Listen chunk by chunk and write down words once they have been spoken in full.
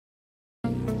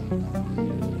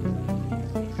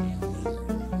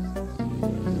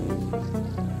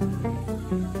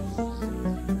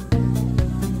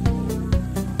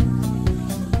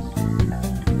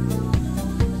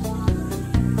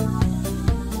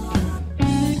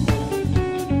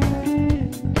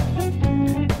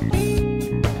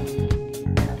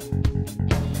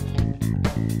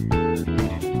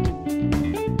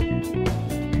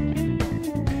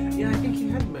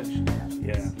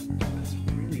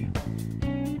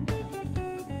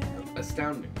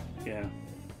astounding. Yeah.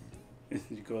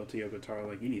 You go up to Yoko Taro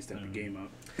like, you need to step the game up.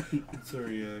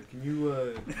 Sorry, can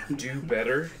you do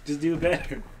better? Just do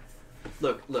better.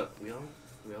 Look, we all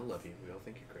love you. We all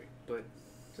think you're great, but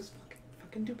just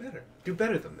fucking do better. Do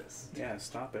better than this. Yeah,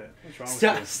 stop it. What's wrong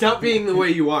with you? Stop being the way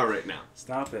you are right now.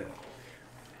 Stop it.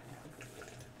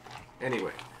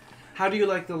 Anyway, how do you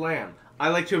like the lamb? I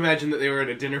like to imagine that they were at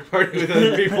a dinner party with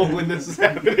other people when this was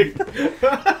happening.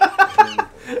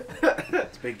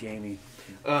 It's big gamey.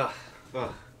 God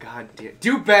damn.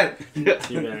 Do better! Do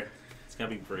better. It's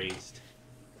gotta be braised.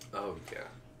 Oh, yeah.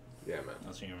 Yeah, man.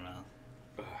 That's in your mouth.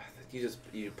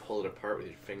 You pull it apart with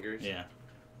your fingers? Yeah.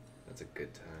 That's a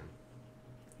good time.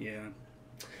 Yeah.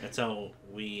 That's how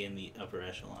we in the upper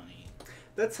echelon eat.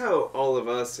 That's how all of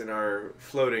us in our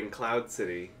floating cloud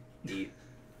city eat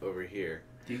over here.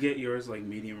 Do you get yours like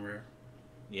medium rare?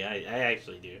 Yeah, I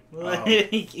actually do. Oh.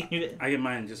 I get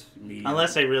mine just medium.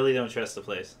 Unless I really don't trust the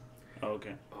place. Oh,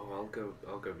 okay. Oh,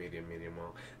 I'll go medium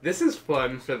well. This is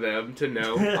fun for them to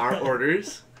know our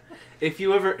orders. If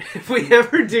we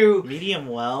ever do Medium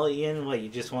well, Ian, what, you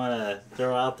just want to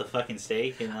throw out the fucking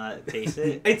steak and not taste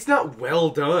it? It's not well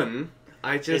done.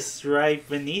 It's right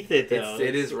beneath it, though.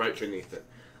 It is right beneath it.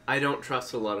 I don't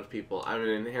trust a lot of people. I'm an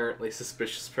inherently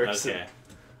suspicious person.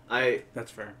 Okay.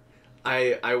 That's fair.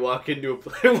 I walk into a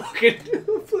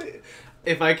place.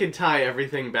 If I can tie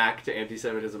everything back to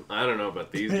anti-Semitism, I don't know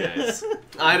about these guys.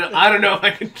 I don't know if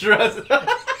I can trust.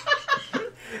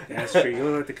 Yeah, that's true. You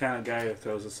look like the kind of guy who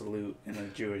throws a salute in a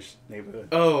Jewish neighborhood.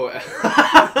 Oh,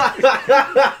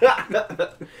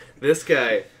 this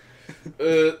guy.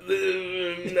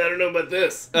 I don't know about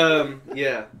this.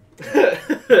 Yeah.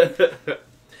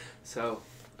 So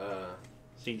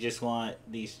you just want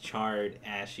these charred,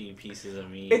 ashy pieces of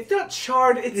meat. it's not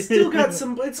charred. It's still got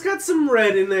some. It's got some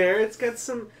red in there. It's got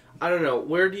some. I don't know.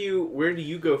 Where do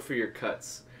you go for your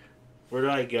cuts? Where do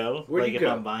I go? Where do like you if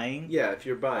go? I'm buying? Yeah, if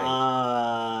you're buying.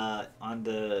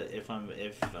 If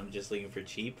I'm just looking for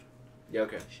cheap Yeah.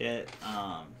 Okay. shit.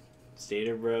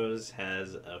 Stater Bros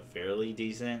has a fairly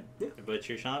decent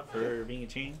butcher shop for being a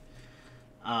chain.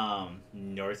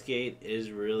 Northgate is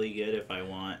really good if I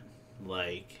want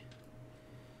like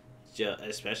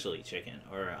especially chicken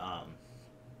or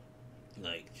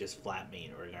like just flat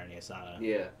meat or carne asada.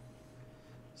 Yeah.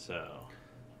 So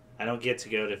I don't get to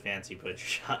go to fancy butcher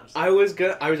shops. I was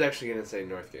actually gonna say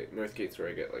Northgate. Northgate's where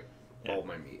I get like all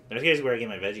my meat. Northgate's where I get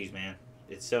my veggies, man.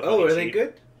 It's so fucking Oh, are cheap. they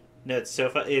good? No, it's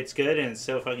it's good and it's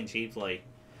so fucking cheap. Like,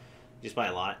 just buy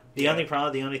a lot. The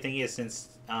only thing is since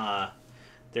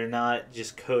they're not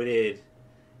just coated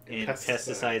in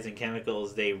pesticides and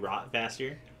chemicals, they rot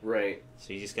faster. Right.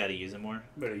 So you just got to use them more.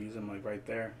 Better use them like right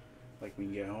there, like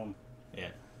when you get home. Yeah.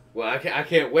 Well, I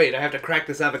can't wait. I have to crack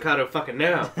this avocado fucking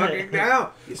now. Fucking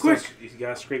now. Quick. You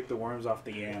gotta scrape the worms off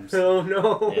the yams. Oh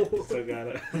no. Yeah, you still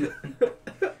gotta.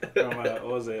 From what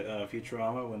was it?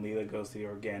 Futurama, when Leela goes to the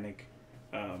organic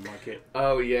market.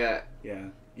 Oh yeah. Yeah.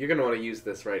 You're gonna want to use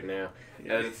this right now,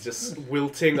 Yeah. and it's just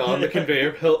wilting on the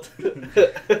conveyor belt.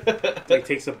 Like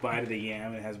takes a bite of the yam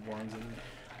and it has worms in it.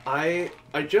 I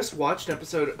just watched an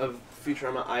episode of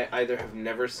Futurama I either have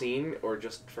never seen or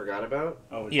just forgot about.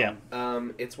 Oh Yeah.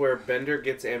 It's where Bender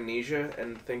gets amnesia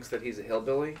and thinks that he's a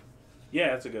hillbilly. Yeah,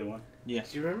 that's a good one. Yeah.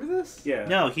 Do you remember this? Yeah.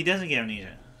 No, he doesn't get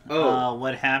amnesia. Oh.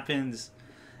 What happens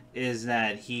is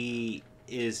that he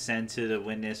is sent to the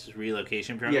witness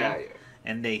relocation program. Yeah.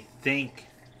 And they think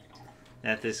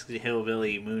that this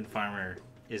hillbilly moon farmer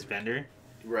is Bender.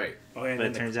 Right. Oh, and But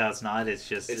then it turns out it's not. It's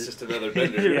just another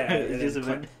Bender. yeah, It's and just then,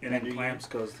 a and then Bender Clamps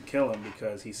goes to kill him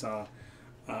because he saw,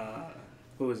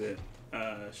 who was it?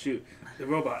 The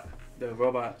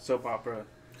robot soap opera.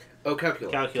 Oh,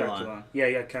 Calculon. Calculon.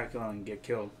 Yeah, Calculon get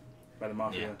killed by the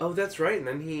mafia Yeah. Oh, that's right. And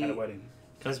then he at a wedding.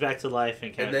 Comes back to life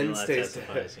and And then Calculon stays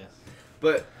testifies. Yes.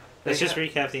 But Let's they just ha-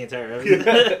 recap the entire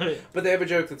episode. But they have a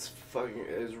joke that's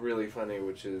is really funny,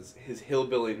 which is his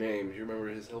hillbilly name. Do you remember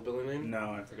his hillbilly name?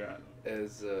 No, I forgot.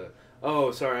 As oh,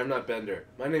 sorry, I'm not Bender.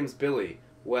 My name's Billy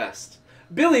West.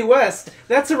 Billy West.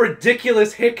 That's a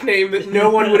ridiculous hick name that no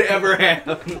one would ever have.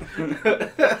 Yeah,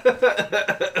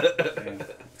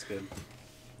 that's good.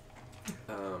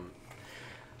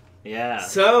 Yeah.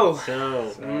 So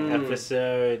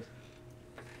Episode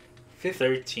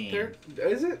 13.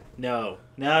 Is it No.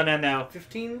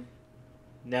 15?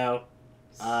 No.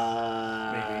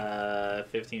 Maybe.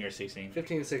 15 or 16.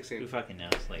 15 and Who 16. fucking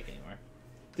knows, like,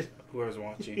 anymore? Whoever's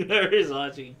watching. Whoever's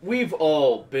watching. We've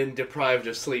all been deprived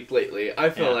of sleep lately. I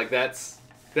feel Yeah. like that's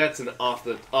an off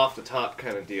the top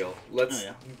kind of deal. Let's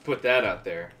put that out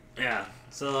there. Yeah.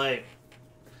 So, like,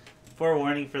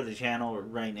 forewarning for the channel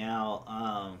right now,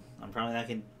 I'm probably not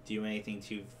going to do anything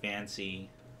too fancy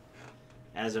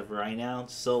as of right now,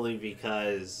 solely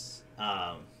because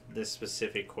this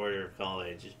specific quarter of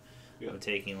college, I'm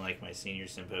taking like my senior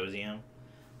symposium,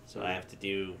 so I have to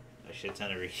do a shit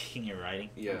ton of reading and writing.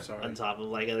 Yeah, on top of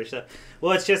like other stuff.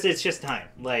 Well, it's just time.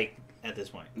 Like at this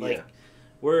point, like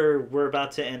we're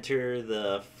about to enter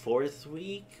the 4th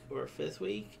week or 5th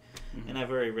week, and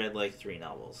I've already read like 3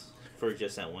 novels for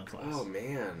just that one class. Oh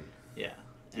man. Yeah.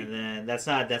 And then that's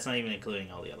not even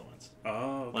including all the other ones.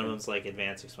 Oh, okay. One of them's like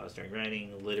advanced expository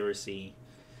writing, literacy,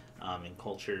 and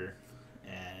culture,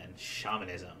 and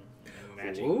shamanism, and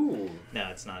magic. Ooh. No,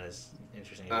 it's not as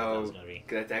interesting as I thought it was gonna be.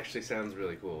 That actually sounds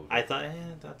really cool. I thought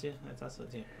so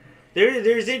too.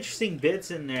 There's interesting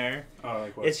bits in there. Oh,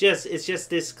 like what? It's just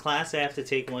this class I have to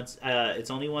take once. It's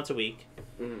only once a week.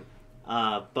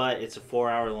 But it's a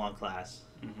 4-hour long class.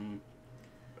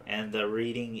 And the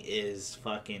reading is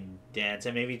fucking dense.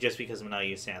 And maybe just because I'm not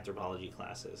used to anthropology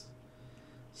classes.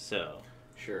 So.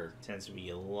 Sure. It tends to be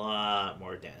a lot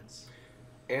more dense.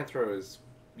 Anthro is,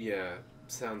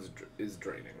 is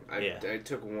draining. I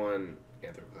took one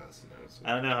anthro class. And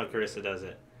I don't know how Carissa does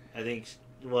it. I think,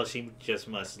 she just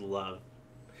must love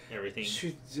everything.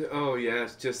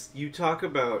 It's just, you talk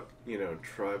about,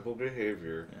 tribal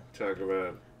behavior. Yeah. Talk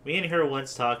about... Me and her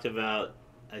once talked about,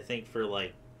 I think for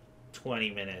like 20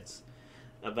 minutes,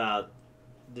 about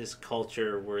this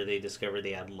culture where they discovered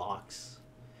they had locks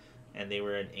and they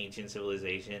were an ancient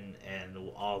civilization and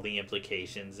all the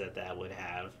implications that would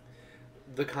have.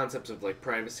 The concepts of like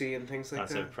privacy and things like that?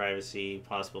 Concept of privacy,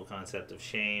 possible concept of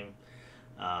shame.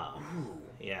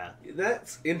 Yeah.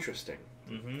 That's interesting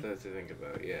to think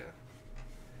about, yeah.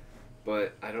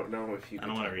 But I don't know if you can.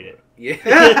 I don't want to read it. Yeah.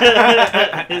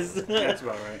 That's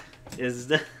about right.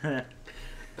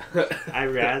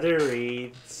 I'd rather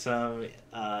read some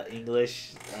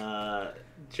English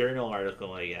journal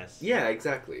article, I guess. Yeah,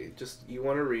 exactly. Just, you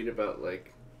want to read about,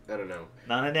 like, I don't know.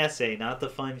 Not an essay, not the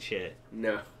fun shit.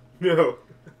 No.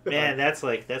 Man, that's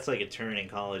like a turn in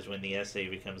college when the essay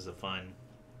becomes the fun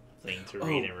thing to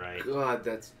read and write. God,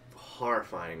 that's a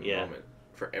horrifying moment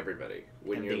for everybody.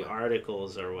 When the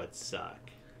articles are what suck.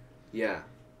 Yeah.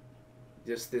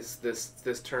 Just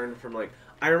this turn from like...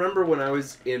 I remember when I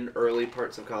was in early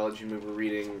parts of college, we were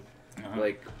reading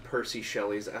like Percy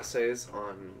Shelley's essays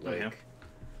on like...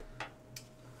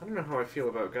 I don't know how I feel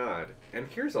about God. And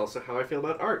here's also how I feel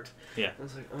about art. Yeah. I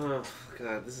was like, oh,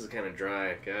 God, this is kind of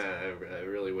dry. God, I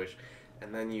really wish...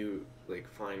 And then you like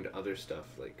find other stuff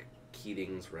like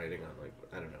Keating's writing on like,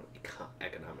 I don't know,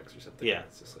 economics or something. Yeah. And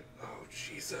it's just like, oh,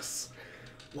 Jesus.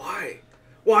 Why?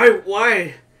 Why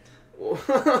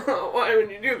would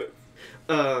you do this?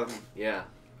 Yeah.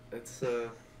 It's,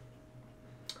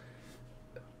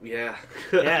 yeah.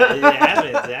 Yeah, it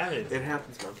happens. It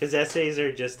happens, man. Because essays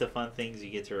are just the fun things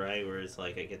you get to write, where it's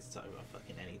like, I get to talk about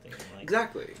fucking anything. Like,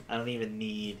 exactly. I don't even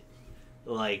need,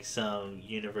 like, some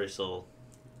universal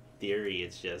theory.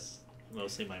 It's just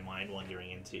mostly my mind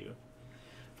wandering into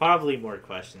probably more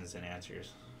questions than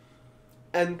answers.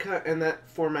 And that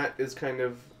format is kind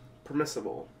of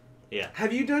permissible. Yeah.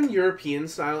 Have you done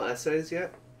European-style essays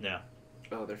yet? No.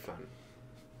 Oh, they're fun.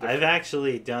 I've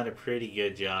actually done a pretty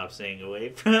good job staying away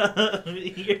from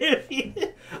European.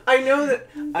 I know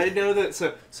that.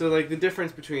 So like the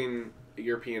difference between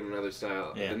European and other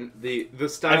style. Yeah. The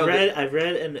style. I've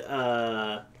read an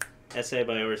essay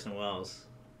by Orson Welles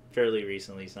fairly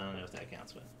recently, so I don't know if that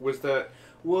counts. But was that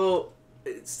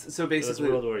so basically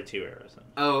it was World War II era. So.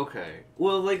 Oh, okay.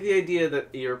 Well, like the idea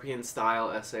that European style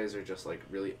essays are just like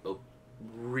really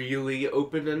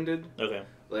open ended. Okay.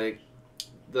 Like.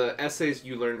 The essays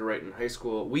you learned to write in high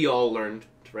school, we all learned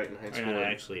to write in high school. Not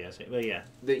actually essays, but yeah.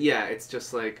 It's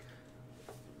just like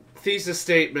thesis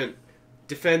statement,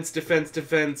 defense,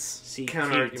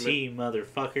 counter-argument.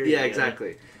 Motherfucker. Yeah,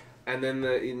 exactly. And then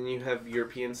you have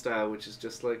European style, which is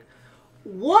just like,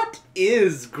 what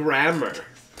is grammar?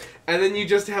 And then you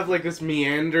just have like this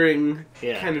meandering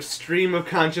kind of stream of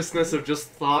consciousness of just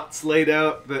thoughts laid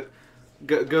out that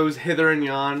goes hither and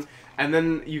yon. And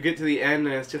then you get to the end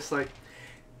and it's just like,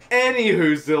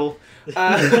 Anyhoozle. The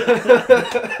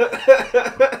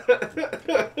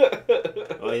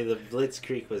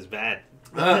Blitzkrieg was bad.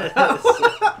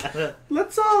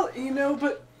 Let's all,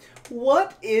 but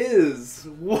what is...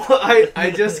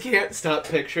 I just can't stop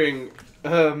picturing,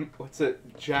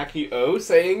 Jackie O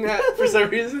saying that for some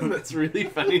reason. That's really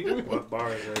funny to me. What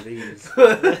bars are these?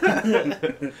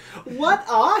 What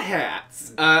are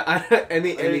hats?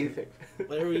 Anything.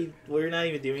 We're not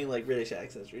even doing, like, British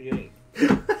accents. We're doing...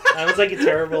 I was like a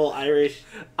terrible Irish.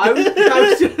 I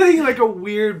was doing like a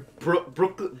weird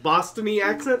Boston-y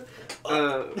accent.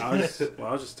 I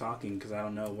was just talking because I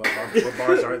don't know what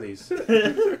bars are these.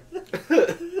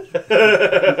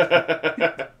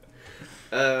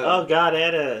 Oh God, I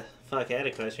had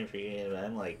a question for you, but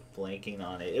I'm like blanking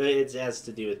on it. It has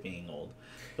to do with being old,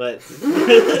 but.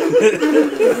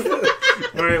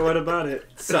 All right, what about it?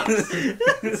 Sucks.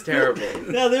 It's terrible.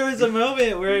 No, there was a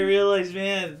moment where I realized,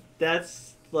 man,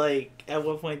 that's like, at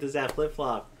what point does that flip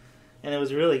flop? And it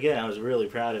was really good. I was really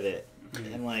proud of it,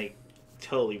 and like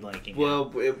totally blanking.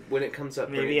 Well, when it comes up,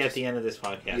 maybe at the end of this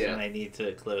podcast, when I need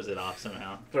to close it off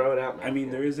somehow. Throw it out. Man. I mean,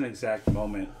 there is an exact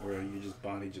moment where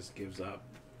body just gives up.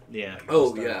 Yeah. Like,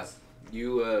 oh yeah.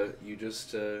 You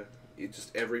just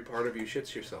every part of you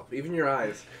shits yourself, even your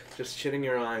eyes. Just shitting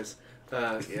your eyes.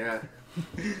 Yeah.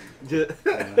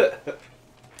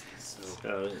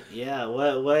 So yeah,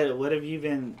 what have you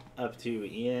been up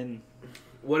to, Ian?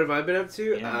 What have I been up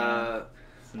to? Yeah,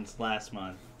 since last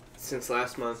month. Since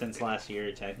last month. Since last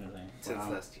year, technically. Since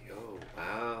last year.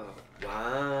 Oh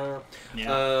wow.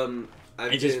 Yeah.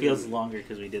 It just feels longer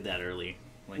because we did that early.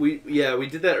 Like, we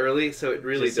did that early, so it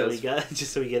really does.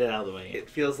 Just so we get it out of the way. It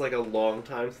feels like a long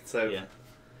time since I've. Yeah.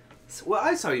 Well,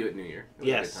 I saw you at New Year. It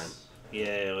was a good time. Yeah,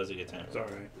 it was a good time. It's all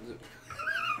right.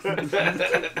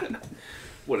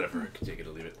 Whatever, I can take it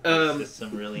or leave it. Just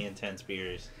some really intense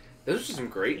beers. Those are some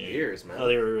great beers, man. Oh,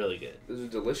 they were really good. Those are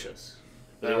delicious.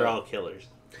 They were all killers.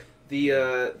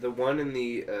 The one in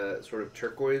the sort of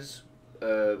turquoise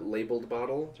labeled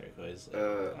bottle. Turquoise.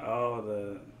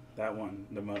 That one,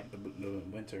 the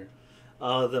winter.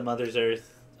 Oh, the Mother's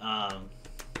Earth.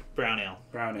 Brown ale.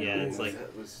 Yeah, it's like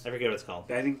I forget what it's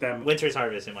called. I think that Winter's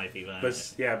Harvest it might be, but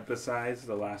besides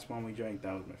the last one we drank,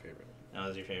 that was my favorite. That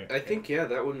was your favorite? I think that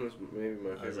one was maybe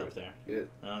my favorite. That was up there. Yeah.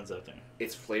 That one's up there.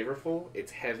 It's flavorful.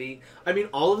 It's heavy. I mean,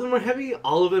 all of them were heavy.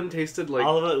 All of them tasted like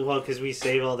all of it. Well, because we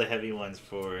save all the heavy ones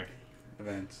for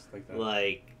events like that,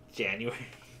 like January.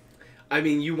 I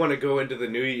mean, you want to go into the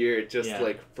new year just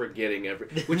like forgetting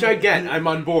which I get. I'm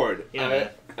on board. Yeah.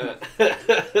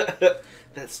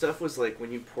 That stuff was like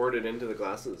when you poured it into the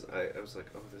glasses. I was like,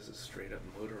 oh, this is straight up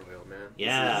motor oil, man.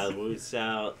 Yeah, Woods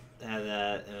Out had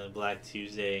that, and Black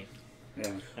Tuesday.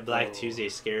 Yeah. And Black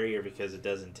Tuesday's scarier because it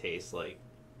doesn't taste like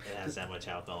it has that much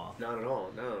alcohol. Not at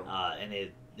all, no. And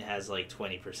it has like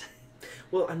 20%.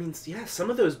 Well, I mean, yeah, some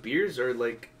of those beers are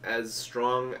like as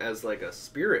strong as like a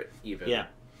spirit, even. Yeah.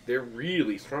 They're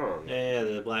really strong. Yeah,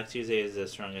 the Black Tuesday is as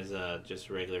strong as just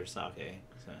regular sake.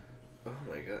 So. Oh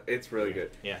my god, it's really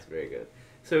good. Yeah. It's very good.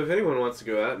 So if anyone wants to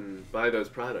go out and buy those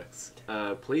products,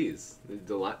 please.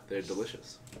 They're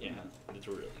delicious. Yeah, it's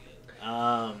really good.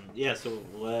 Yeah, so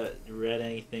what, read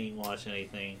anything, watched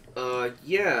anything?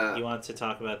 Yeah. You want to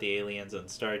talk about the aliens on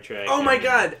Star Trek? Oh my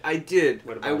god, I did.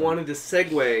 I wanted to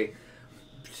segue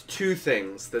two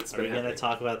things that's been happening. Are we going to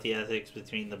talk about the ethics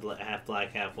between the half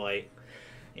black, half white?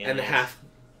 And the half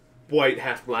white,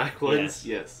 half black ones?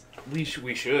 Yes. We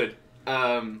should.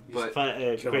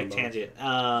 But quick tangent.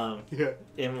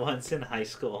 And once in high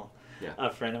school, a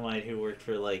friend of mine who worked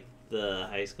for like the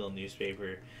high school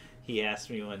newspaper, he asked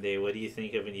me one day, "What do you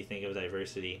think of when you think of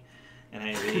diversity?" And I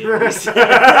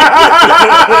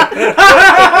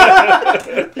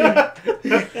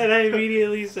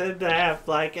immediately said the half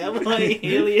black, half white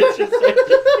aliens.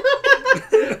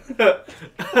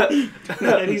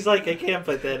 And he's like, "I can't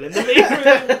put that in the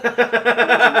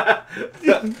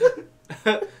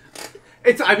paper."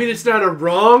 It's not a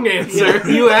wrong answer. Yeah.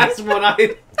 You asked what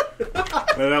I...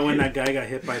 What about when that guy got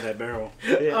hit by that barrel?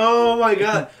 Yeah. Oh my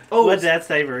god. Oh, but that's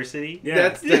diversity? Yeah.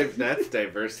 That's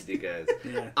diversity, guys.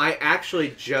 Yeah. I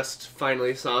actually just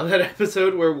finally saw that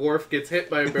episode where Worf gets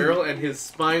hit by a barrel and his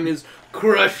spine is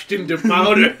crushed into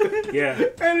powder. Yeah.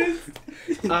 And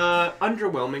it's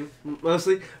underwhelming,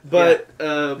 mostly. But...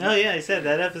 No, I said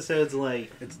that episode's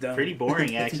like... It's dumb. Pretty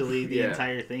boring, actually, the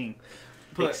entire thing.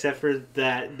 But, except for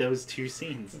those two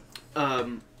scenes.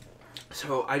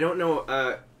 So I don't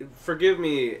know. Forgive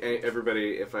me,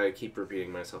 everybody, if I keep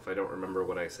repeating myself. I don't remember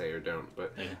what I say or don't.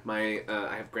 But I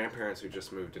have grandparents who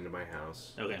just moved into my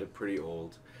house. Okay. They're pretty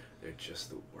old. They're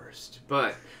just the worst.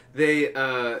 But they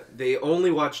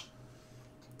only watched,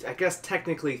 I guess,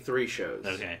 technically 3 shows.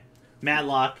 Okay.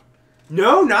 Matlock.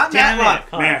 No, not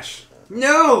Matlock. MASH.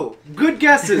 No, good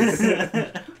guesses.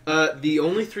 The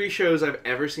only 3 shows I've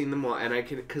ever seen them all, and I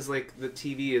can, because like the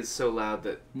TV is so loud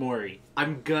that Maury.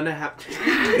 I'm gonna have to,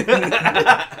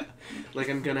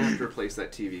 I'm gonna have to replace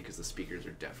that TV because the speakers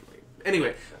are definitely.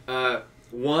 Anyway,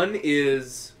 one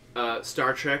is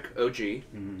Star Trek OG.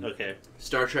 Mm-hmm. Okay.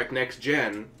 Star Trek Next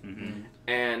Gen. Mm-hmm.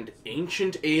 And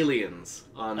Ancient Aliens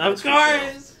on. Of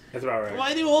course. That's about right.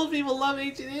 Why do old people love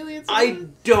Ancient Aliens? I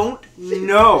don't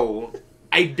know.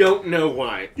 I don't know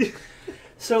why.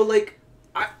 So, like,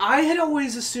 I had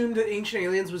always assumed that Ancient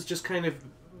Aliens was just kind of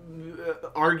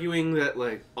arguing that,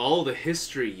 like, all the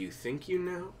history you think you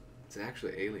know, it's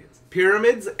actually aliens.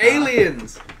 Pyramids,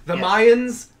 aliens! The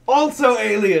Mayans, also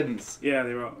aliens! Yeah,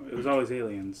 it was always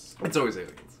aliens. It's always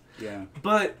aliens. Yeah.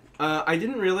 But I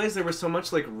didn't realize there was so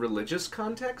much, like, religious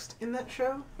context in that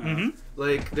show. Mm-hmm.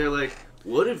 Like, they're like,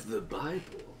 what if the Bible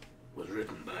was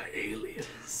written by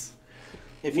aliens?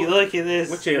 If you look at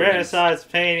this Renaissance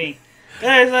painting,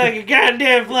 there's like a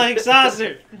goddamn flying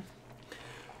saucer.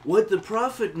 What the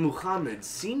Prophet Muhammad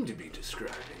seemed to be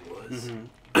describing was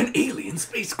an alien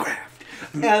spacecraft.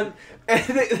 and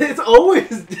it's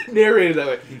always narrated that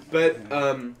way. But,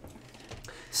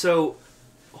 so,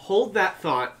 hold that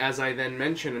thought as I then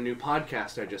mention a new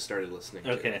podcast I just started listening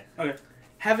to. Okay.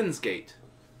 Heaven's Gate.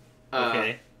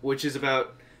 Which is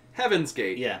about Heaven's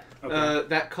Gate. Yeah. Okay.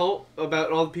 That cult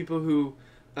about all the people who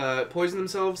poisoned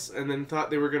themselves and then thought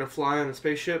they were going to fly on a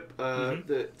spaceship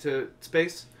to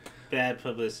space. Bad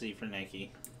publicity for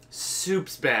Nike.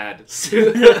 Soup's bad.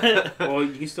 Well,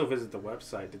 you can still visit the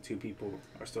website. The 2 people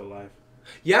are still alive.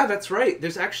 Yeah, that's right.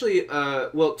 There's actually, 2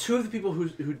 of the people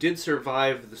who did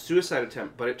survive the suicide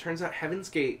attempt, but it turns out Heaven's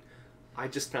Gate, I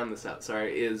just found this out,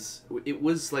 sorry, it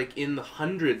was, like, in the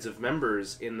hundreds of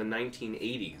members in the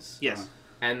 1980s. Yes.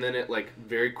 And then it, like,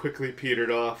 very quickly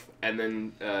petered off, and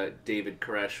then David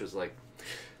Koresh was like,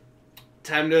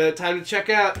 time to check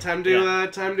out, time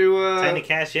to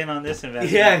cash in on this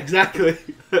investment. Yeah, exactly.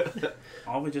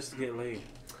 All just to get laid.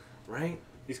 Right?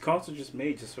 These cults are just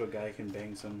made just so a guy can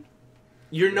bang some.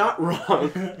 You're not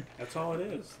wrong. That's all it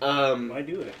is. Why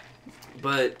do it?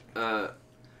 But,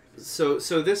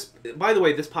 so this, by the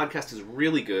way, this podcast is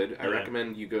really good. I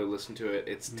recommend you go listen to it.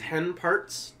 It's 10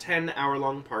 parts, 10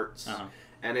 hour-long parts.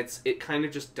 And it kind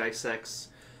of just dissects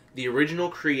the original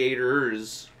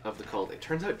creators of the cult. It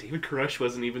turns out David Koresh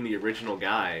wasn't even the original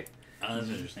guy. Oh, that's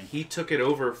interesting. He took it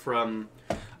over from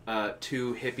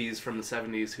 2 hippies from the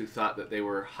 70s who thought that they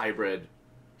were hybrid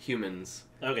humans.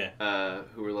 Okay.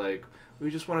 Who were like, we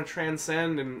just want to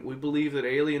transcend and we believe that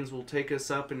aliens will take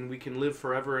us up and we can live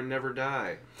forever and never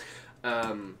die.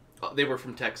 They were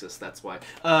from Texas, that's why.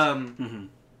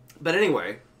 But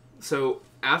anyway, so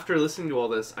after listening to all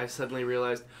this, I suddenly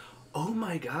realized, oh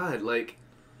my god, like,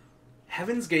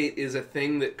 Heaven's Gate is a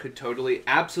thing that could totally,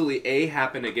 absolutely, A,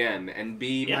 happen again, and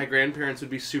B, my grandparents would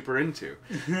be super into.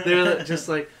 They're just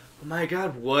like, oh my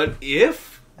god, what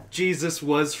if Jesus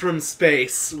was from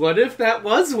space? What if that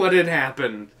was what had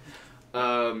happened?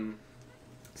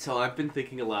 So I've been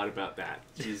thinking a lot about that,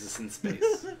 Jesus in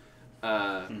space.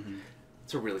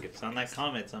 It's a really good It's on that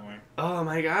comment somewhere. Oh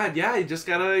my god, yeah, you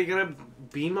gotta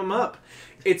beam them up.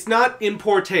 It's not in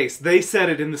poor taste. They said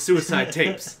it in the suicide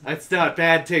tapes. It's not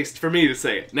bad taste for me to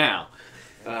say it now.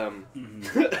 In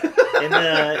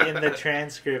the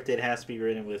transcript, it has to be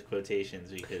written with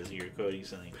quotations because you're quoting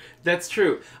something. That's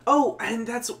true. Oh, and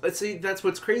that's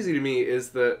what's crazy to me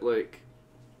is that, like,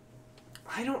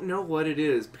 I don't know what it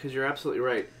is because you're absolutely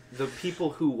right. The people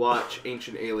who watch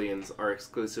Ancient Aliens are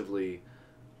exclusively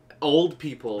old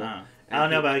people. I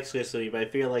don't know about exclusively, but I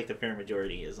feel like the fair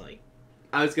majority is like.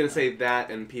 I was gonna say that,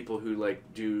 and people who like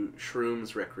do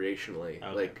shrooms recreationally,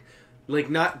 like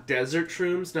not desert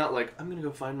shrooms, not like I'm gonna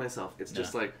go find myself. It's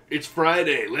just like it's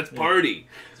Friday, let's party.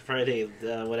 It's Friday,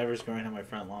 whatever's growing on my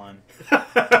front lawn.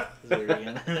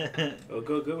 It'll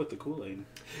go good with the Kool-Aid.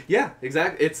 Yeah,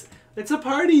 exactly. It's a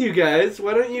party, you guys.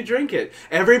 Why don't you drink it?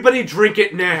 Everybody, drink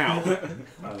it now.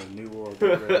 New World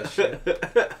Order shit.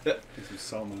 And some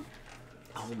Soma.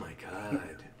 Oh my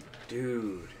god,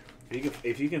 dude.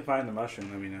 If you can find the mushroom,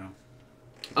 let me know.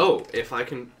 Oh, if I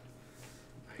can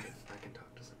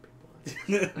talk to some people.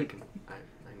 I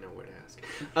know where to ask.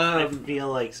 I feel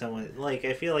like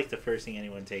I feel like the first thing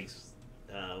anyone takes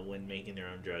when making their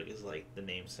own drug is like the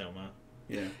name Soma.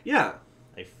 Yeah. Yeah.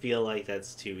 I feel like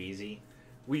that's too easy.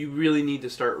 We really need to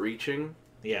start reaching.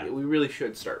 Yeah. We really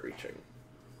should start reaching.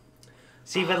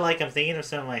 See, but like I'm thinking of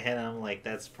some in my head, and I'm like,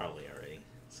 that's probably already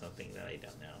something that I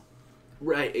don't know.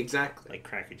 Right, exactly. Like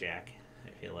Cracker Jack, I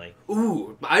feel like.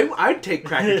 Ooh, I'd take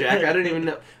Cracker Jack. I don't even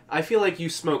know. I feel like you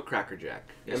smoke Cracker Jack.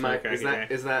 Is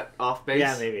that off base?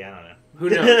 Yeah, maybe. I don't know. Who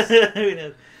knows? Who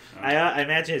knows? I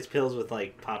imagine it's pills with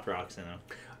like Pop Rocks in them.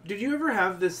 Did you ever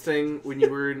have this thing when you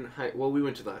were in high... Well, we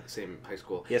went to the same high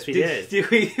school. Yes, we did.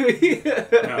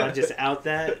 No. Just out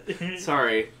that?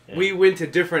 Sorry. Yeah. We went to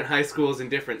different high schools in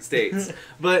different states.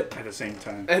 But... At the same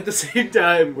time. At the same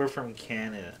time. We're from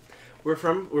Canada. We're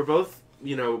both,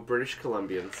 British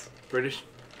Columbians.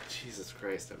 Jesus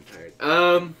Christ, I'm tired.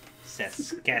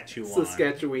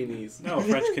 Saskatchewanis. No,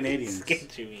 French Canadians.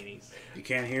 Saskatchewanis. You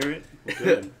can't hear it? Well,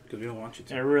 good, because we don't want you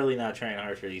to. I'm really not trying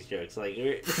hard for these jokes. Like,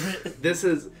 this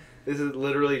is This is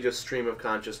literally just stream of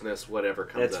consciousness, whatever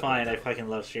comes up. That's fine. I fucking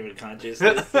love stream of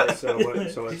consciousness. So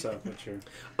what's up? What's your...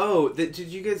 Oh, did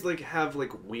you guys like have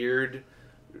like weird,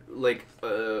 like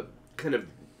kind of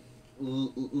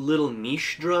little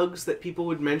niche drugs that people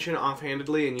would mention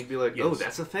offhandedly, and you'd be like, "Oh,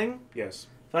 that's a thing." Yes.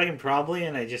 Fucking probably,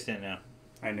 and I just didn't know.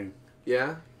 I knew.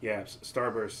 Yeah. Yeah.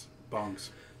 Starburst bongs.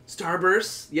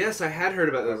 Starburst. Yes, I had heard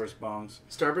about those. Starburst bongs.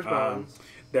 Starburst bongs.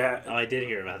 That. Oh, I did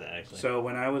hear about that actually. So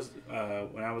when I was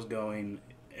going,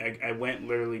 I went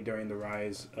literally during the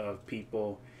rise of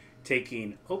people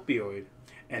taking opioid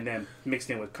and then mixed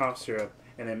in with cough syrup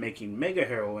and then making mega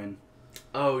heroin.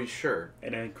 Oh, sure.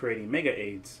 And then creating mega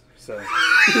AIDS. So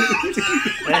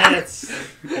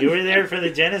you were there for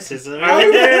the genesis of it. I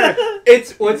was there.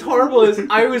 It's what's horrible is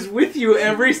I was with you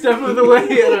every step of the way,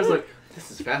 and I was like,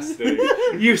 "This is fascinating.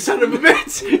 You son of a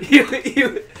bitch!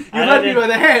 You led me by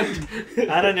the hand."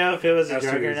 I don't know if it was a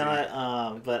drug or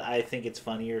not, but I think it's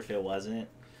funnier if it wasn't.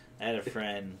 I had a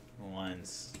friend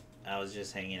once. I was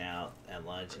just hanging out at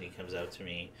lunch, and he comes up to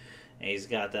me, and he's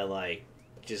got that like,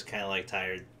 just kind of like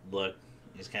tired look.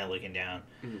 He's kind of looking down,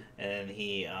 and then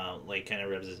he like kind of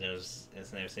rubs his nose and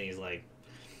sniffs, and he's like,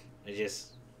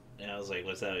 and I was like,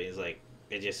 "What's up?" He's like,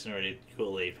 "I just snorted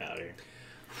Kool-Aid powder."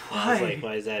 I was like,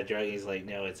 "Why is that a drug?" He's like,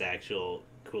 "No, it's actual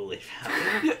Kool-Aid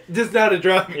powder." Just not a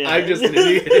drug. Yeah. I'm just an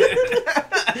idiot.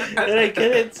 And I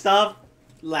couldn't stop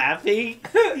laughing.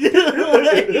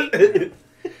 And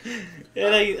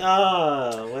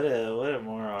what a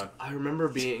moron. I remember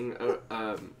being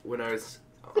when I was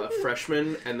a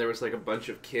freshman, and there was like a bunch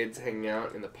of kids hanging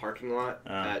out in the parking lot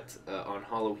at on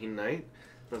Halloween night.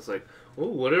 I was like, "Oh,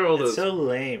 what are all those?" So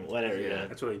lame. Whatever. Yeah,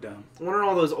 that's really dumb. What are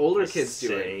all those older kids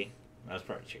doing? That was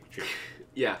probably true.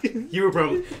 Yeah, you were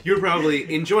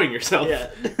probably enjoying yourself.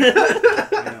 Yeah.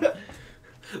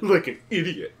 Like an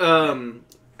idiot. And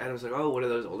I was like, "Oh, what are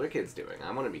those older kids doing? I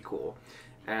want to be cool."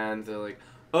 And they're like,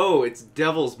 "Oh, it's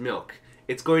devil's milk.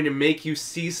 It's going to make you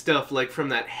see stuff like from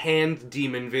that hand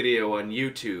demon video on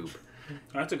YouTube."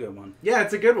 That's a good one. Yeah,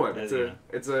 it's a good one. That's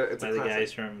It's a by the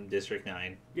guys from District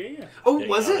 9. Yeah. Oh,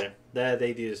 was it?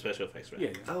 They do the special effects for it.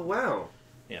 Yeah. Oh, wow.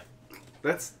 Yeah.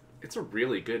 It's a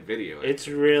really good video. It's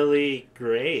really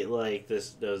great. Like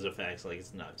those effects, like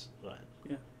it's nuts. But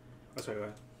yeah. That's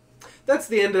right. That's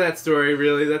the end of that story,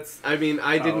 really. I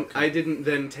Okay. didn't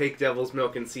then take devil's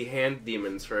milk and see hand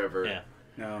demons forever. Yeah.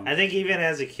 No. I think even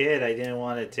as a kid, I didn't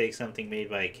want to take something made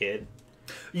by a kid.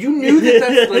 You knew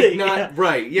that's like not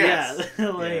right. Yes.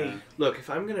 Yeah. Look, if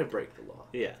I'm gonna break the law,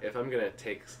 Yeah. if I'm gonna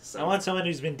take I want someone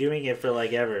who's been doing it for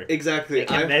like ever. Exactly. They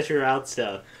can measure out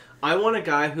stuff. I want a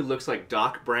guy who looks like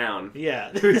Doc Brown.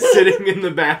 Yeah. Who's sitting in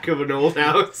the back of an old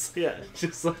house. Yeah.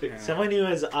 Just like someone who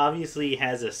obviously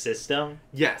has a system.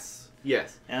 Yes.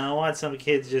 And I want some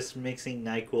kids just mixing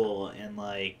NyQuil and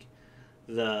like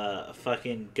the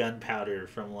fucking gunpowder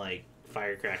from like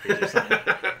firecrackers or something.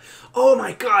 Oh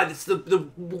my god, it's the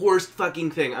worst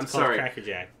fucking thing. I'm sorry. Cracker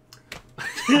Jack.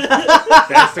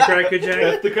 That's the Cracker Jack?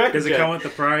 That's the Cracker Does Jack. it come with the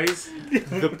prize?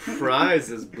 The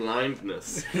prize is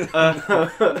blindness.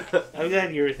 I'm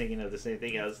glad you were thinking of the same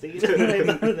thing I was thinking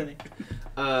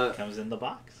of. Comes in the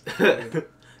box.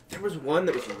 There was one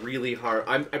that was really hard.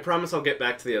 I promise I'll get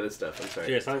back to the other stuff. I'm sorry.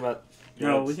 Sure, talk about...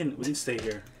 No, we can stay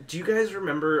here. Do you guys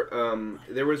remember,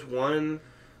 there was one...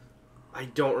 I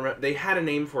don't remember. They had a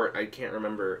name for it. I can't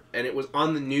remember. And it was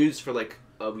on the news for like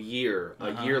a year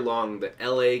long. The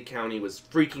LA County was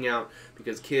freaking out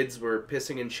because kids were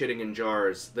pissing and shitting in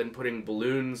jars, then putting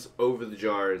balloons over the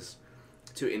jars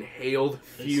to inhale the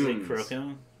fumes.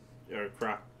 Crocum? Or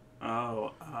Croc...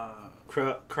 Oh,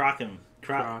 Crocum.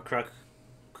 Croc...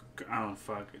 I don't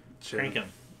fuck it. Crankum.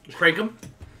 Crankum?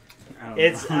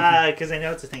 It's because I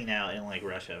know it's a thing now in like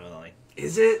Russia, but like.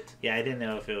 Is it? Yeah, I didn't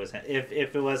know if it was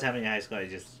if it was happening in high school. I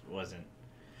just wasn't.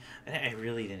 I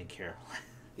really didn't care.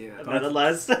 Yeah. About a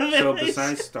lot of stuff. So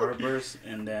besides Starburst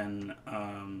and then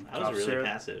I was really syrup,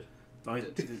 passive.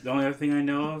 The only other thing I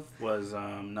know of was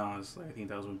Nas. I think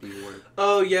that was when people were.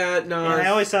 Oh yeah, no. And I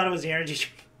always thought it was the energy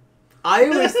drink. I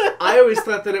always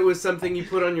thought that it was something you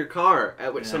put on your car.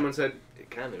 At which someone said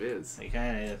it kind of is. It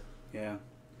kind of is. Yeah.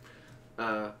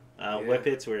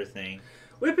 Whippets were a thing.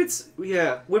 Whippets,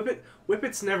 yeah.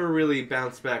 Whippets never really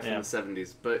bounced back from the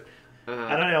 70s, but...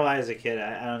 I don't know why as a kid,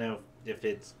 I don't know if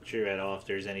it's true at all, if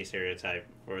there's any stereotype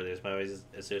for this, but I always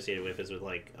associated Whippets with,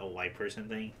 like, a white person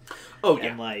thing. Oh, yeah.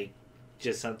 And, like,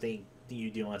 just something you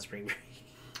do on spring break.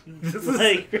 This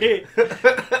like, do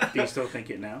you still think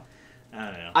it now? I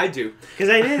don't know. I do.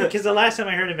 Because the last time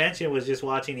I heard it mentioned was just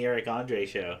watching the Eric Andre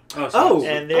show.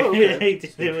 And they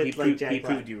did it with, like, Jack he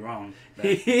Black. proved you wrong.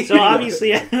 So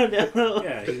obviously, I don't know.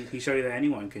 Yeah, he showed you that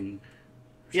anyone can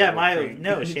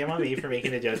Yeah, shame on me for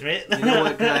making a judgment. You know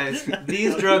what, guys?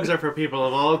 These drugs are for people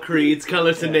of all creeds,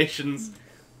 colors, and nations.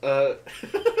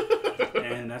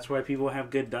 And that's why people have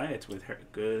good diets with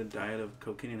good diet of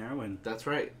cocaine and heroin. That's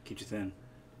right. Keeps you thin.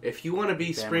 If you want to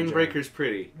be Spring Breakers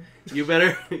pretty, you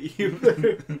better.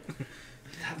 That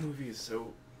movie is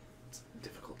so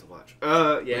difficult to watch.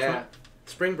 Yeah.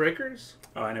 Spring Breakers?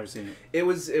 Oh, I never seen it. It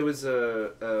was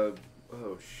oh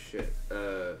shit.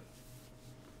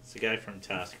 It's the guy from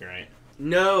Tusk, right?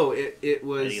 No, it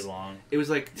was Elon. It was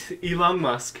like Elon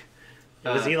Musk. It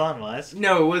was Elon Musk?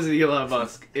 No, it wasn't Elon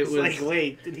Musk. It was like,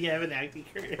 wait, did he have an acting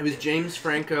career? It was James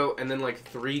Franco and then like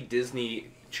 3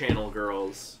 Disney Channel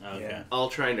girls. Okay. All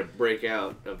trying to break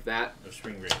out of that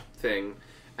Spring Break thing.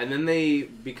 And then they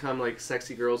become like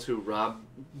sexy girls who rob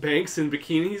banks in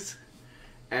bikinis.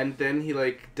 And then he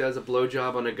like does a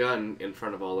blowjob on a gun in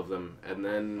front of all of them. And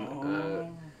then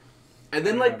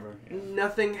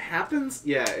nothing happens.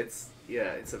 Yeah, it's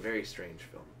a very strange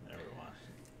film. Never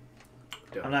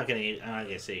watched it. I'm not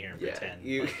gonna sit here and pretend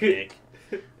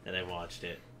that I watched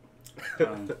it.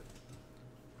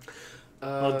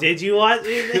 Well, did you watch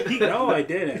it? No, I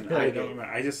didn't. I don't remember.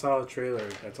 I just saw the trailer.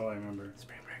 That's all I remember.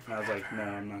 And I was like, no,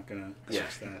 I'm not gonna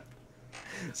watch that.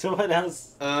 So what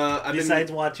else?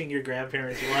 Besides watching your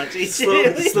grandparents watch each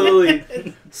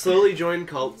slowly join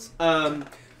cults.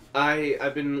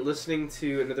 I've been listening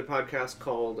to another podcast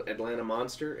called Atlanta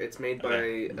Monster. It's made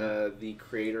by the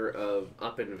creator of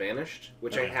Up and Vanished,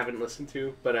 which I haven't listened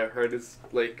to, but I've heard is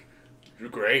like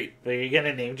great. But you're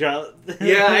gonna name drop?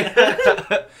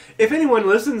 Yeah. If anyone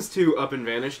listens to Up and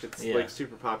Vanished, it's like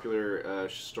super popular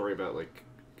story about like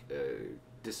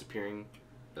disappearing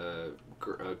a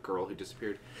girl who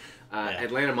disappeared.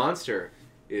 Atlanta Monster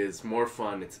is more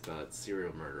fun. It's about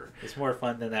serial murder. It's more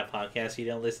fun than that podcast you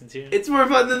don't listen to? It's more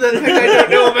fun than that thing I don't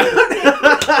know about.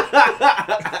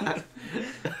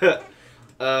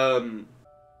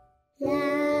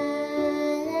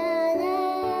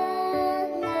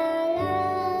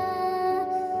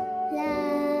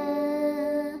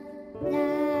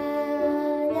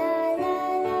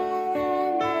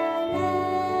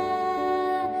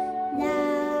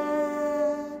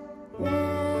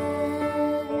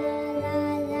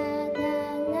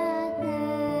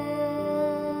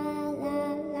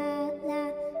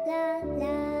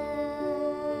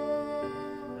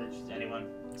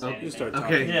 You start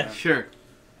talking. Okay, yeah, sure.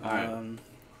 All right.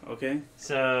 Okay.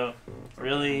 So,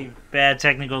 really bad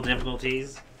technical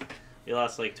difficulties. You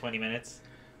lost like 20 minutes.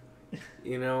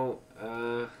 You know,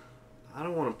 I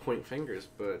don't want to point fingers,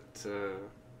 but it's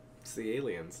the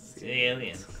aliens. It's the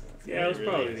aliens. Yeah, it was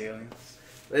probably the aliens.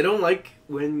 They don't like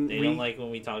when don't like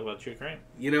when we talk about true crime.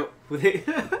 You know,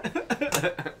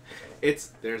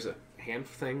 there's a hand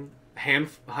thing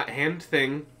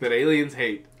that aliens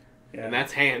hate. Yeah. And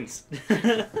that's hands.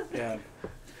 Yeah.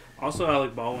 Also,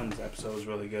 Alec Baldwin's episode was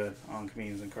really good on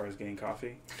comedians and cars getting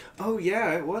coffee. Oh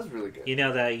yeah, it was really good. You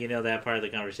know that part of the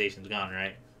conversation's gone,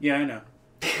 right? Yeah, I know.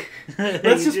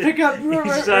 Let's just pick up.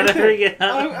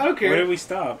 Okay. Where did we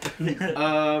stop?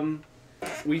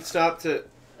 We stopped at.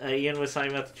 Ian was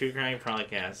talking about the true crime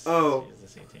podcast. Oh.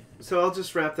 So I'll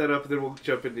just wrap that up, and then we'll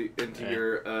jump into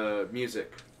your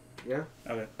music. Yeah.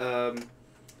 Okay.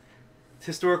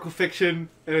 Historical fiction,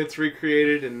 and it's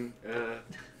recreated, and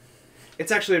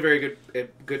it's actually a very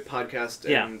good podcast,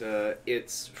 and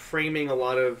it's framing a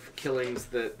lot of killings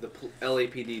that the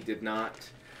LAPD did not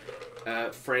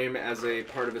frame as a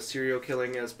part of a serial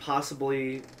killing, as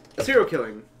possibly a serial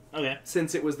killing. Okay.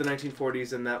 Since it was the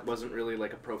 1940s, and that wasn't really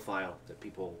like a profile that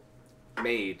people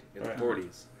made in the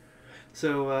 40s.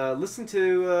 So listen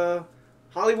to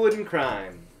Hollywood and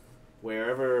Crime,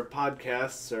 wherever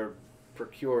podcasts are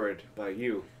procured by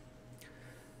you.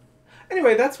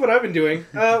 Anyway, that's what I've been doing.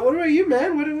 What about you,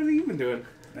 man? What have you been doing?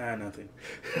 Nothing.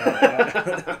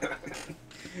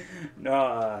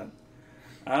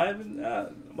 I've been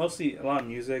mostly a lot of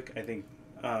music. I think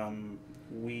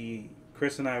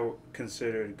Chris and I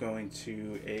considered going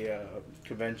to a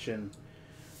convention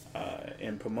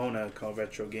in Pomona called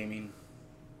Retro Gaming.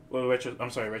 Well, Retro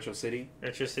City.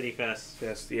 Retro City Fest.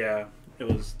 Yes, yeah.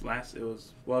 This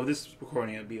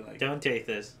recording it'll be like. Don't take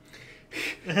this.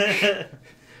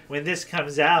 When this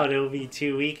comes out, it'll be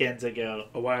 2 weekends ago.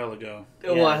 A while ago.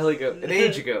 An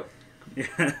age ago.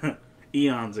 Yeah.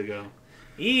 Eons ago.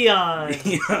 Eons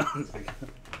ago.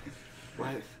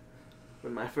 Wife.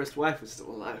 When my first wife was still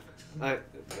alive.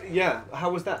 How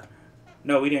was that?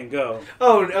 No, we didn't go.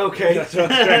 Oh, okay. That's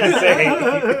what I was trying to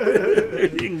say.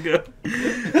 We didn't go.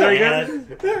 I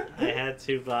had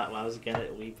to buy.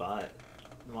 We bought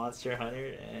Monster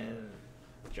Hunter and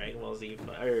Dragon Ball Z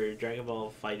or Dragon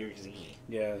Ball Fighter Z.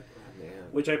 Yeah.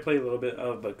 which I played a little bit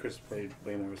of, but Chris played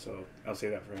way more, so I'll say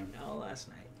that for him. Oh, last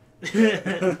night.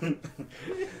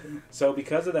 So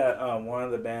because of that, one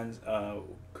of the bands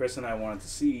Chris and I wanted to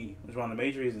see, which one of the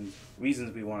major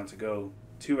reasons we wanted to go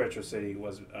to Retro City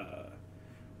was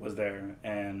there.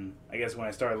 And I guess when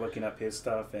I started looking up his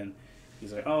stuff, and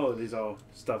he's like, oh, these all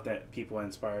stuff that people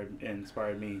inspired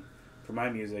me for my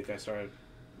music, I started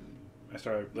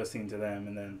listening to them,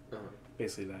 and then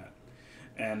basically that.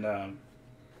 And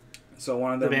so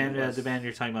one of them the band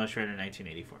you're talking about, Shredder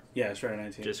 1984. Yeah, Shredder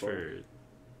 1984. Just for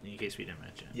in case we didn't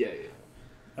mention. Yeah.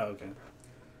 Oh, okay.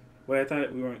 Wait, I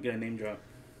thought we weren't gonna name drop.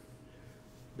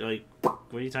 Like,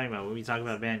 what are you talking about? When we talk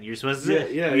about a band, you're supposed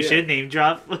to. Yeah. We should name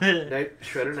drop.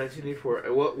 Shredder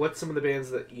 1984. What's some of the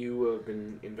bands that you have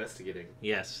been investigating?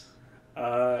 Yes.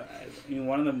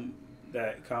 One of them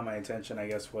that caught my attention, I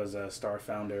guess, was Star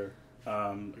Founder,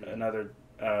 another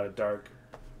dark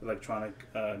electronic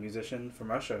musician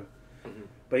from Russia. Mm-hmm.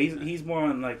 But he's more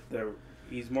on like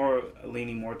he's more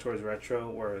leaning more towards retro,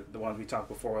 where the ones we talked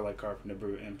before, like Carpenter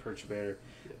Brute and Perturbator,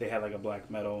 they had like a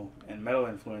black metal and metal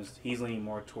influence. He's leaning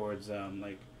more towards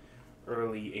like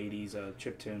early 80s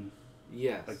chiptune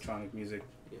electronic music.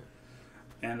 Yeah.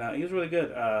 And he was really good.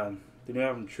 The new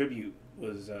album Tribute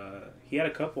was he had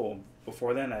a couple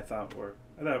before then I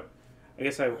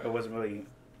guess I wasn't really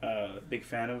a big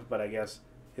fan of, but I guess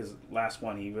his last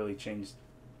one he really changed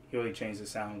the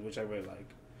sound, which I really like.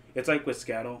 It's like with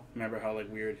Scattle. Remember how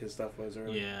like weird his stuff was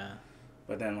earlier? Yeah.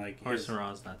 But then like Horse and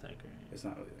Raw's not that great. It's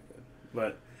not really that good.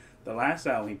 But the last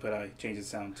album he put out, he changed his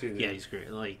sound too. Yeah, he's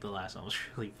great. Like the last one was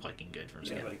really fucking good from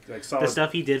Scattle. Like solid. The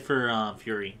stuff he did for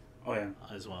Fury. Oh yeah.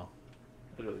 As well.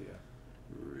 Really good.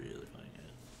 Really fucking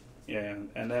good. Yeah,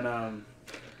 and then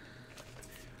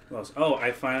what else? Oh,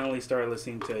 I finally started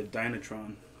listening to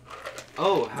Dynatron.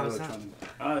 Oh, how's that?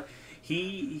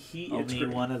 He only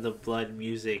one of the Blood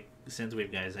music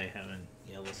synthwave guys I haven't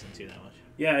listened to that much.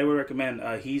 Yeah, I would recommend.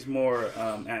 He's more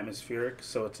atmospheric,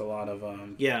 so it's a lot of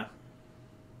Yeah.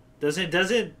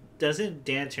 Doesn't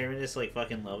Dan Terminus like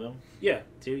fucking love him? Yeah.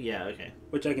 Too? Yeah, okay.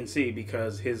 Which I can see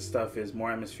because his stuff is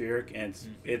more atmospheric, and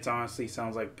it's honestly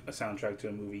sounds like a soundtrack to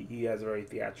a movie. He has a very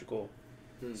theatrical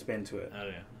spin to it. Oh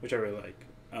yeah. Which I really like.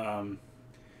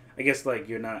 I guess like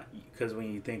you're not, because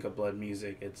when you think of Blood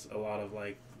music, it's a lot of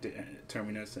like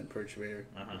Terminus and Perturbator.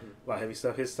 A lot of heavy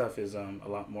stuff. His stuff is a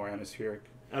lot more atmospheric.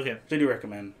 Okay. Which I do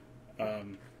recommend.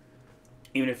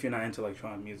 Even if you're not into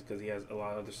electronic music, because he has a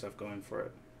lot of other stuff going for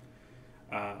it.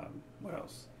 What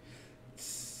else?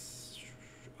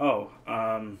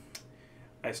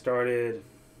 I started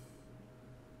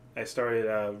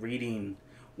reading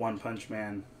One Punch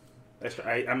Man.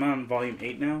 I'm on volume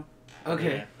 8 now.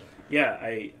 Okay. Yeah,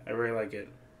 I really like it.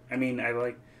 I mean,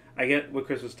 I get what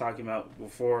Chris was talking about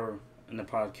before in the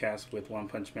podcast with One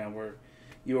Punch Man, where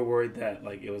you were worried that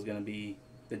like it was gonna be,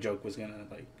 the joke was gonna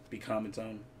like become its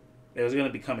own. It was gonna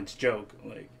become its joke.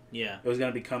 Like yeah, it was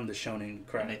gonna become the shonen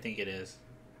crap. And I think it is.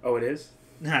 Oh, it is?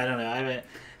 I don't know. I haven't,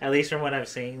 at least from what I'm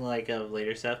seeing, like of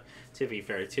later stuff. To be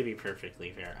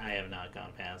perfectly fair, I have not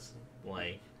gone past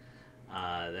like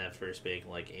that first big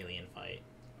like alien fight.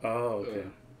 Oh, okay.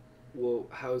 Well,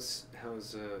 how's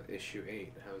issue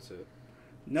 8? How's it?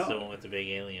 No. The one with the big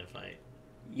alien fight.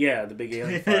 Yeah, the big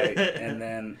alien fight, and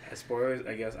then spoilers.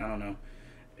 I guess I don't know.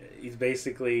 He's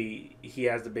basically he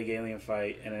has the big alien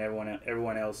fight, and then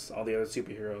everyone else, all the other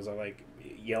superheroes are like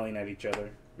yelling at each other,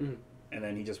 and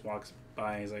then he just walks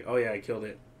by and he's like, "Oh yeah, I killed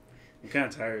it. I'm kind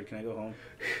of tired. Can I go home?"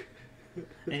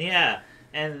 And yeah,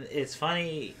 and it's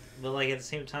funny, but like at the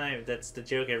same time, that's the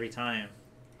joke every time.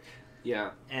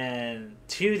 Yeah. And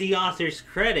to the author's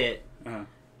credit,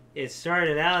 it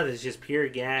started out as just pure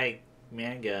gag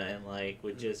manga and like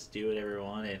would just do whatever it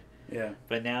wanted. Yeah.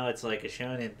 But now it's like a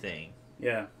shonen thing.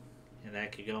 Yeah. And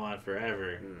that could go on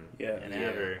forever. Yeah. And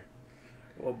ever.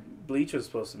 Well, Bleach was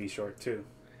supposed to be short too.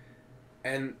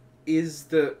 And is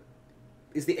the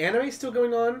anime still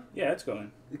going on? Yeah, it's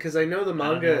going. Because I know the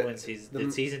manga. I don't know when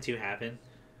did season 2 happen?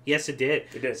 Yes, it did.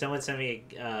 It did. Someone sent me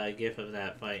a GIF of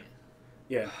that fight.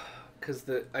 Yeah. Because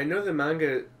I know the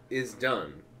manga is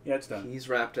done. Yeah, it's done. He's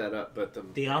wrapped that up, but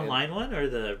the online one or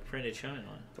the printed shonen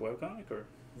one? The webcomic or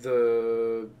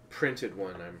the printed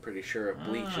one? I'm pretty sure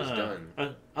Bleach is done.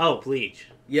 Bleach.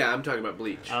 Yeah, I'm talking about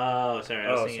Bleach. Oh, sorry,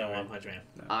 I was thinking of One Punch Man.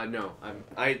 No,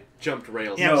 I jumped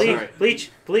rails. Yeah, sorry.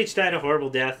 Bleach died a horrible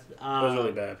death. It was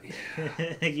really bad.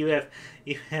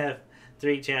 you have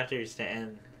 3 chapters to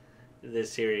end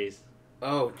this series.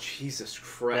 Oh, Jesus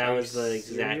Christ. That was the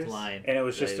exact line. And it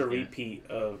was just a repeat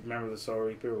of, remember the Soul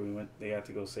Reaper when they had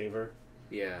to go save her?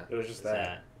 Yeah. It was just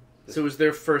that. So it was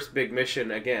their first big mission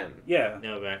again? Yeah.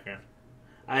 No background.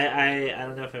 I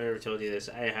don't know if I've ever told you this.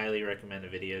 I highly recommend a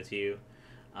video to you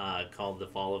called The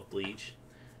Fall of Bleach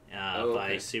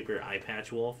by Super Eye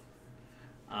Patch Wolf.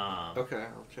 Okay,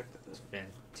 I'll check that out. It's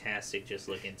fantastic. Just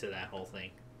look into that whole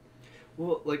thing.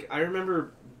 Well, like, I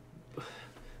remember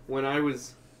when I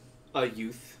was a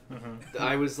youth,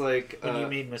 I was like... When you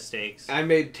made mistakes. I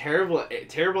made terrible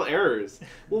errors.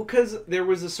 Well, because there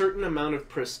was a certain amount of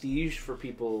prestige for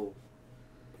people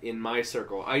in my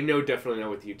circle. I definitely know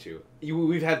with you two.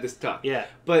 We've had this talk. Yeah.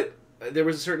 But there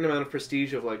was a certain amount of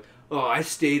prestige of like, oh, I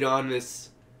stayed on this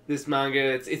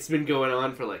manga. It's been going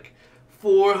on for like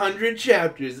 400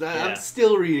 chapters. I'm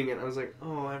still reading it. I was like,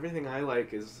 oh, everything I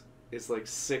like is like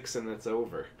 6 and it's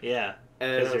over. Yeah.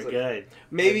 Because they're good.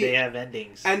 Maybe they have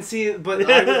endings. And see, but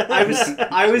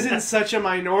I was in such a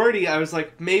minority. I was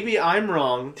like, maybe I'm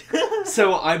wrong.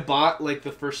 So I bought like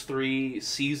the first 3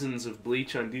 seasons of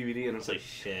Bleach on DVD, and I was like,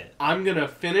 shit, I'm gonna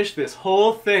finish this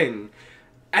whole thing.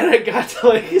 And I got to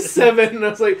like 7, and I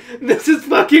was like, this is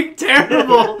fucking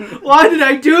terrible. Why did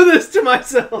I do this to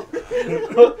myself?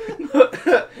 Well,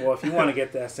 if you want to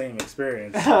get that same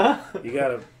experience, you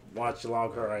gotta watch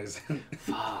Log Horizon.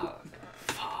 Fuck.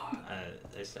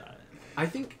 I saw it. I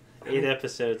think 8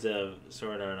 episodes of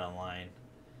Sword Art Online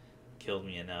killed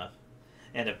me enough.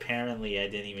 And apparently I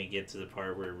didn't even get to the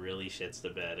part where it really shits the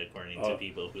bed, according to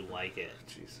people who like it.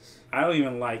 Jesus. I don't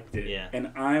even liked it. Yeah.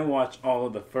 And I watched all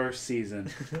of the first season.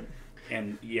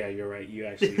 And yeah, you're right. You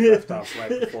actually left off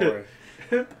right before.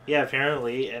 Yeah,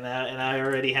 apparently, and I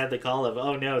already had the call of,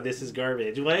 oh no, this is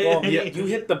garbage. What? Well, you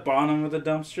hit the bottom of the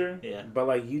dumpster, yeah, but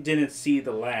like you didn't see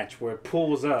the latch where it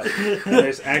pulls up. And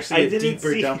there's actually a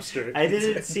deeper dumpster. I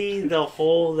didn't see the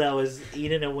hole that was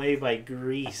eaten away by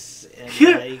grease and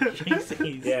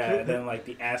yeah, and then like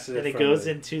the acid, and it goes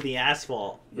into the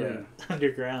asphalt. Yeah,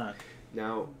 underground.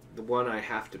 Now, the one I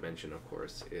have to mention, of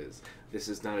course, is this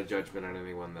is not a judgment on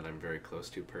anyone that I'm very close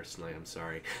to personally. I'm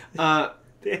sorry.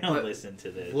 They don't listen to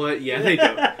this. What? Yeah, they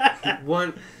don't.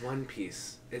 One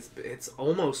Piece. It's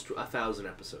almost 1,000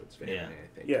 episodes, I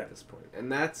think, at this point,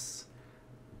 and that's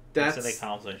an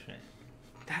accomplishment.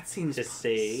 That seems to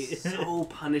say so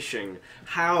punishing.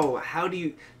 How do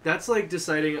you? That's like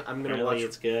deciding I'm gonna watch.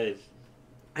 It's good.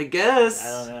 I guess. I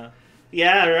don't know.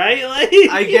 Yeah, right? Like,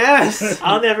 I guess.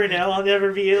 I'll never know. I'll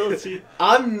never be able to.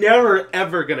 I'm never,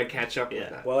 ever going to catch up with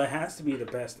that. Well, it has to be the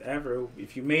best ever.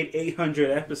 If you made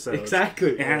 800 episodes,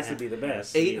 exactly, it has to be the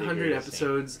best. 800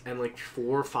 episodes and like 4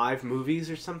 or 5 movies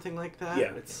or something like that?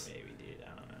 Yeah. Maybe, dude.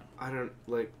 I don't know. I don't,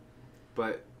 like,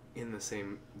 but in the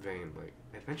same vein, like,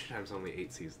 Adventure Time's only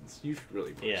 8 seasons. You should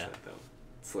really watch that, though.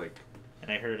 It's like... And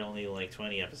I heard only like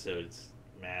 20 episodes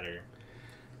matter.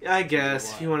 I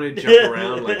guess if you want to jump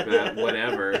around like that,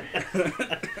 whatever.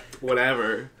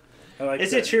 Whatever.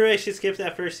 Is it true I should skip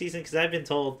that first season? Because I've been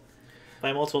told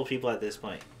by multiple people at this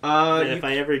point that if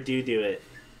I ever do it,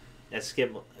 I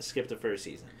skip the first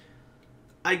season.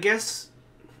 I guess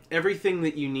everything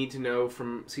that you need to know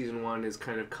from season 1 is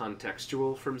kind of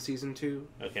contextual from season 2.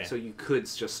 Okay. So you could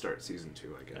just start season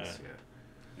 2, I guess. Yeah.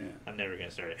 I'm never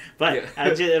gonna start it,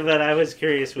 but I was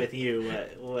curious with you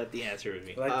what the answer would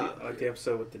be. Like the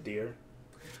episode with the deer,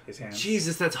 his hands.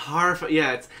 Jesus, that's horrifying.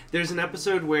 Yeah, there's an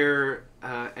episode where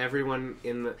everyone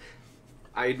in the...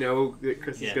 I know that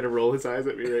Chris is gonna roll his eyes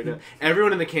at me right now.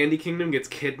 Everyone in the Candy Kingdom gets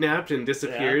kidnapped and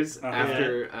disappears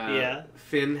after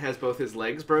Finn has both his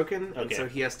legs broken, and so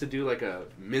he has to do like a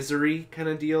misery kind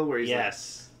of deal where he's like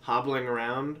hobbling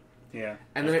around. Yeah,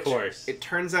 and then it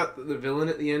turns out that the villain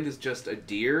at the end is just a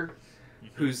deer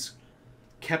who's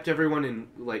kept everyone in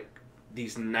like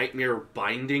these nightmare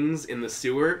bindings in the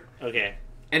sewer. Okay.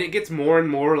 And it gets more and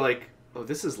more like, oh,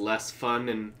 this is less fun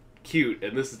and cute,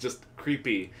 and this is just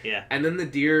creepy. Yeah. And then the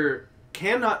deer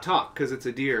cannot talk because it's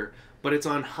a deer, but it's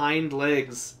on hind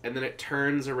legs, and then it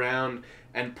turns around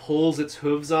and pulls its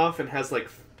hooves off and has like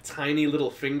tiny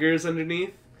little fingers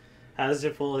underneath. How does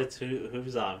it pull its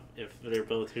hooves off if they're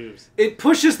both hooves? It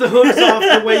pushes the hooves off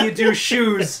the way you do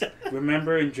shoes.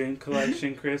 Remember in Dream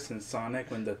Collection, Chris, and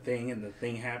Sonic, when the thing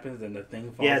happens and the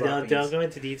thing falls off? Yeah, don't go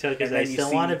into detail because I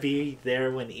still want to be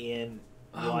there when Ian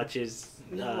goes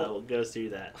through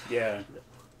that. Yeah.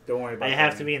 Don't worry about it. I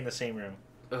have to be in the same room.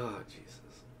 Oh, Jesus.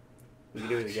 We can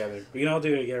do it together. We can all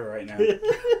do it together right now.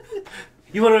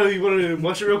 You want to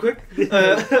watch it real quick? You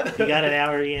got an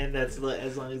hour in. That's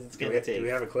as long as it's going to take. Do we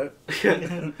have a clip?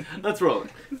 Let's roll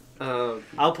it.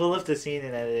 I'll pull up the scene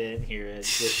and edit it in here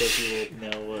just so people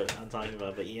know what I'm talking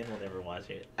about, but Ian will never watch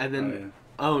it. And then,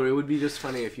 it would be just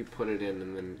funny if you put it in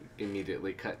and then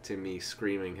immediately cut to me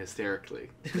screaming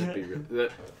hysterically. That'd be real.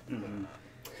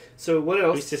 So what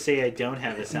else? I used to say I don't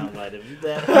have a soundbite of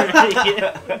that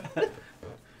already.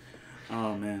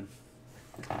 Oh, man.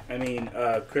 I mean,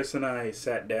 Chris and I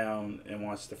sat down and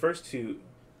watched the first two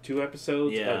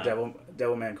episodes of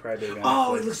Devilman Crybaby.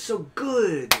 Oh, it looks so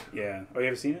good. Yeah. Oh, you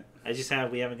ever seen it?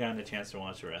 We haven't gotten a chance to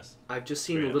watch the rest. I've just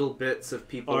seen little bits of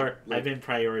people. Or I've been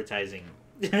prioritizing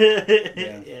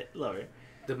lower.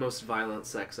 The most violent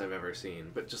sex I've ever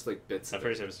seen, but just like bits. The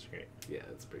first episode was great. Yeah,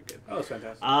 it's pretty good. Oh, it's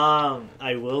fantastic.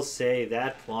 I will say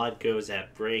that plot goes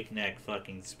at breakneck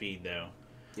fucking speed, though.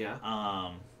 Yeah.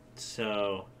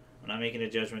 So I'm not making a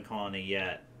judgment call on it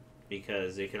yet,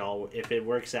 because it could if it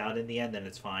works out in the end, then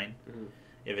it's fine. Mm-hmm.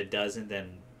 If it doesn't,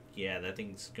 then yeah, that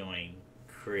thing's going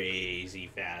crazy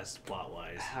fast plot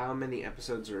wise. How many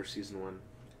episodes are season 1?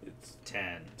 It's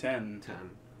 10. 10. Okay.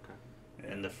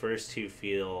 And the first 2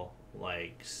 feel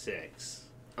like 6.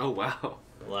 Oh wow!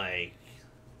 Like,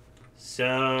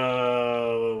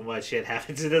 so much shit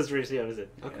happens in those first 2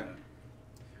 episodes. Okay. Yeah.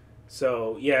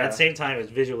 So yeah. At the same time,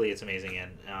 it's amazing,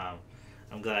 and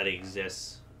I'm glad it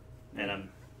exists. And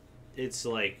it's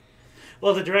like,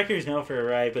 well, the director's known for it,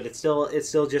 right? But it's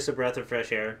still just a breath of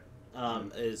fresh air,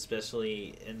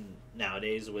 especially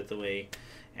nowadays with the way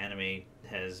anime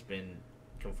has been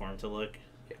conformed to look,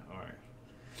 or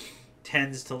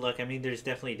tends to look. I mean, there's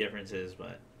definitely differences,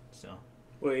 but still.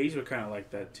 Well, A's were kind of like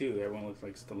that too. Everyone looks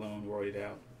like Stallone, roided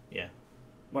out. Yeah.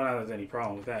 Well, not that there's any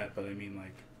problem with that, but I mean,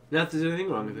 like. Not that there's anything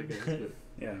wrong with it, guys.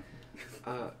 Yeah.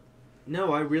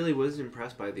 No, I really was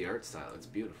impressed by the art style. It's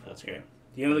beautiful. That's great.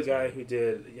 You know the guy who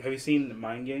did... Have you seen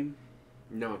Mind Game?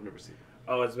 No, I've never seen it.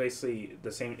 Oh, it's basically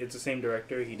the same... It's the same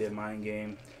director. He did Mind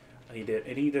Game. He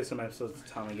did some episodes of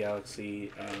Tommy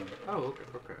Galaxy.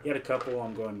 Okay. He had a couple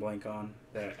I'm going blank on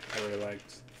that I really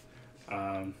liked.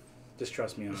 Just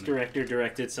trust me on This director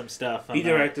directed some stuff. He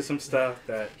directed some stuff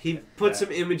that... He put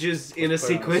some images in a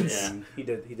sequence. Yeah. He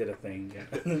did a thing, yeah.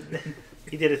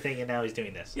 He did a thing, and now he's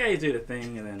doing this. Yeah, he did a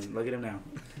thing, and then look at him now.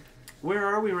 Where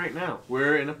are we right now?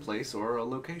 We're in a place or a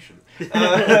location.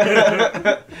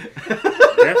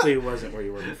 Definitely wasn't where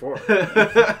you were before.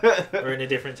 We're in a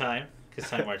different time, because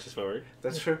time marches forward.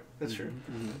 That's true. That's true.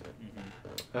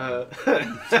 So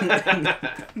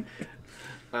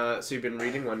you've been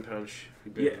reading One Punch.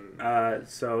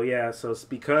 So it's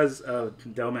because of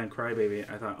Devilman Crybaby,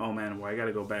 I thought, oh man, well, I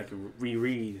gotta go back and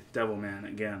reread Devilman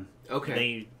again. Okay. Then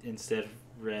you instead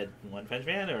read One Punch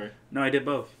Man, or? No, I did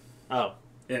both. Oh.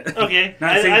 Yeah. Okay.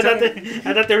 I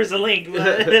thought there was a link.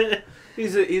 But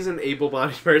he's an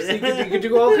able-bodied person. He can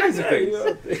do all kinds of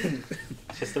things.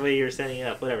 Just the way you were setting it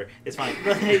up. Whatever. It's fine.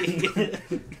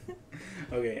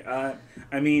 Okay.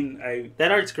 I mean,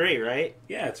 that art's great, right?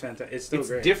 Yeah, it's fantastic. It's still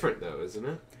great. It's different though, isn't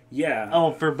it? Yeah.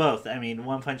 Oh, for both. I mean,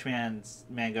 One Punch Man's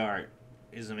manga art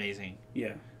is amazing.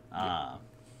 Yeah.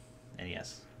 And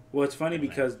yes. Well, it's funny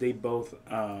because they both.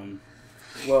 One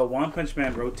Punch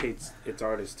Man rotates its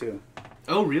artists too.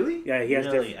 Oh, really? Yeah, he has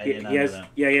really?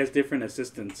 he has different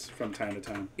assistants from time to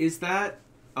time. Is that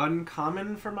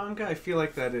uncommon for manga? I feel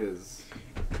like that is.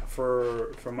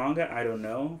 For manga, I don't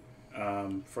know.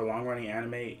 For long running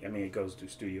anime, I mean, it goes to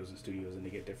studios and they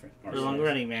get different. For long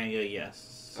running manga,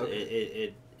 yes,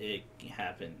 okay. it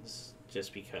happens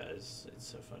just because it's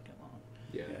so fucking long.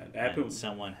 Yeah, and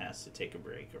someone has to take a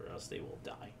break or else they will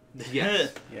die.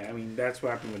 Yes. Yeah, I mean that's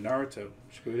what happened with Naruto.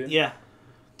 Shippuden. Yeah.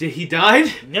 Did he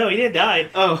die? No, he didn't die.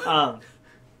 Oh.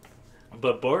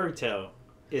 But Boruto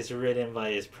is written by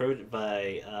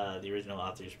the original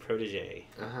author's protege.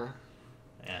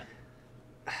 Yeah.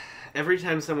 Every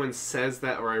time someone says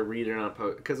that or I read it on a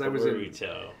post, because I was in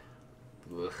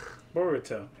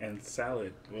Boruto and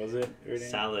Salad, was it?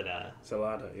 Salada,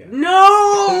 yeah.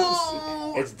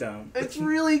 No! It's dumb. It's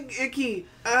really icky.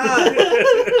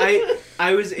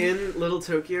 I was in Little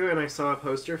Tokyo and I saw a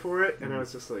poster for it and I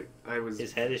was just like,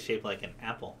 His head is shaped like an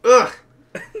apple. Ugh!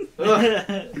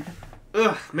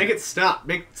 Make it stop.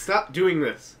 Stop doing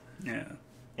this. Yeah.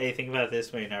 Hey, think about it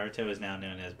this way. Naruto is now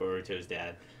known as Boruto's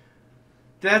dad.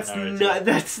 That's not.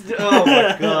 That's oh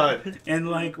my god. And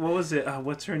like, what was it?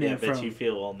 What's her name? Yeah, I bet you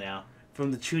feel old now.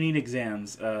 From the tuning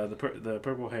exams, the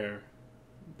purple hair,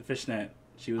 the fishnet.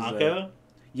 She was. Akko?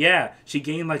 Yeah, she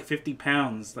gained like 50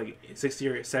 pounds, like 60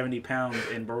 or 70 pounds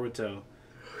in Boruto.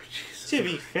 To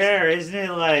be fair, isn't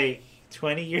it like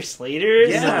 20 years later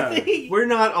or something? We're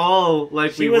not all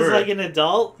like she was like an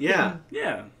adult? Yeah.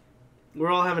 Yeah. We're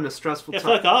all having a stressful time.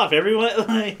 Fuck off. Everyone,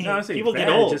 like, no, people get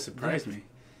old. It just surprised me.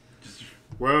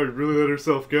 Wow, you really let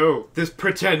herself go. This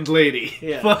pretend lady.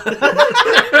 Yeah.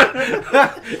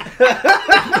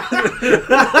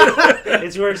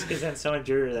 It's worse because then someone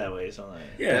drew her that way. So like,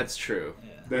 yeah, that's true.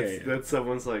 Yeah. That's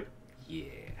someone's like, yeah.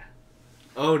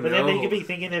 Oh no. But then they could be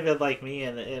thinking of it like me,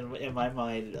 and in my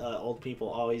mind, old people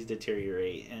always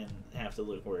deteriorate and have to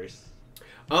look worse.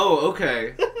 Oh,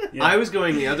 okay. Yeah. I was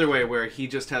going the other way where he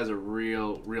just has a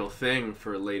real thing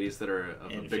for ladies that are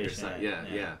of a bigger size.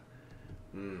 Yeah.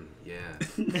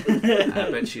 I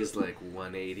bet she's like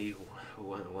 180,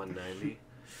 190.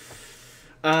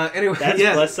 Anyway, that's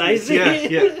plus size.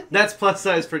 Yeah. That's plus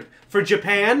size for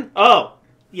Japan. Oh,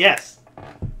 yes.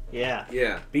 Yeah.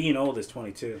 Yeah. Being old is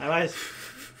 22. I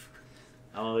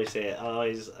always say it. I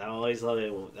always love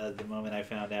it. The moment I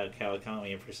found out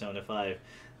Kawakami in Persona 5,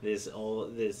 this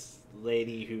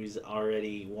lady who's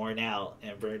already worn out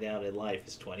and burned out in life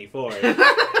is 24.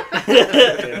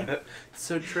 Yeah.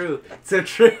 So true. So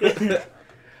true.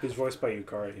 Who's voiced by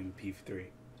Yukari in P3.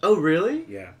 Oh, really?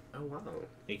 Yeah. Oh, wow.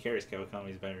 Who cares?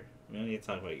 Kawakami's better. We don't need to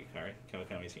talk about Yukari.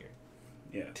 Kawakami's here.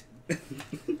 Yeah.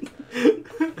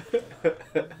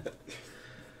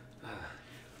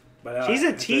 But, she's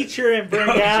a teacher and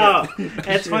burned out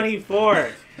at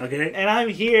 24. Okay. And I'm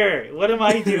here. What am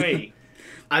I doing?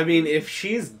 I mean, if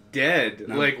she's dead,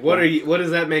 what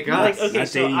does that make us? Like, okay,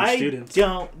 so I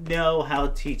don't know how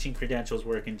teaching credentials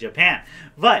work in Japan.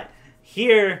 But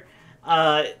here,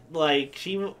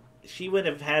 she would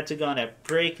have had to gone at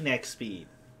breakneck speed.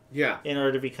 Yeah. In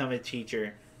order to become a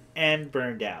teacher and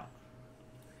burned out.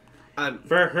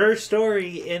 For her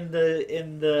story in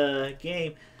the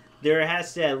game, there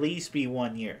has to at least be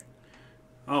 1 year.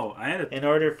 Oh, in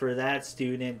order for that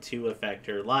student to affect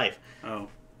her life. Oh,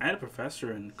 I had a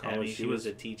professor in college. I mean, she was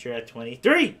a teacher at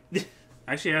 23.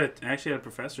 I actually had a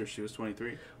professor. She was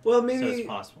 23. Well, maybe so it's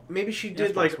possible. Maybe she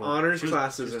did honors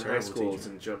classes in high schools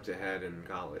and jumped ahead in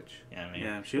college. Yeah, I mean,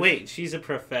 yeah. Wait, she's a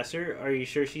professor? Are you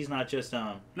sure she's not just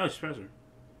No, she's a professor.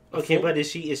 Okay, but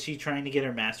is she trying to get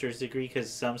her master's degree?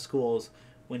 Because some schools,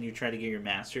 when you try to get your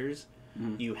master's,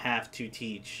 you have to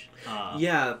teach.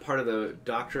 Yeah, part of the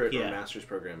doctorate or master's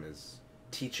program is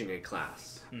teaching a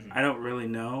class. Mm-hmm. I don't really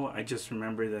know. I just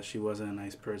remember that she wasn't a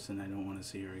nice person. I don't want to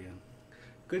see her again.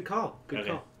 Good call. Good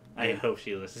call. I hope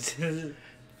she listens.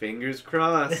 Fingers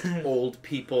crossed, old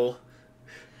people.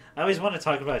 I always want to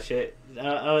talk about shit.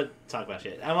 I want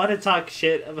to talk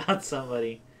shit about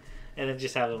somebody, and then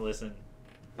just have them listen.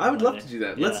 I would love to do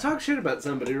that. Yeah. Let's talk shit about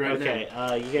somebody right now.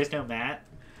 Okay, you guys know Matt?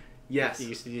 Yes. You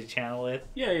used to do the channel with?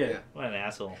 Yeah. What an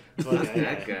asshole.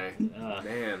 That guy.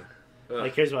 Man.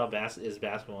 Like, cares about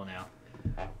basketball now.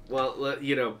 Well,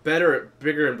 better,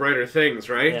 bigger, and brighter things,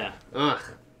 right? Yeah. Ugh.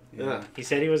 Yeah. He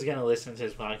said he was going to listen to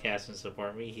his podcast and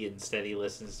support me. Instead, he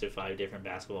listens to 5 different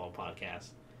basketball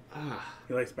podcasts.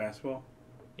 He likes basketball?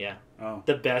 Yeah. Oh.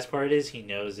 The best part is he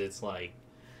knows it's,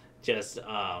 just,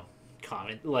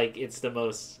 it's the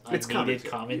most unneeded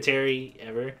commentary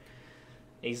ever.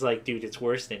 He's like, dude, it's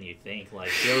worse than you think.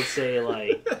 Like, he'll say,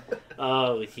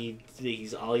 oh,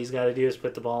 he's all he's got to do is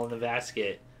put the ball in the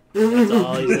basket. That's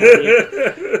all he's got to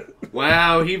do.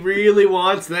 Wow, he really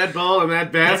wants that ball in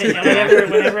that basket. And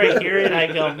whenever I hear it, I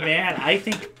go, man, I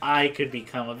think I could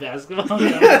become a basketball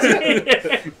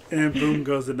commentator. And boom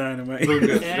goes the dynamite. Boom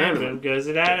goes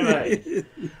the dynamite.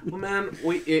 Well, man,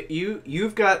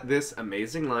 you've got this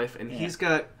amazing life, and he's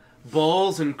got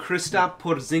balls and Kristaps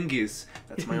Porzingis.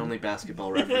 That's my only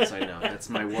basketball reference I know. That's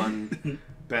my one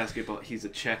basketball. He's a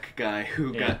Czech guy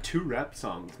who got 2 rap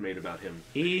songs made about him.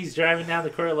 He's driving down the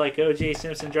court like O.J.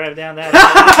 Simpson driving down that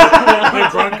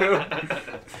Bronco.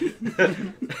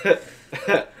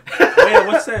 Yeah,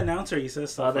 what's that announcer? He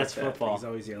says stuff that's like football. He's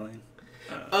always yelling.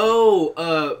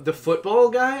 The football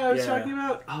guy I was talking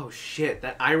about? Oh, shit.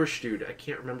 That Irish dude. I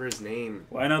can't remember his name.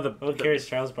 Well, I know Who cares?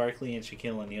 Charles Barkley and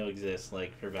Shaquille O'Neal exist,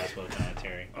 for basketball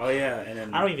commentary. Oh, yeah. And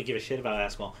then I don't even give a shit about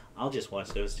basketball. I'll just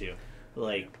watch those two.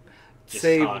 Just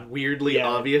say talk. Weirdly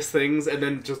obvious things and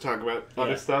then just talk about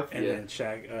other stuff. And then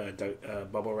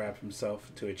Shaq bubble wrap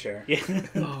himself to a chair. Yeah.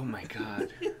 Oh, my God.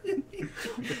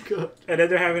 And then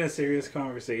they're having a serious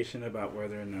conversation about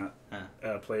whether or not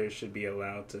players should be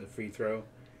allowed to free throw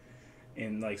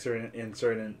in certain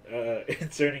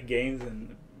games,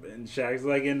 and Shaq's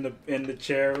in the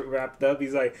chair wrapped up.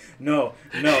 He's like, no,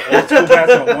 old school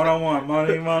basketball,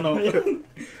 1-on-1, mano.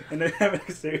 And they're having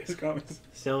a serious conversation.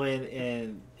 So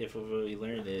if what we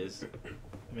learned is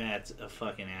Matt's a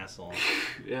fucking asshole,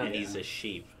 and he's a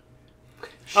sheep.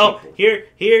 Oh, here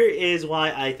is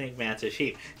why I think Matt's a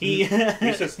sheep. He's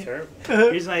just terrible.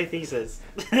 Here's my thesis.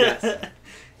 Yes.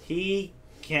 He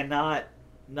cannot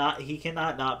not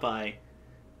buy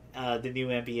the new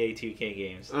NBA 2K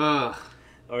games.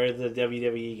 Or the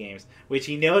WWE games, which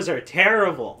he knows are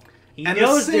terrible. He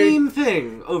knows the same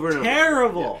thing over and over.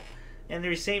 Terrible. Yeah. And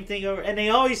they're the same thing over, and they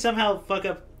always somehow fuck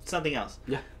up something else.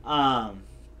 Yeah. And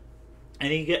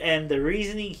the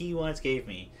reasoning he once gave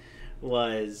me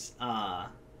was, I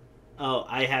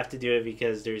have to do it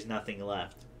because there's nothing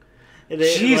left.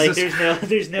 Jesus. Like,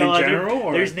 there's no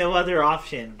other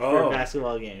option for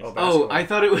basketball games. Oh, I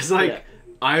thought it was like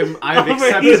I've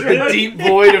accepted the deep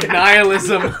void of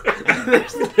nihilism.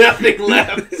 There's nothing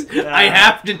left. I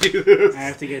have to do this. I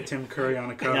have to get Tim Curry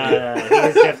on a cover. No,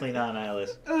 he's definitely not a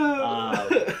nihilist.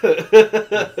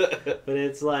 But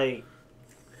it's like.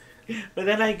 But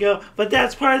then I go, but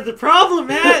that's part of the problem,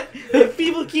 Matt. If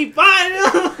people keep buying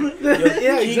them.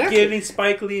 Keep giving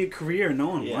Spike Lee a career. No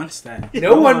one wants that.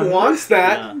 No one wants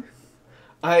that. No.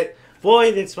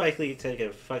 Boy, did Spike Lee take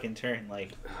a fucking turn.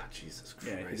 Like, oh, Jesus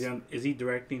Christ. Yeah, is he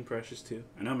directing Precious too?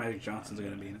 I know Magic Johnson's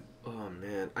going to be in it. Oh,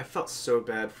 man. I felt so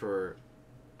bad for...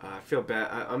 I feel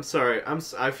bad. I'm sorry.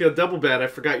 I feel double bad. I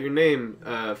forgot your name,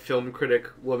 film critic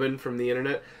woman from the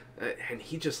internet. And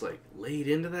he just, like, laid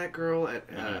into that girl at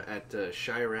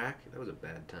Chirac. That was a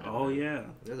bad time. Oh, yeah.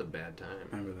 That was a bad time.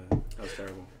 I remember that. That was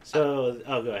terrible. So,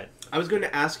 go ahead. I was going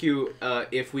to ask you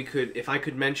if I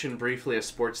could mention briefly a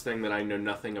sports thing that I know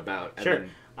nothing about. Sure. Then,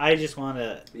 I just want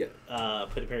to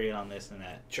put a period on this and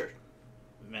that. Sure.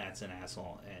 Matt's an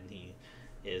asshole, and he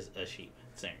is a sheep.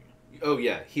 There you go. Oh,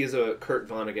 yeah. He is a Kurt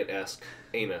Vonnegut-esque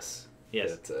anus.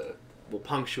 Yes. That will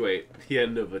punctuate the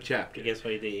end of a chapter. Guess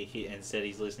what he did? Instead,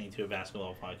 he's listening to a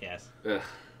basketball podcast. Ugh.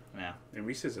 Now, and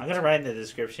Reese's I'm gonna write in the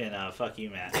description, "Fuck you,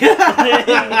 Matt."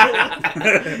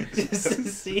 Just to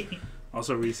see.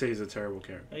 Also, Reese is a terrible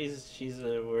character. She's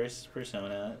the worst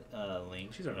persona.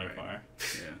 Link. She's alright. Far.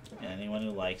 Yeah. Anyone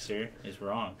who likes her is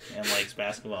wrong and likes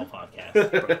basketball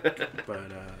podcasts.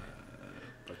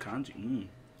 But Kanji.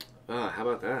 How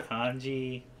about that?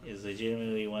 Kanji is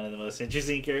legitimately one of the most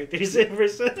interesting characters in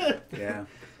Persona. Yeah.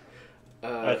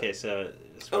 Okay, so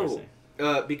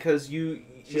because you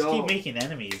just keep making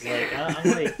enemies. Like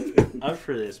I'm like up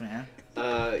for this, man.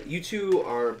 You two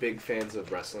are big fans of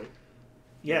wrestling.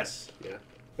 Yes. Yeah.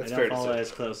 That's I don't follow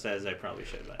as close as I probably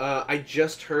should. But. I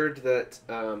just heard that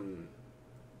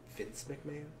Vince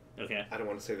McMahon. Okay. I don't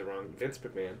want to say the wrong Vince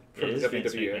McMahon from WWE.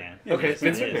 Vince McMahon. Yeah, okay,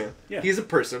 Vince McMahon. Yeah. He's a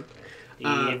person.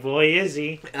 Boy, is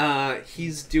he.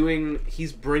 He's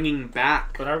bringing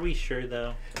back... But are we sure,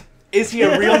 though? Is he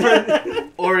a real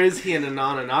person? Or is he an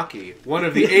Anunnaki? One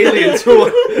of the aliens who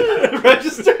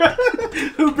register...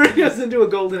 who bring us into a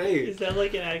golden age. Is that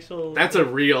like an actual... That's a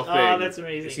real thing. Oh, that's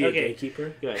amazing. Is he a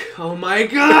gatekeeper? Good. Oh my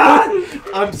god!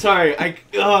 I'm sorry.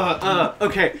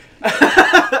 Okay.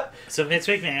 So Vince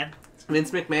McMahon. Vince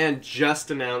McMahon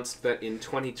just announced that in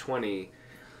 2020...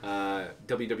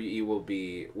 WWE will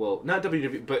be, well, not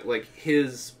WWE, but like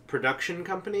his production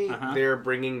company, they're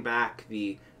bringing back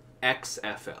the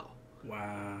XFL.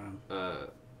 Wow.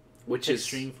 Which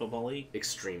Extreme Football League?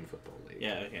 Extreme Football League.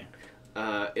 Yeah, okay.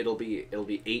 It'll be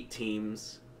 8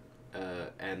 teams,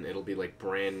 and it'll be like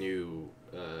brand new,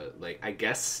 like I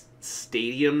guess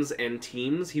stadiums and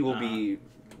teams he will be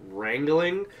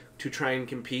wrangling to try and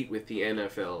compete with the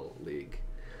NFL league.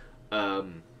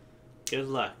 Good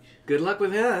luck. Good luck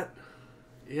with that.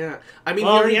 Yeah, I mean,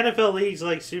 well, the NFL league's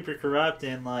like super corrupt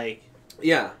and like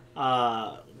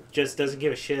just doesn't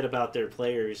give a shit about their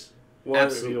players. Well,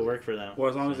 people work for them. Well,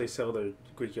 as long as they sell their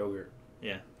Greek yogurt.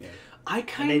 Yeah.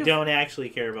 And they don't actually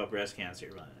care about breast cancer.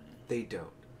 But they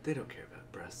don't. They don't care about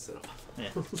breasts at all. Yeah.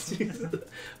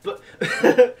 But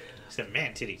except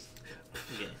man titties.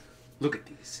 Yeah. Look at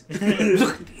these.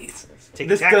 Look at these.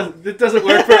 This doesn't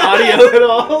work for audio at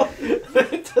all.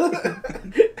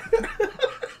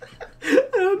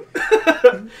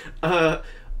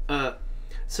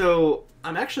 So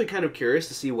I'm actually kind of curious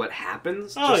to see what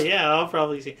happens. Oh yeah, I'll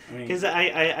probably see because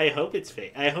I hope it's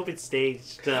fake. I hope it's staged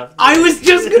stuff. I was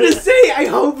just gonna say I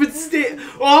hope it's staged.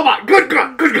 Oh my good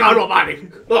God Almighty!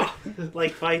 Oh.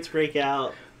 Like fights break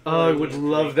out. Oh, I would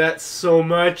love that so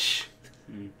much.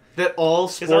 That all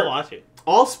sport. I'll watch it.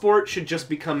 All sport should just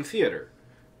become theater.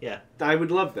 Yeah, I would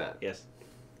love that. Yes.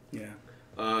 Yeah.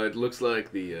 It looks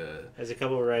like the. There's a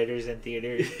couple of writers in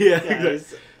theater. Yeah.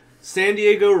 Exactly. San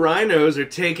Diego Rhinos are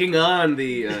taking on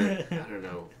the I don't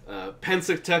know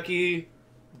Pennsatucky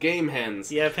Game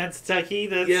Hens. Yeah, Pennsatucky.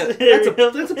 That's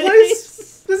a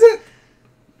place. Is it?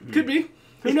 Could be.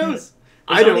 Who knows?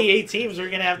 There's only 8 teams.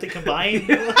 We're gonna have to combine.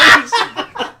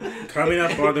 Coming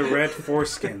up are the red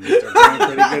foreskins. They're going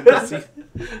pretty good this season.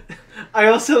 I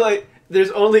also like.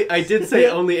 I did say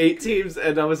only 8 teams,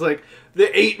 and I was like,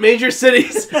 the 8 major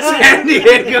cities: San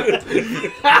Diego,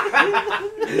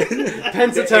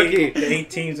 Pennsatucky, the 8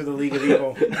 teams of the League of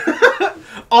Evil,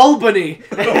 Albany,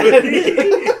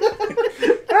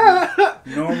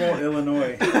 Normal,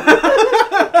 Illinois.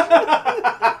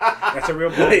 That's a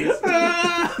real place.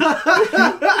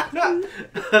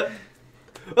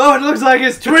 Oh, it looks like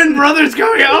his twin brother's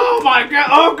coming. Oh my God!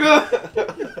 Oh God!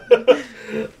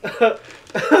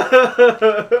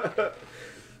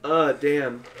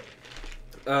 damn.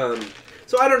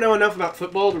 So I don't know enough about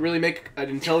football to really make an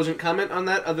intelligent comment on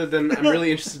that, other than I'm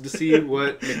really interested to see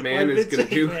what McMahon is going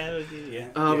to do.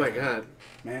 Oh my god.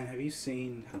 Man, have you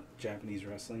seen Japanese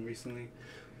wrestling recently?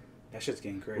 That shit's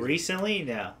getting crazy. Recently?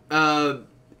 No.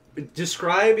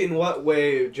 Describe in what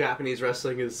way Japanese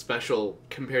wrestling is special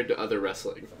compared to other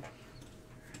wrestling.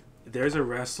 There's a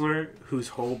wrestler whose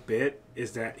whole bit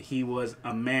is that he was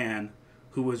a man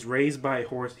who was raised by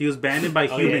horse. He was abandoned by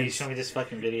humans. Yeah, you showed me this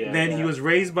fucking video. Then he was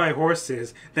raised by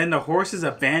horses. Then the horses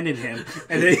abandoned him,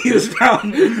 and then he was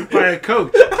found by a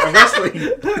coach of wrestling.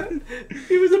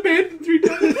 He was abandoned 3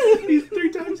 times. Three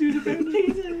times he was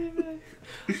abandoned.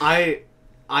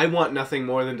 I want nothing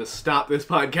more than to stop this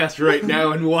podcast right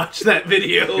now and watch that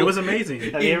video. It was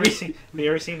amazing. Have you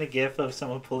ever seen the gif of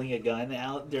someone pulling a gun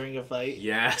out during a fight?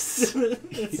 Yes.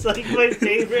 It's like my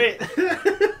favorite.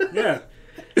 Yeah.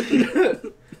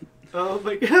 Oh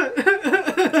my god.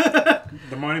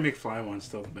 The Marty McFly one's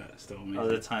still the best. Still amazing. Oh,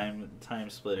 the time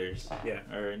splitters. Yeah.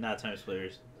 Or not time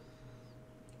splitters.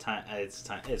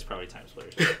 It's probably time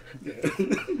splitters.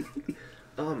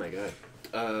 Oh my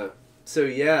god. So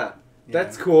yeah,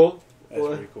 that's cool. That's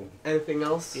pretty cool. Anything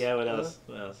else? Yeah. What else?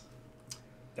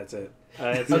 That's it.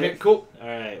 Okay. Cool. All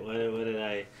right. What did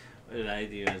I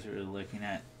do as we were looking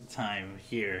at time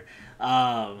here?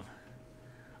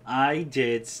 I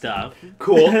did stuff.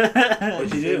 Cool.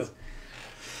 What'd you do?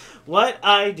 What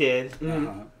I did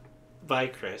by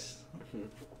Chris. Mm-hmm.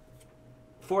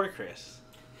 For Chris.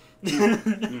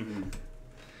 Mm-hmm.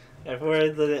 And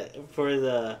for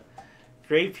the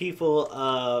great people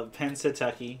of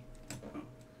Pennsatucky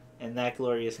and that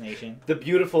glorious nation. The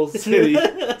beautiful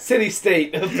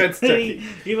city-state of Pennsatucky.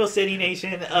 Beautiful city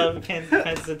nation of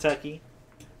Pennsatucky.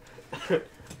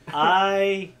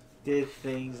 I did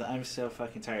things. I'm so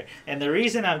fucking tired. And the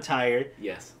reason I'm tired...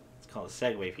 Yes. It's called a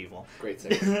segue, people. Great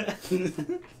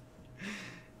segue.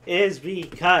 is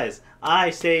because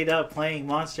I stayed up playing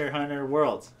Monster Hunter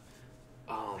Worlds.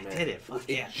 Oh, man. I did it. Fuck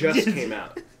yeah. It just came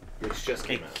out. It just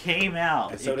came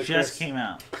out. It just came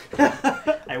out.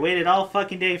 I waited all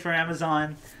fucking day for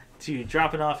Amazon to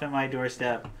drop it off at my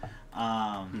doorstep.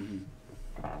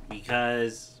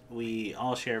 Because we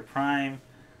all share Prime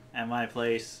at my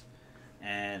place.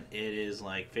 And it is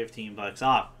like $15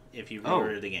 off if you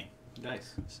reorder the game.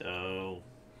 Nice. So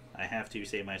I have to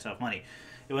save myself money.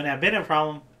 It wouldn't have been a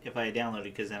problem if I had downloaded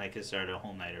because then I could start a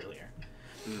whole night earlier.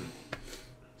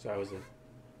 So how was it?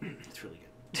 It's really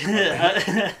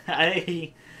good.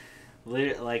 I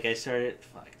started.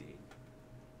 Fuck, dude.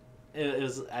 It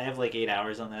was. I have like 8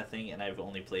 hours on that thing, and I've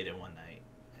only played it one night.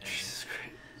 Jesus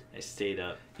Christ! I stayed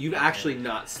up. You've actually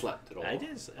not slept at all. I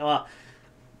did. Well,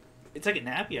 it's like a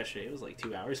nap yesterday. It was like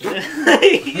 2 hours.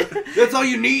 That's all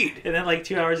you need. And then like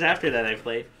 2 hours after that, I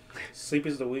played. Sleep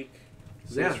is the week.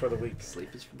 Sleep is for the week.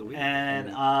 Sleep is for the week.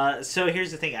 And so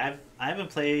here's the thing. I haven't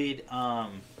played the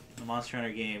Monster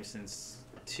Hunter game since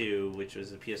 2, which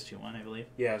was a PS2 one, I believe.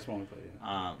 Yeah, it's one we played.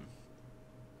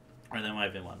 Or that might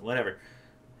have been one. Whatever.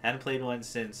 Hadn't played one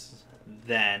since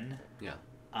then. Yeah.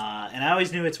 And I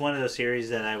always knew it's one of those series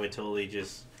that I would totally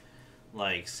just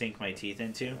like sink my teeth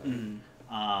into. Mm-hmm.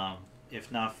 If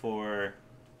not for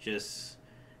just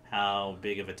how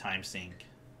big of a time sink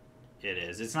it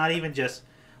is. It's not even just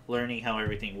learning how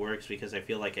everything works, because I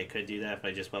feel like I could do that if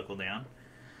I just buckle down.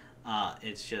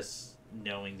 It's just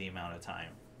knowing the amount of time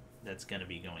that's going to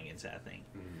be going into that thing.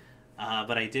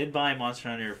 But I did buy Monster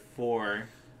Hunter 4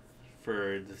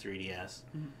 for the 3DS.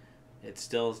 It's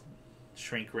still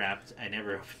shrink wrapped. I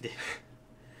never opened it.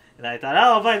 And I thought, oh,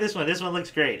 I'll buy this one. This one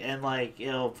looks great. And, like,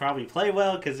 it'll probably play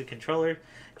well because the controller,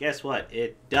 guess what?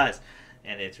 It does.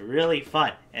 And it's really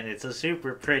fun. And it's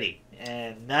super pretty.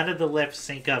 And none of the lips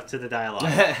sync up to the dialogue.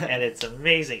 And it's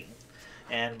amazing.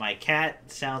 And my cat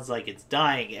sounds like it's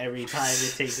dying every time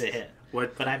it takes a hit.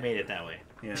 But I made it that way.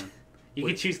 Yeah. You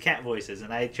can choose cat voices.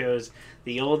 And I chose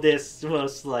the oldest,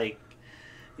 most, like,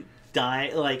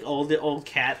 old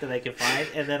cat that I could find.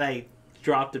 And then I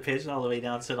dropped the pitch all the way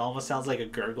down so it almost sounds like a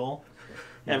gurgle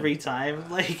every time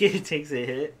like it takes a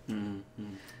hit. And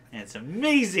it's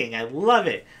amazing. I love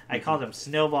it. I called him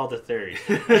Snowball the Third.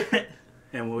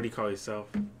 And what do you call yourself?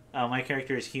 My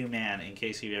character is Hugh-Man, in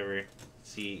case you ever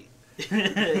see.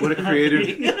 What a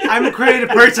creative. I'm a creative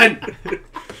person.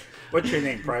 What's your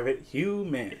name, Private?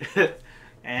 Hugh-Man.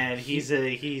 And he's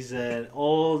an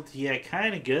old,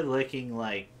 kind of good looking,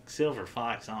 like silver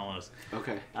fox almost.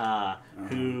 Okay.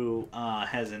 Who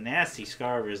has a nasty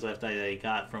scar over his left eye that he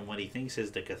got from what he thinks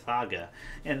is the Kathaga,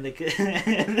 and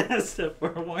and that's to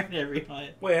forewarn everyone.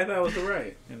 Wait, I thought it was the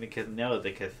right. And the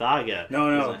Kathaga.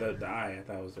 No, the eye. I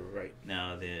thought it was the right.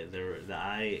 No, the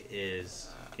eye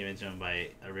is given to him by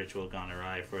a ritual gone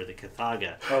awry for the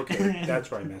Kathaga. Okay,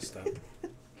 that's where I messed up.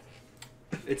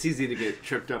 It's easy to get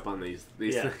tripped up on these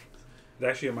things. That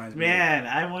actually reminds me. Man,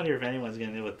 I wonder if anyone's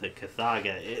gonna know what the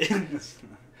Kathaga is.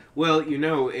 Well,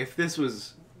 if this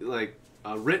was like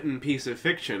a written piece of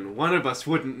fiction, one of us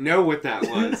wouldn't know what that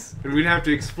was, and we'd have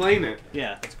to explain it.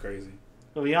 Yeah, that's crazy.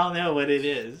 But we all know what it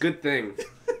is. Good thing.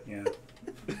 Yeah.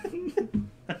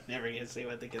 I'm never gonna say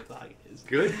what the Kathaga is.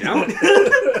 Good. Don't.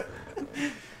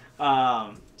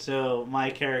 So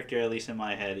my character, at least in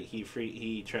my head,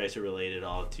 he tries to relate it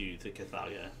all to the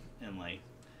Kathaga, and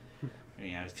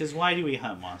because why do we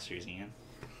hunt monsters, Ian?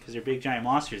 Because they're big giant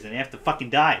monsters and they have to fucking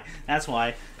die. That's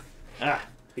why.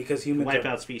 Because humans wipe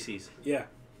out species. Yeah,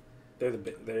 they're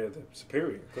the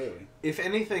superior, clearly. If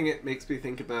anything, it makes me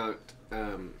think about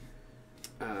a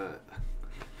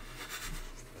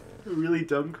really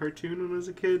dumb cartoon when I was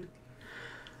a kid.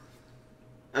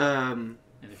 And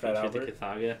it featured the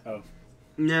Kathaga. Oh.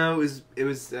 No, it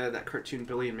was that cartoon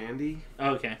Billy and Mandy.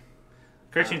 Oh, okay.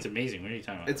 Cartoon's amazing. What are you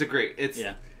talking about? It's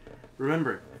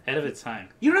remember, ahead of its time.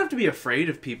 You don't have to be afraid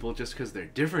of people just because they're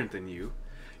different than you.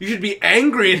 You should be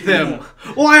angry at them.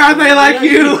 Why aren't they like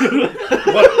you?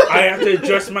 What? I have to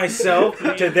adjust myself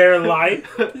to their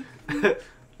life.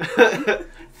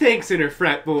 Thanks, inner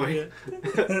frat boy.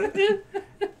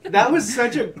 That was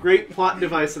such a great plot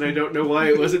device, and I don't know why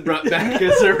it wasn't brought back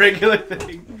as a regular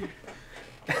thing.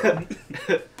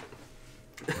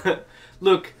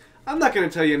 Look, I'm not going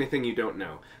to tell you anything you don't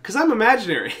know, because I'm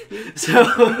imaginary. So,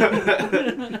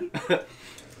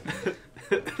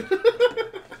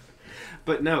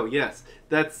 but no, yes,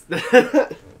 that's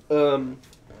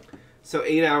so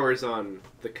 8 hours on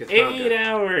the Kathaga. 8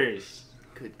 hours.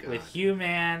 Good God. With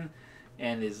Hugh-Man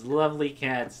and his lovely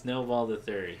cat Snowball the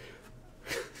Third.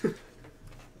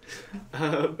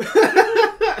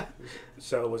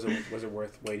 So was it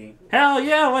worth waiting? Hell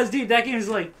yeah, it was, dude. That game is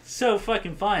like so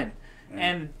fucking fun,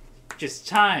 and just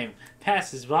time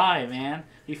passes by, man.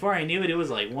 Before I knew it, it was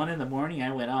like 1 a.m.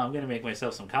 I went, I'm gonna make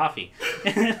myself some coffee,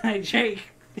 and I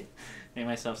made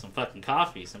myself some fucking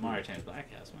coffee, some Martin's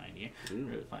Black House, mind you,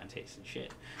 really fine tasting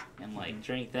shit, and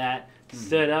drank that,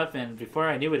 stood up, and before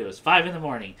I knew it, it was 5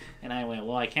 a.m, and I went,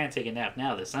 well, I can't take a nap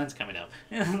now. The sun's coming up.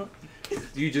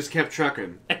 You just kept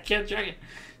trucking. I kept trucking.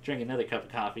 Drank another cup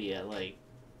of coffee at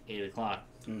 8 o'clock.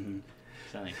 Mm-hmm.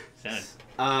 Something.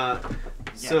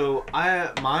 So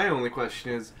my only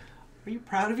question is, are you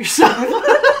proud of yourself?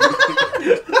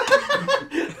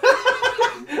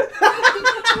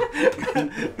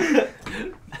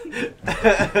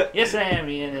 Yes, I am,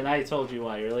 Ian, and I told you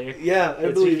why earlier. Yeah,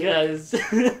 I believe it's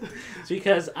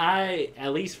because I,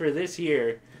 at least for this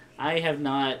year, I have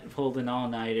not pulled an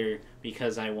all-nighter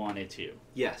because I wanted to.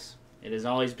 Yes. It has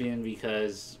always been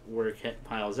because work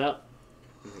piles up,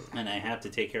 and I have to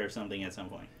take care of something at some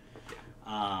point.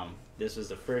 This was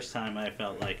the first time I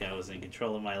felt like I was in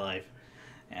control of my life,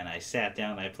 and I sat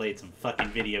down and I played some fucking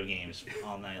video games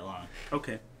all night long.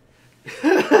 Okay.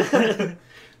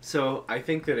 So I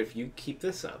think that if you keep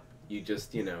this up, you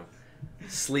just,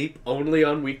 sleep only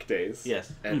on weekdays.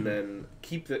 Yes. And then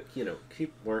keep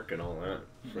work and all that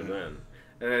for then.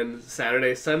 And then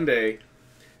Saturday, Sunday,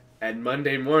 and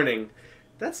Monday morning,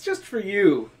 that's just for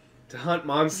you to hunt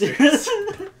monsters.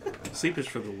 Sleep is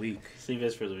for the weak. Sleep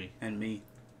is for the weak. And me.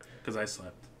 Because I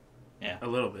slept. Yeah. A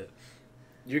little bit.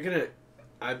 You're gonna...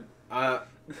 I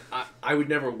would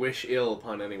never wish ill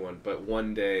upon anyone, but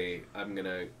one day I'm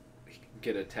gonna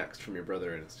get a text from your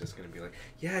brother and it's just gonna be like,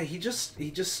 yeah, he just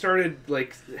started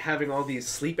having all these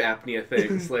sleep apnea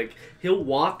things. He'll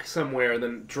walk somewhere and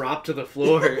then drop to the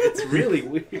floor. It's really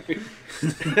weird. He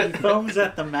foams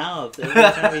at the mouth every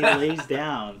time he lays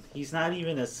down. He's not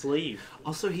even asleep.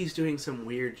 Also, he's doing some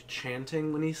weird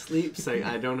chanting when he sleeps.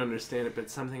 I don't understand it, but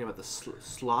something about the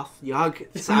sloth yog.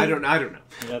 I don't know.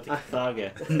 About the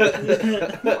Kathaga.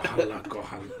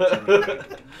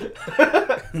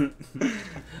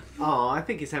 Oh, I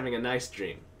think he's having a nice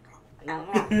dream. God,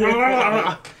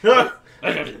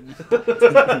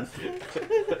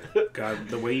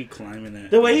 the way you climb in that.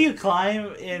 The way you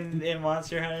climb in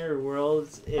Monster Hunter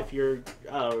Worlds, if you're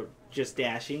just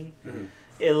dashing,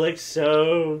 it looks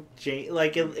so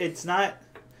jank. It's not.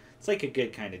 It's like a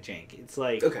good kind of jank. It's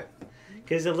like okay.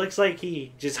 Because it looks like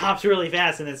he just hops really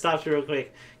fast and then stops real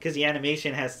quick because the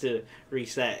animation has to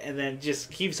reset and then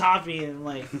just keeps hopping and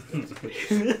like and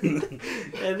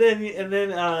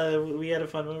then we had a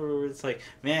fun moment where it's like,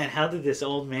 man, how did this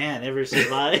old man ever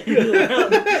survive?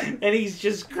 And he's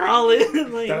just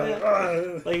crawling like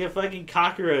a fucking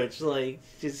cockroach, like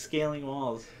just scaling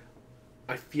walls.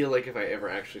 I feel like if I ever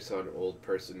actually saw an old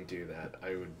person do that,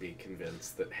 I would be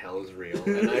convinced that hell is real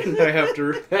and I have to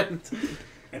repent.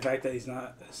 In fact, that he's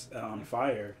not on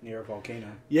fire near a volcano.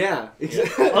 Yeah,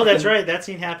 exactly. Oh, that's right. That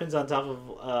scene happens on top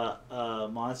of a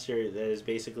monster that is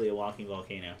basically a walking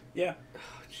volcano. Yeah.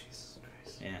 Oh, Jesus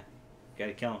Christ. Yeah.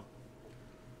 Gotta kill him.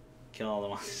 Kill all the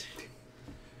monsters.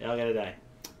 They all gotta die.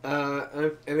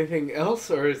 Anything else,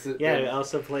 or is it... Yeah, I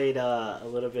also played a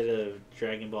little bit of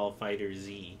Dragon Ball Fighter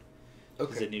Z.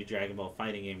 Okay. It's a new Dragon Ball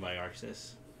fighting game by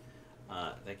Arxis.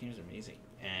 That game's amazing.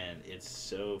 And it's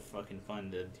so fucking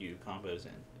fun to do combos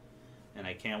in. And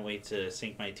I can't wait to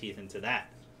sink my teeth into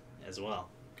that as well.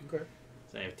 Okay.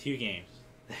 So I have 2 games.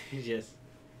 Just...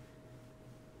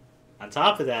 On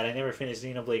top of that, I never finished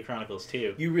Xenoblade Chronicles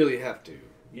 2. You really have to. You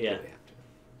Yeah. really have to.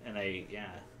 And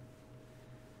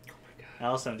Oh my god.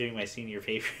 Also, I'm doing my senior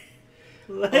paper.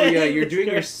 Oh yeah, you're doing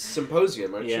your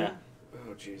symposium, aren't you? Yeah.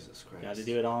 Oh, Jesus Christ. Got to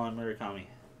do it all on Murakami.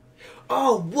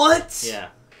 Oh, what? Yeah.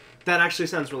 That actually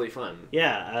sounds really fun.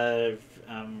 Yeah,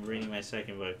 I'm reading my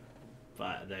second book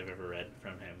that I've ever read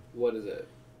from him. What is it?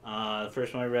 The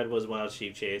first one I read was Wild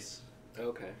Sheep Chase.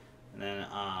 Okay. And then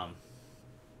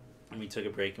we took a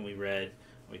break and we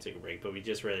took a break, but we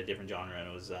just read a different genre, and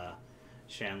it was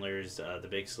Chandler's The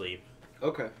Big Sleep.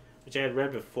 Okay. Which I had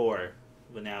read before,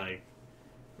 but now I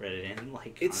read it in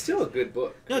like... It's still a good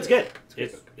book. No, it's good.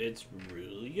 It's It's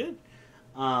really good.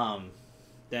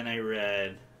 Then I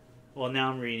read... Well,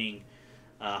 now I'm reading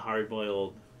Hard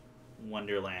Boiled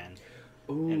Wonderland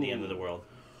and the End of the World.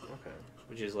 Okay.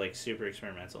 Which is like super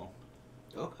experimental.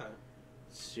 Okay.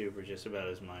 Super just about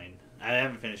his mind. I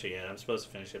haven't finished it yet. I'm supposed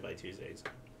to finish it by Tuesdays.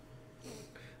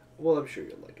 Well, I'm sure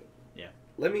you'll like it. Yeah.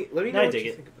 Let me No, know I what dig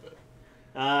you it. think about it.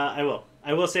 I will.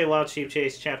 I will say Wild Sheep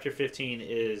Chase Chapter 15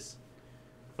 is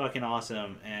fucking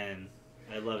awesome, and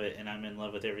I love it, and I'm in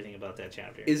love with everything about that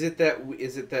chapter. Is it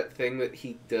that thing that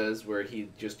he does where he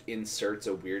just inserts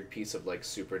a weird piece of like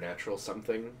supernatural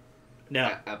something?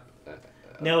 No.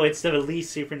 No, it's the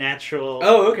least supernatural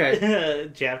Oh, okay.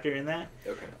 chapter in that.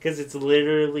 Okay. Because it's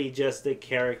literally just the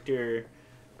character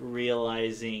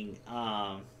realizing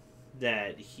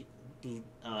that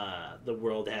the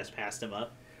world has passed him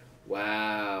up.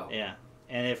 Wow. Yeah.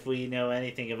 And if we know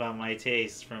anything about my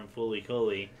taste from Fooly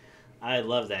Cooly, I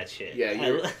love that shit. Yeah,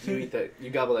 you eat that.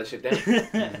 You gobble that shit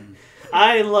down.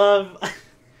 I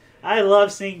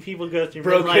love seeing people go through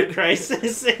midlife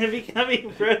crisis and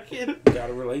becoming broken.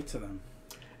 Gotta relate to them.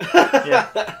 Yeah.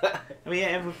 I mean,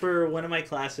 and for one of my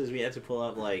classes, we had to pull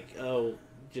up like,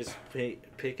 just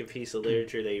pick a piece of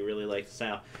literature that you really like the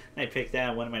style. And I picked that.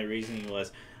 And one of my reasoning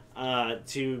was,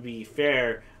 to be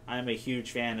fair, I'm a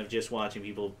huge fan of just watching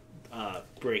people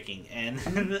breaking and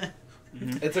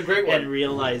it's a great one. and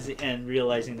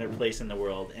realizing their place in the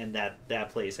world, and that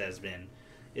place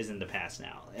is in the past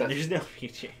now, and there's no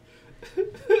future.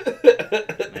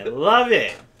 I love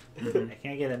it. I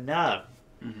can't get enough.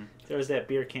 Throws that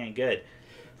beer can good.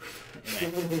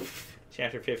 Anyway,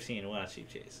 chapter 15, Wild Sheep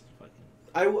Chase.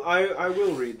 I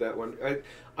will read that one.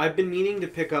 I've been meaning to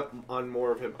pick up on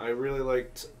more of him. I really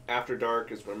liked After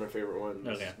Dark is one of my favorite ones.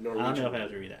 Okay. Norwegian. I don't know if I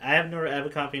have to read that. I have a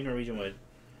copy of Norwegian Wood.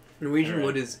 Norwegian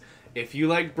Wood is, if you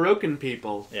like broken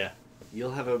people, yeah,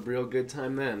 you'll have a real good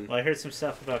time then. Well, I heard some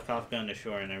stuff about Kafka on the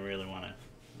Shore, and I really want to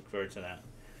look forward to that.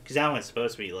 Because that one's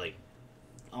supposed to be like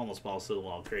almost balls to the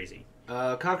wall crazy.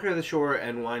 Conquer the Shore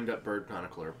and Wind Up Bird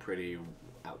Chronicle are pretty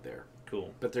out there.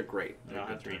 Cool. But they're great. I'll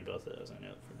have to read both of those. I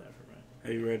know for that.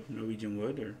 Have you read Norwegian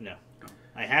Wood? Or No. Oh.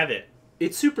 I have it.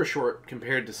 It's super short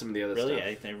compared to some of the other really?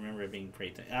 stuff. I remember it being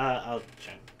pretty... I'll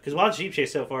check. Because Wild Sheep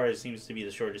Chase so far seems to be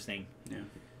the shortest thing. Yeah.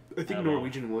 I think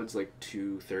Norwegian Wood's like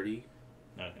 230.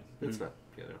 Okay. It's not...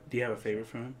 You know. Do you have a favorite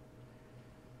from him?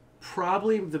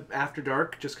 Probably the After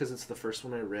Dark, just because it's the first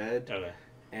one I read. Okay.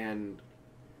 And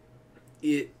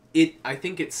I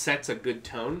think it sets a good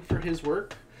tone for his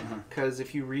work. Because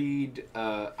if you read...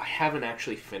 I haven't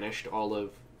actually finished all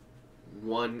of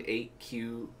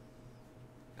 1-8Q...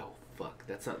 Oh, fuck.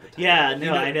 That's not the title. Yeah,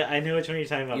 no, I know which one you're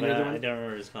talking about, you know but I don't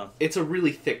remember what it's called. It's a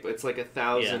really thick... It's like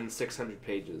 1,600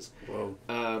 pages. Whoa.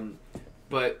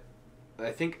 But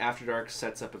I think After Dark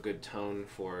sets up a good tone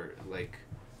for, like...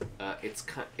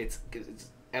 It's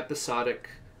episodic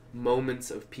moments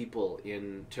of people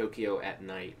in Tokyo at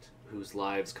night whose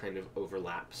lives kind of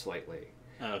overlap slightly.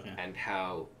 Oh, okay. And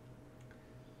how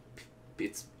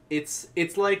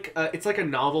it's like a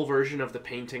novel version of the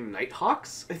painting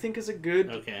Nighthawks. I think is a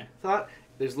good thought.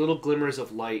 There's little glimmers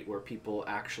of light where people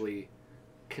actually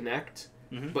connect,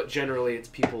 but generally it's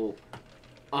people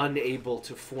unable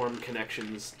to form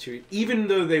connections to, even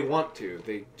though they want to,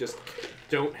 they just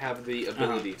don't have the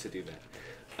ability to do that.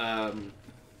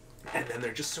 And then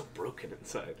they're just so broken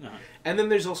inside. And then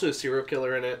there's also a serial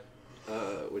killer in it,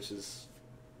 which is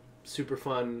super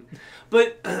fun.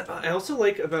 But I also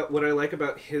like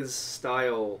about his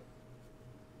style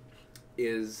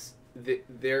is that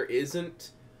there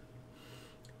isn't...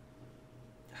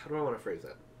 How do I want to phrase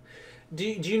that? Do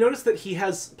you notice that he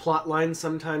has plot lines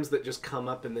sometimes that just come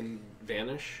up and then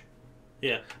vanish?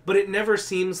 Yeah. But it never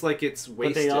seems like it's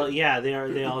wasted. But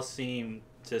they all seem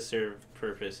to serve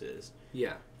purposes.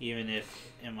 Yeah. Even if,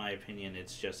 in my opinion,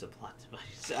 it's just a plot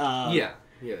device. Yeah.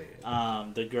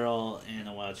 The girl in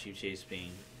A Wild Sheep Chase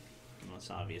being the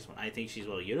most obvious one. I think she's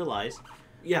well utilized.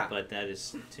 Yeah. But that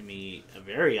is, to me, a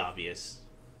very obvious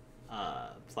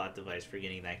plot device for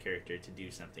getting that character to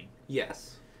do something.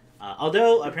 Yes.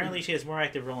 Although, apparently she has more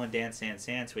active role in Dance Dance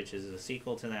Dance, which is a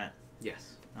sequel to that.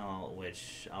 Yes.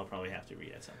 Which I'll probably have to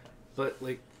read at some point. But,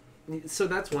 like, so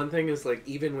that's one thing is, like,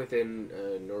 even within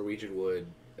Norwegian Wood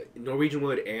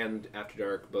and After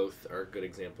Dark both are good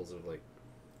examples of, like,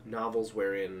 novels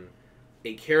wherein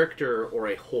a character or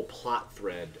a whole plot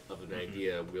thread of an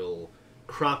idea will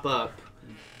crop up,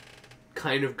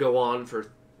 kind of go on for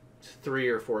 3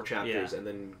 or 4 chapters and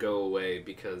then go away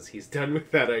because he's done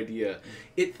with that idea.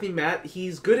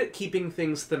 He's good at keeping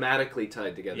things thematically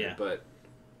tied together, but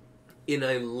in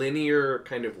a linear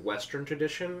kind of Western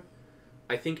tradition,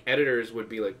 I think editors would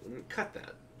be like, cut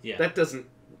that. Yeah. That doesn't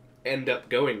end up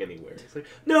going anywhere. It's like,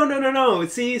 no.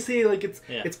 See, like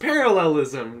it's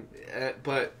parallelism,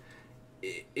 but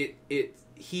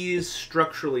he is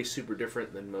structurally super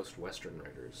different than most Western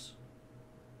writers,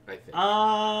 I think.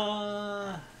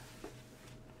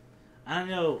 I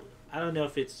don't know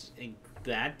if it's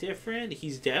that different.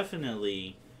 He's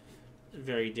definitely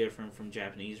very different from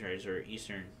Japanese writers or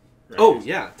Eastern writers. Oh,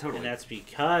 yeah, totally. And that's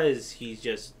because he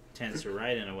just tends to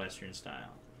write in a Western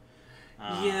style.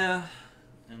 And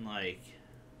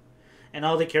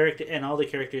all the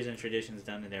characters and traditions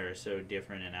done in there are so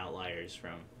different and outliers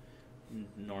from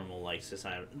normal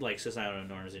societal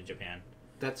norms in Japan.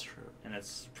 That's true. And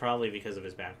that's probably because of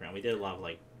his background. We did a lot of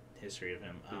history of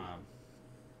him.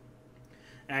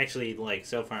 Actually,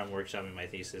 so far I'm workshopping my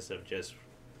thesis of just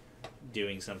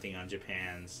doing something on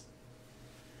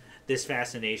this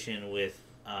fascination with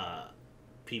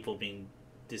people being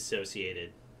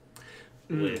dissociated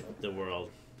with the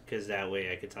world, because that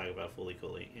way I could talk about Fully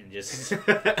Cooley and just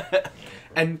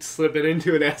and slip it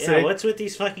into an essay. Yeah, what's with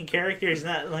these fucking characters?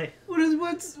 Not like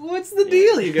what's the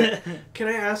deal? You got? Can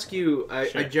I ask you?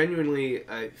 Sure. I genuinely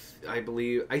I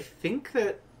think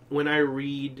that when I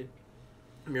read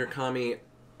Murakami,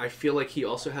 I feel like he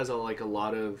also has a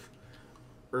lot of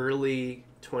early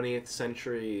 20th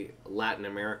century Latin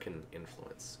American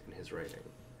influence in his writing.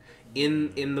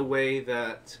 In the way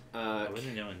that I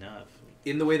wouldn't know enough.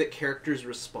 In the way that characters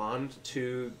respond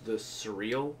to the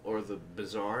surreal or the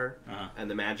bizarre and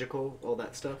the magical, all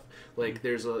that stuff.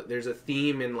 There's a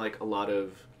theme in a lot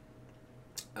of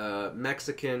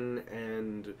Mexican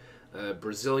and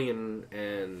Brazilian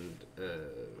and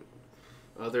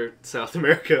other South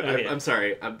America. I'm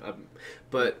sorry,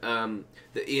 but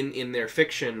in their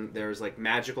fiction, there's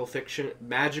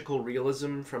magical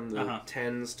realism from the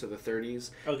 10s to the 30s,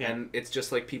 and it's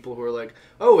just people who are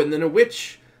and then a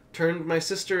witch turned my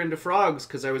sister into frogs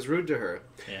because I was rude to her.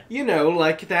 Yeah.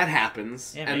 That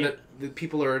happens, and the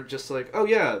people are just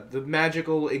the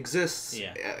magical exists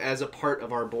as a part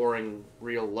of our boring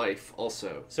real life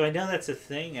also. So I know that's a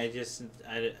thing. I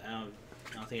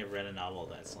don't think I've read a novel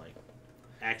that's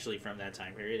actually from that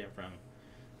time period and from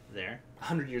there.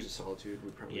 100 Years of Solitude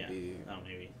would probably be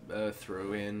maybe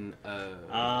throw in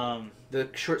the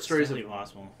short stories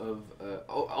of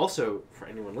also for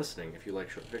anyone listening, if you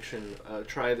like short fiction,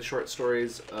 try the short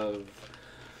stories of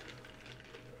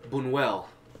Buñuel.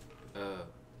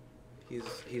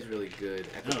 He's really good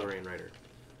Ecuadorian writer,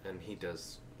 and he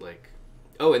does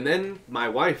and then my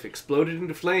wife exploded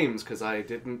into flames because I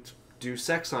didn't do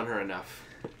sex on her enough.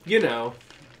 Yeah.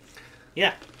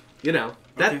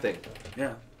 That thing.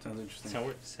 Yeah, sounds interesting. That's how it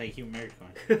works. That's how you married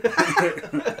one.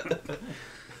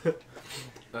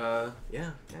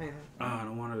 Yeah. I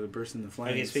don't want her to burst into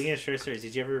flames. Okay, speaking of short stories,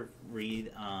 did you ever read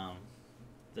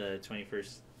the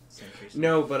 21st Century?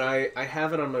 No, but I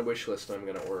have it on my wish list. So I'm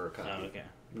going to order a copy. Oh, okay.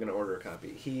 I'm going to order a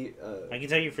copy. I can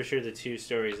tell you for sure the 2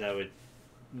 stories I would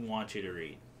want you to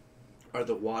read. Are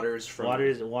the waters from...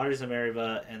 Waters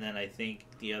Ameriva, and then I think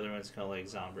the other one's called like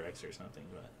Zombrex or something.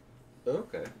 But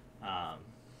okay. I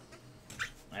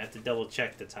have to double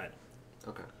check the title.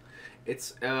 Okay.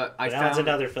 It's that's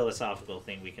another philosophical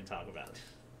thing we can talk about.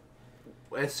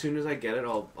 As soon as I get it,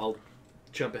 I'll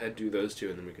jump ahead, do those two,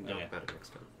 and then we can talk about it next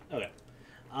time. Okay.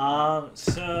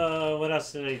 So what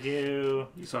else did I do?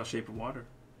 You saw Shape of Water.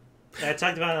 I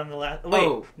talked about it on the last...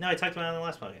 No, I talked about it on the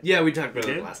last podcast. Yeah, we talked about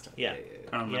it last time. Yeah.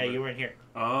 Yeah, you weren't here.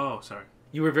 Oh, sorry.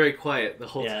 You were very quiet the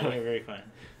whole time. Yeah, you were very quiet.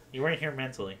 You weren't here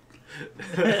mentally.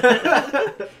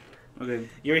 Okay.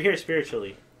 You were here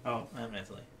spiritually. Oh. Not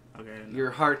mentally. Okay. Your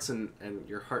hearts and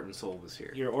your heart and soul was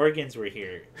here. Your organs were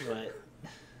here, but...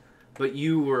 But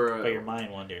you were... but your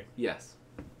mind wandered. Yes.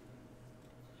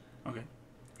 Okay.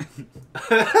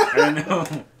 I don't know.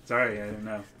 Sorry, I didn't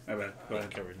know. My bad. Go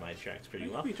ahead. Covered my tracks pretty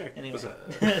well. Anyway. What's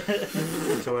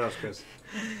So what else, Chris?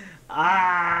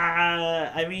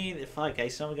 I mean, fuck, I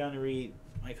still haven't gotten to read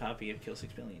my copy of Kill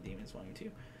 6 Billion Demons Volume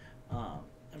 2.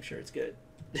 I'm sure it's good.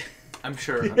 I'm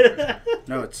sure.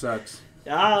 No, it sucks.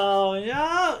 Oh,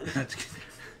 no!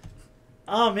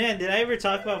 Oh, man, did I ever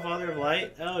talk about Father of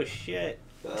Light? Oh, shit.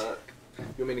 Fuck.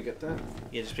 You want me to get that?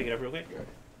 Yeah, just pick it up real quick.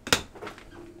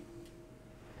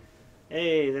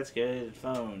 Hey, that's good.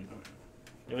 Phone.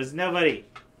 There was nobody.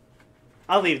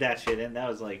 I'll leave that shit in. That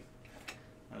was like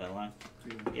not that long.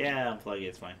 Yeah, unplug it.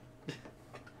 It's fine.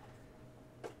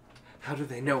 How do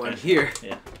they know I'm here?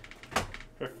 Yeah.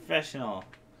 Professional.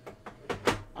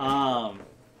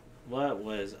 What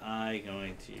was I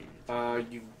going to...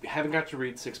 You haven't got to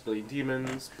read 6 Billion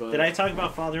Demons, but... Did I talk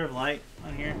about Father of Light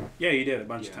on here? Yeah, you did a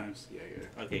bunch of times. Yeah.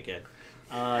 Okay, good.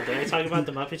 Did I talk about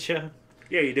The Muppet Show?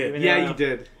 Yeah, you did. Yeah, you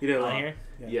did. You did a lot. On here?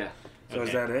 Yeah. So okay.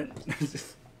 Is that it?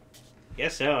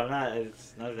 Guess so.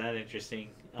 It's not that interesting.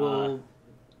 Well,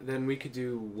 then we could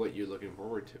do what you're looking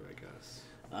forward to, I guess.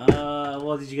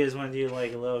 Well, did you guys want to do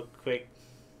like a little quick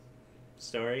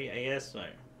story, I guess? Or,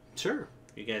 Sure.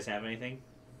 you guys have anything?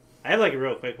 I have like a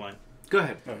real quick one. Go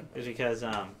ahead. It's because,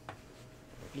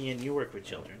 Ian, you work with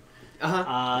children.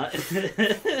 Uh-huh.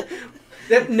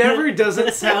 That never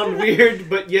doesn't sound weird,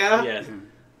 but yeah. Yeah.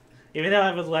 Even though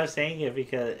I was left saying it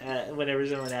because whenever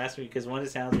someone asks me, because one, it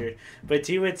sounds weird, but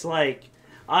two, it's like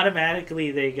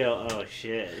automatically they go, "Oh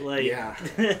shit!" Like, yeah.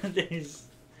 There's,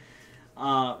 so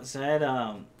I had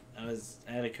a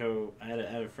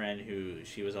friend who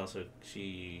she was a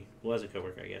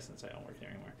coworker, I guess, since I don't work there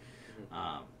anymore.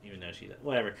 Even though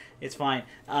whatever, it's fine.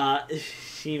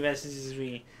 She messages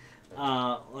me,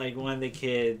 like one of the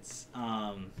kids,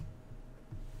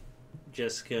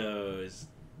 just goes,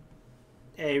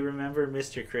 "Hey, remember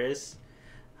Mr. Chris?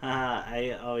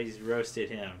 I always roasted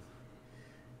him."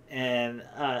 And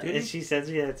she sends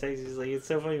me that text. She's like, "It's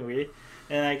so fucking weird."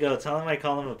 And I go, "Tell him I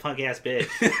call him a punk ass bitch."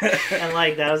 And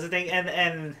like that was the thing. And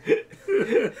and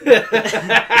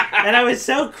I was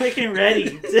so quick and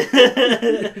ready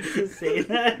to say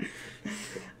that.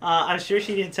 I'm sure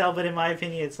she didn't tell, but in my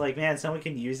opinion, it's like, man, someone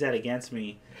can use that against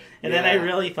me. And then I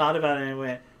really thought about it and I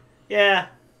went, yeah.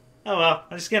 Oh well,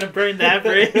 I'm just gonna burn that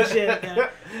bridge,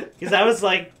 because I was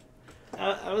like,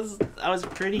 I was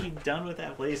pretty done with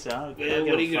that place. So I don't,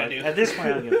 what are you gonna do? At this point,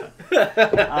 I don't give a fuck.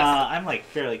 I'm like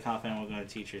fairly confident we'll go to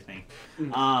teacher thing.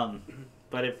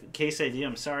 But in case I do,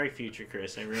 I'm sorry, future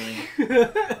Chris. I really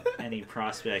any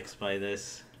prospects by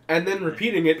this. And then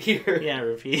repeating it here. Yeah,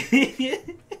 repeating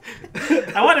it.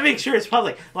 I want to make sure it's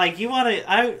public. Like you want to,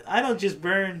 I don't just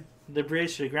burn the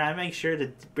bridge to the ground. I make sure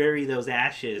to bury those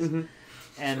ashes. Mm-hmm.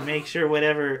 And make sure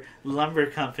whatever lumber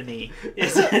company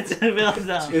is to build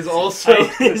them is also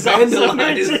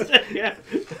vandalized. Yeah.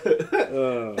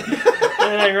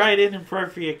 And I write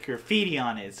inappropriate graffiti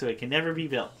on it so it can never be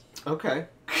built. Okay.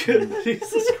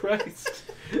 Jesus Christ.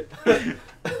 Yeah,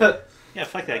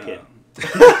 fuck that kid.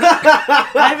 I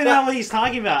don't even know what he's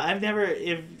talking about. I've never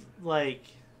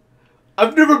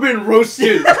been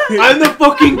roasted. I'm the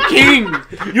fucking king.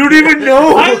 You don't even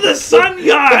know. I'm the sun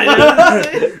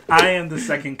god. I am the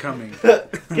second coming.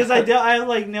 Because I have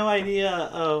like no idea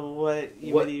of what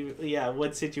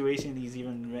situation he's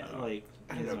even like.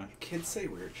 I don't know. Kids say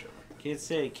weird shit.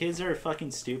 Kids are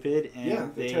fucking stupid,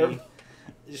 and they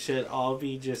should all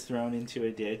be just thrown into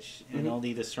a ditch, and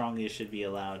only the strongest should be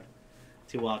allowed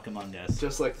to walk among us.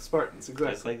 Just like the Spartans,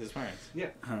 exactly. Just like the Spartans.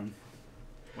 Yeah.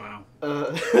 Wow.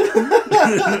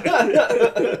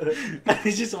 I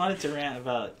just wanted to rant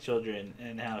about children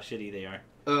and how shitty they are.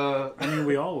 I mean,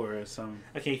 we all were. So.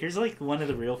 Okay, here's like one of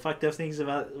the real fucked up things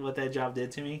about what that job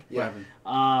did to me. Yeah.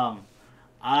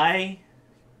 I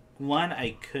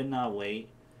could not wait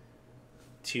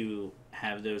to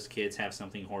have those kids have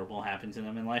something horrible happen to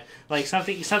them in life, like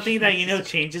something that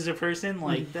changes a person,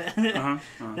 like that.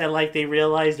 That like they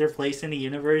realize their place in the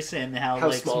universe and how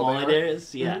like small it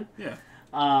is. Yeah.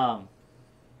 Mm-hmm.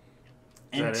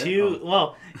 And two,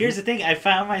 well, here's the thing: I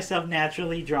found myself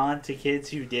naturally drawn to kids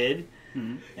who did,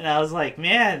 and I was like,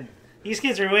 man, these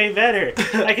kids are way better.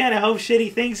 I kind of hope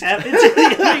shitty things happen to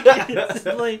the other kids.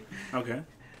 Like, okay.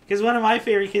 Because one of my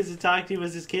favorite kids to talk to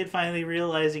was this kid finally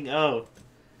realizing,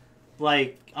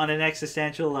 like on an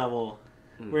existential level,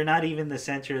 we're not even the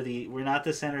center of we're not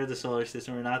the center of the solar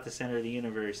system. We're not the center of the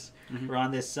universe. Mm-hmm. We're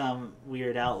on this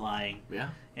weird outlying. Yeah.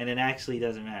 And it actually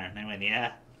doesn't matter. And I went,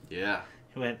 yeah. Yeah.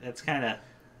 He went, that's kind of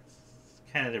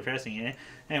depressing, isn't it?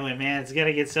 And I went, man, it's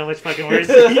gonna get so much fucking worse.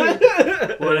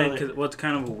 Well, it's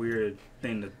kind of a weird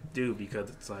thing to do because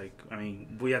it's like, I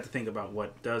mean, we have to think about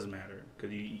what does matter.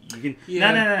 Because you can...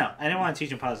 Yeah. No. I didn't want to teach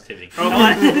them positivity.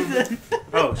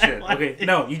 Oh, shit. Okay.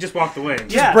 No, you just walked away.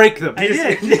 Just break them. I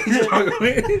did. Just walk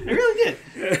away. I really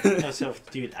did. No, so,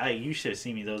 dude, you should have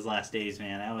seen me those last days,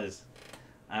 man. I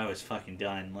was fucking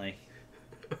done. Like,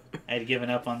 I had given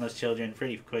up on those children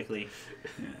pretty quickly.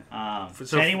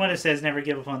 So anyone who says never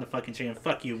give up on the fucking children,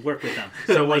 fuck you. Work with them.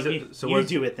 So like, was it? So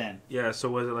do it then. Yeah. So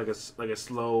was it like a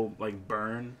slow like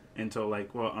burn until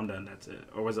like, well, I'm done. That's it.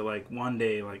 Or was it like one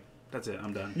day like, that's it,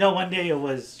 I'm done? No, one day it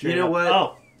was straight up, what?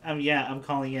 Oh, I'm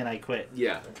calling in. I quit.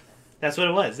 Yeah. That's what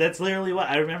it was. That's literally what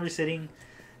I remember sitting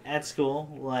at school,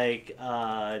 like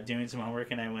doing some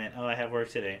homework, and I went, "Oh, I have work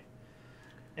today,"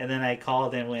 and then I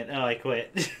called and went, "Oh, I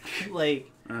quit." Like,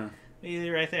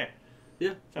 right there.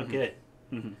 Yeah. Felt good.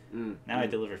 Mm-hmm. Now I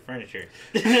deliver furniture.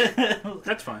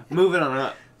 That's fine. Moving on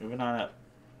up.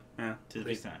 Yeah. To the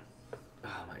big time.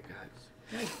 Oh my god.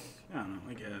 I don't know.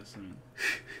 I guess.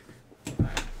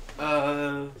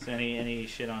 So any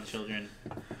shit on children?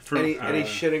 Any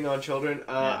shitting on children?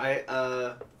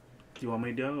 Do you want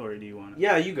me to go or do you want to?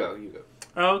 Yeah, you go.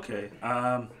 Oh, okay.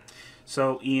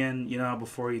 So Ian,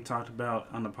 before you talked about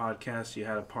on the podcast, you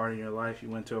had a party in your life. You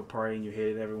went to a party and you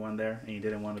hated everyone there, and you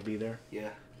didn't want to be there.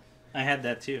 Yeah. I had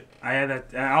that too. I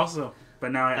had that also,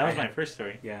 but now that was my first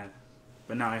story. Yeah,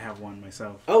 but now I have one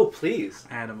myself. Oh, please.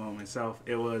 I had a moment myself.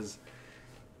 It was,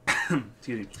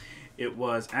 excuse me. It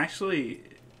was actually.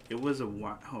 It was a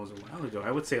while ago.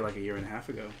 I would say like a year and a half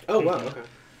ago. Oh, wow. Okay.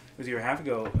 It was a year and a half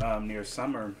ago near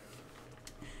summer.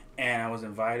 And I was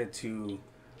invited to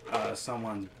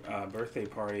someone's birthday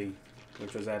party,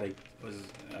 which was at a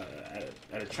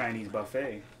Chinese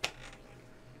buffet.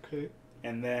 Okay.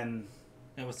 And then...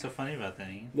 And what's so funny about that,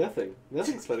 Ian? Nothing.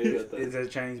 Nothing's funny about that. Is it a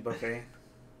Chinese buffet?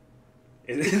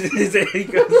 Is it? He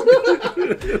goes...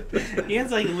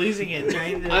 Ian's like losing it.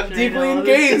 I'm deeply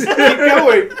engaged.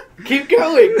 Keep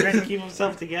going. Trying to keep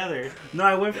himself together. No,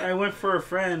 I went for a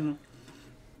friend,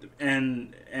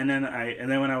 and then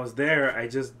when I was there, I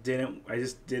just didn't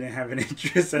have an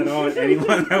interest at all in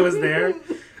anyone that was there.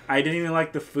 I didn't even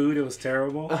like the food. It was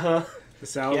terrible. The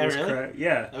salad was crap.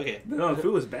 Yeah. Okay. No, the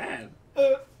food was bad.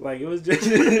 Like it was just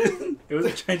it was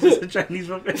a Chinese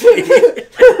buffet.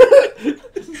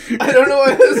 I don't know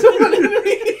why that's so funny to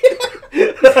me.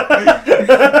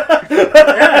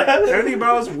 Yeah, everything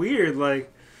about it was weird.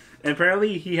 Like, and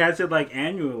apparently he has it like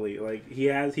annually. Like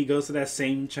he goes to that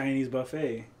same Chinese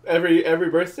buffet every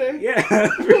birthday. Yeah.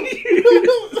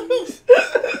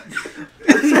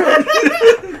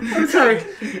 I'm sorry.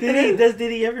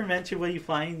 Did he ever mention what he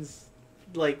finds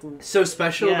like so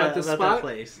special about this spot? That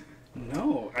place?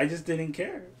 No, I just didn't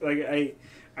care. Like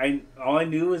I all I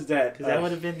knew was that because that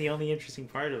would have been the only interesting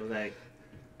part of that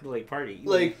like party.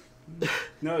 Like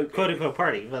no quote unquote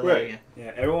party, but right. Like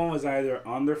yeah, everyone was either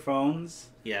on their phones,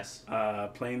 yes,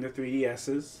 playing their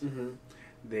 3DSs. Mm-hmm.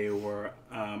 They were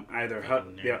either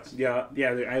they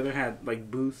either had like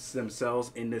booths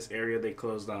themselves in this area they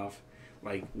closed off,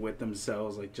 like with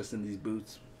themselves, like just in these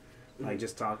booths, like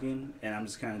just talking, and I'm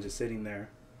just kind of just sitting there,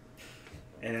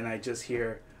 and then I just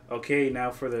hear, okay, now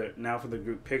for the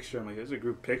group picture. I'm like, there's a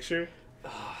group picture.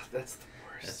 Oh, that's the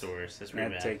worst. That's the worst. That's really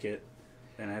bad. I had to take it.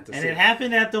 And I had to. And it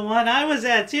happened at the one I was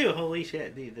at too. Holy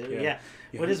shit, dude! Yeah.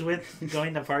 Yeah. What is with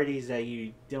going to parties that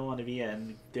you don't want to be at,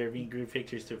 and there being group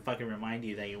pictures to fucking remind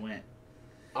you that you went?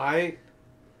 I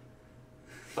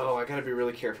gotta be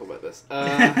really careful about this.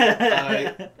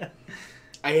 I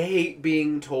hate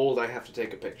being told I have to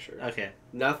take a picture. Okay.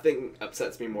 Nothing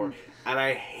upsets me more, and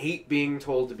I hate being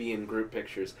told to be in group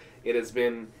pictures.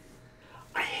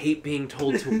 I hate being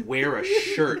told to wear a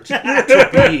shirt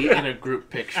to be in a group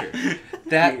picture.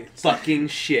 That fucking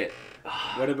shit.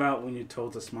 What about when you're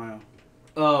told to smile?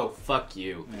 Oh, fuck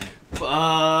you. Yeah.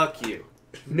 Fuck you.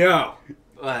 No.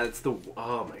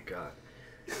 Oh my god.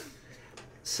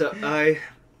 So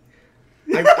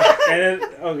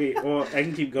Okay, well, I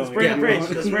can keep going. Let's burn a bridge.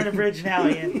 Let's burn a bridge now,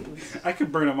 Ian. I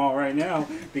could burn them all right now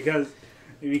because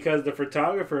the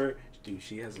photographer, dude,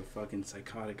 she has a fucking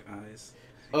psychotic eyes.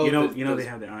 Oh, you know they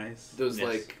have the eyes. Those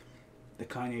like the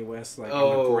Kanye West, like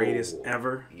the greatest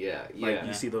ever. Yeah, like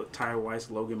you see the Tyler White's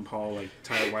Logan Paul, like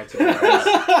Tyler White's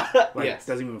eyes, like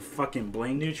doesn't even fucking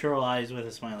blink. Neutral eyes with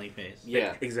a smiley face.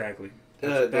 Yeah, exactly.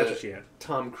 That's what she had.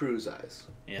 Tom Cruise eyes.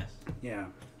 Yes. Yeah,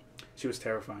 she was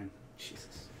terrifying.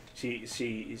 Jesus. She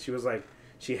was like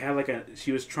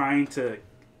she was trying to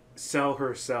sell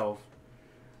herself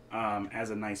as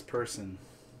a nice person,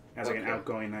 as like an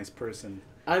outgoing nice person.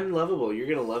 I'm lovable. You're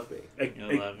gonna love me.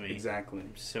 You'll love me. Exactly.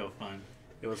 So fun.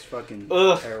 It was fucking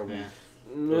terrible. Yeah.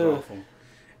 It was awful.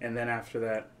 And then after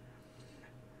that,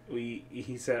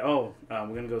 he said, "Oh,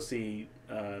 we're gonna go see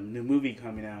a new movie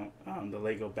coming out, the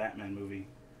Lego Batman movie."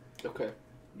 Okay.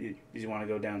 Did you want to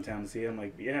go downtown to see it? I'm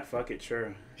like, yeah, fuck it,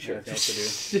 sure. Nothing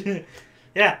else to do.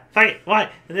 Yeah, fuck it. Why?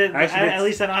 At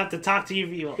least I don't have to talk to you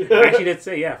people. I actually did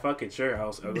say, yeah, fuck it, sure.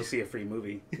 I'll go see a free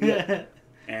movie. Yeah.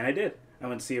 And I did. I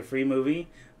went to see a free movie,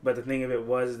 but the thing of it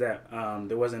was that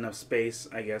there wasn't enough space,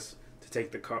 I guess, to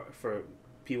take the car for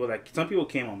people that... Some people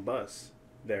came on bus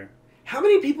there. How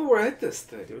many people were at this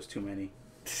thing? There was too many.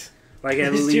 Like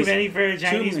at There's least... too many for a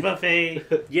Chinese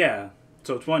buffet. Yeah,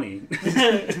 so 20.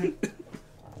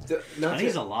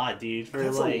 20's a lot, dude.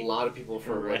 That's a lot of people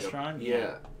for a restaurant.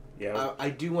 Yeah. I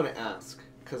do want to ask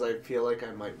because I feel like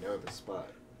I might know the spot.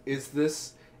 Is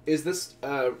this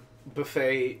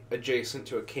buffet adjacent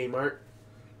to a Kmart?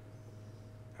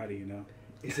 How do you know?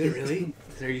 Is it really?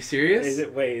 Are you serious?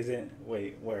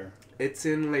 Wait, where? It's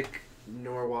in like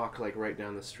Norwalk, like right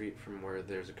down the street from where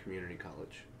there's a community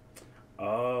college.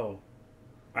 Oh,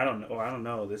 I don't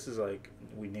know. This is like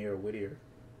near Whittier.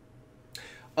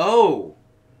 Oh.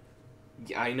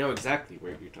 Yeah, I know exactly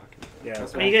where you're talking about. Yeah,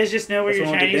 that's you guys just know where your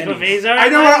Chinese buffets are? I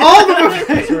know where all the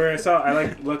buffets are! That's where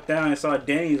I looked down and saw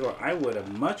Denny's, where I would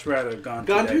have much rather gone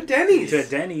to Denny's! To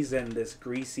Denny's than this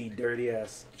greasy,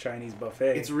 dirty-ass Chinese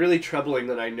buffet. It's really troubling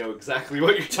that I know exactly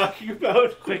what you're talking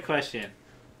about. Quick question.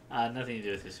 Nothing to do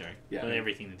with this story. Yeah. But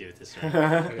everything to do with this story.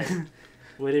 Okay.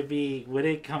 Would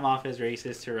it come off as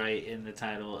racist to write in the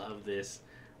title of this,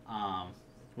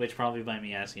 which probably by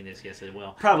me asking this, yes it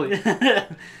will. Probably.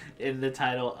 In the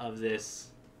title of this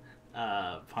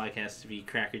podcast to be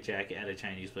Cracker Jack at a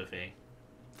Chinese buffet.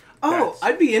 Oh,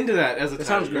 I'd be into that as a title.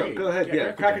 Sounds great. Go ahead,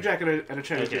 yeah. Cracker Jack at a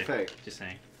Chinese buffet. Just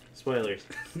saying. Spoilers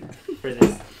for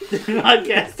this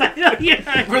podcast. I know you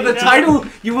for the title,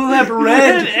 you will have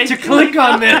read to click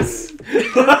on this. I'm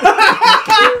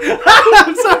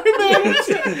sorry, man.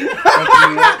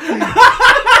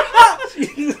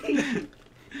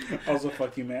 Also,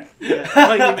 fuck you, Matt. Yeah,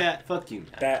 fuck you, Matt. Fuck you,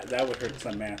 Matt. That would hurt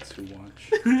some Matts who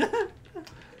watch.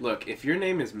 Look, if your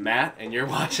name is Matt and you're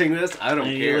watching this, I don't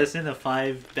care. You listen to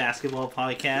 5 basketball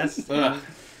podcasts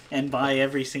and buy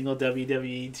every single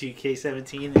WWE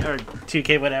 2K17 or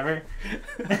 2K whatever.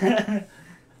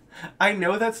 I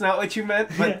know that's not what you meant,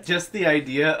 but just the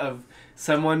idea of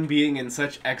someone being in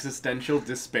such existential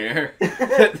despair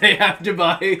that they have to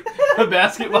buy a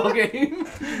basketball game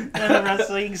and a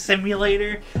wrestling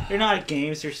simulator. They're not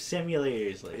games; they're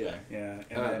simulators. Like yeah.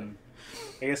 And then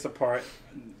I guess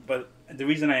but the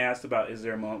reason I asked about is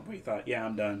there a moment where you thought, yeah,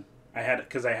 I'm done.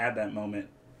 Because I had that moment,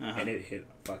 and it hit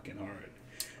fucking hard.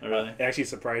 Oh, really? It actually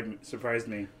surprised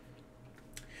me.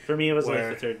 For me, it was like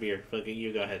the third beer. Fuck it,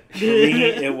 you go ahead. For me,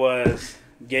 it was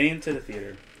getting to the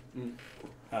theater.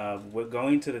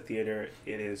 Going to the theater,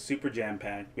 it is super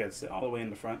jam-packed. We had to sit all the way in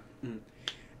the front.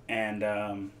 And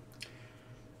I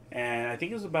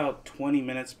think it was about 20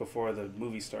 minutes before the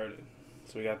movie started.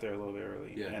 So we got there a little bit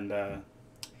early. Yeah. And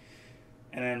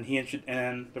then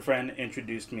the friend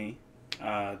introduced me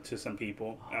to some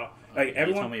people. Like everyone,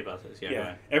 you told me about this.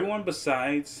 Yeah. Everyone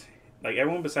besides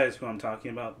who I'm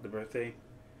talking about, the birthday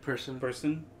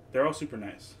person, they're all super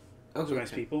nice. Super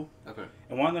nice people. Okay.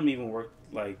 And one of them even worked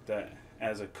like that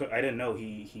as a cook. I didn't know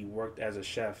he worked as a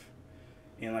chef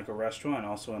in like a restaurant,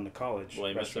 also in the college. Well,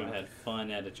 he must have had fun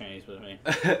at a Chinese buffet.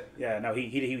 Yeah, no,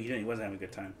 he wasn't having a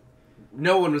good time.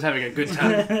 No one was having a good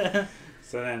time.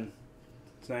 So then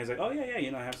he's like, oh yeah,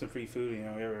 have some free food,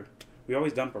 we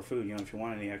always dump our food, if you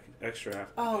want any extra.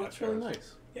 Oh, that's really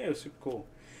nice. Yeah, it was super cool.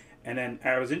 And then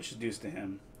I was introduced to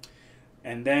him,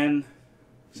 and then.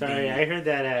 Sorry, I heard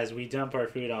that as we dump our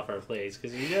food off our plates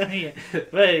because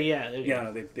but yeah. Yeah,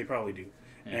 no, they probably do,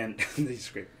 and they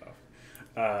scrape it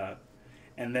off.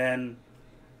 And then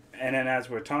as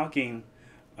we're talking,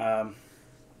 the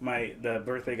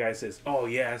birthday guy says, "Oh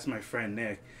yeah, that's my friend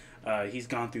Nick. He's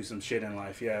gone through some shit in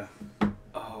life, yeah."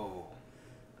 Oh.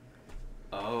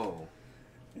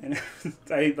 And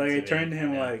I turned to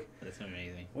him like, "That's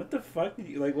amazing. What the fuck? Did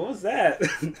you, like, what was that?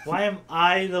 Why am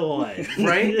I the one?"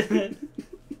 Right?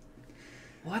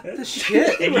 What the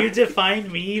shit? And you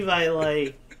defined me by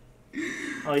like,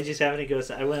 oh, he's just having to go.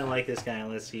 I wouldn't like this guy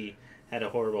unless he had a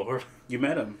horrible. You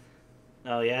met him.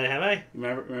 Oh yeah, have I?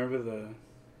 Remember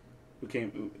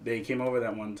they came over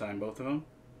that one time, both of them.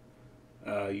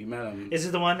 You met him. Is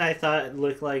it the one I thought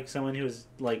looked like someone who was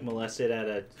like molested at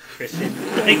a Christian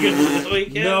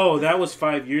weekend? No, that was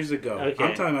 5 years ago. Okay.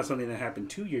 I'm talking about something that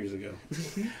happened 2 years ago.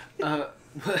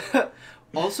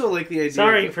 Also, like the idea.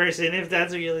 Sorry, person, if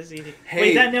that's what you're listening to.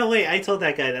 Hey. Wait, I told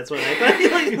that guy. That's what I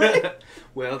thought.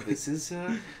 Well, this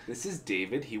is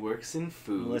David. He works in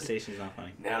food. Molestation's not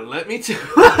funny. Now let me tell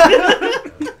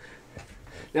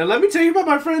you about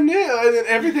my friend Nick and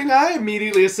everything I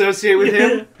immediately associate with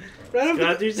him. Right,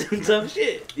 got through some tough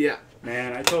shit. Yeah.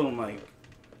 Man, I told him I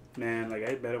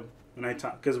bet him when I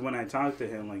talked to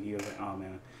him, like he was like, oh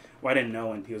man, well I didn't know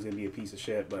when he was gonna be a piece of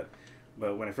shit, but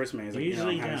when I first met him, he's like,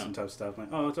 I'm having some tough stuff. I'm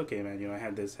like, oh, it's okay, man. I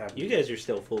had this happen. You guys are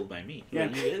still fooled by me. Yeah.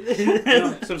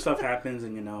 Some stuff happens,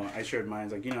 and I shared mine.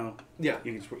 Like, yeah, you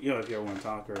can, if you ever want to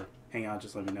talk or hang out,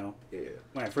 just let me know. Yeah.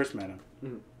 When I first met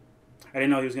him, I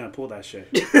didn't know he was gonna pull that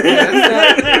shit.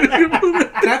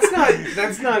 That's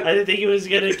not. I didn't think he was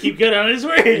gonna keep good on his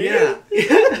word. Yeah.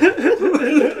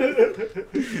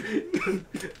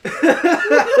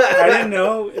 I didn't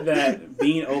know that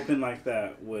being open like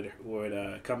that would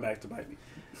come back to bite me.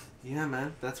 Yeah,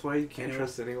 man. That's why you can't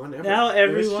trust anyone ever. Now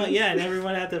everyone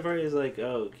at the party is like,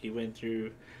 oh, he went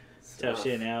through tough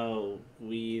shit. Now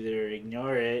we either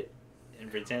ignore it and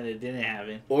pretend it didn't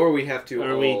happen, or we have to,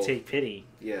 or we take pity.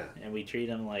 Yeah. And we treat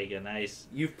him like a nice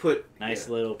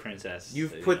little princess.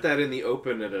 You've put that in the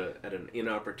open at an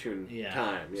inopportune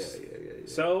time. Yeah.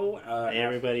 So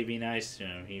everybody be nice to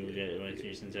him. He went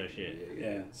through some tough shit.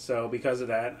 Yeah. So because of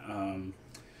that,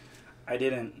 I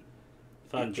didn't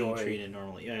enjoy being treated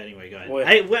normally. Yeah. Anyway, go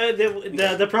ahead. Well,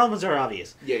 the problems are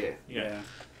obvious. Yeah.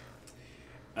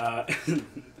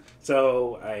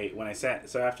 So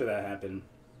after that happened,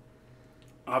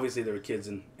 obviously there were kids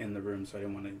in the room, so I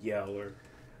didn't want to yell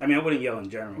I wouldn't yell in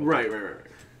general. Right.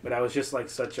 But I was just like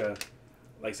such a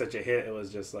hit. It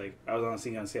was just like I was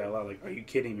honestly gonna say out loud, like, "Are you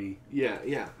kidding me?"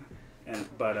 Yeah.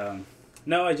 But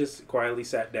no, I just quietly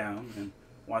sat down and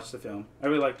watched the film. I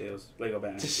really liked it. It was Lego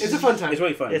Batman. It's a fun time. It's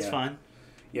really fun. It's fun.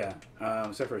 Yeah.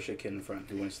 Except for a shit kid in front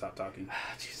who wouldn't stop talking.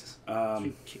 Jesus.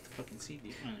 Kick the fucking seat.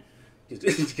 You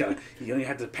don't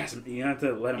have to pass him. You don't have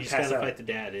to let him you pass out. You just gotta fight the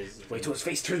dad. Wait till his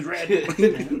face turns red.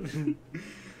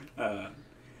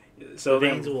 So the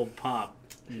veins will pop,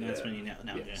 and that's when you know.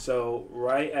 No, yeah. So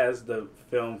right as the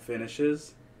film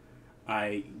finishes,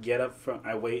 I get up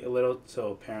I wait a little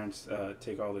till parents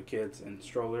take all the kids in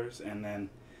strollers, and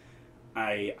then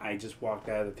I just walked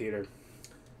out of the theater.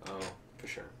 Oh, for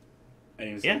sure. I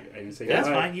didn't say that's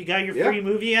goodbye. fine. You got your free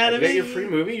movie out of it. You got your free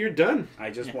movie. You're done. I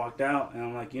just walked out, and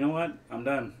I'm like, you know what? I'm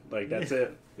done. Like, that's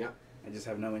it. Yeah. I just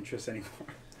have no interest anymore.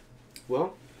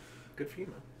 Well, good for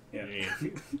you, Yeah.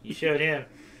 man. You showed him.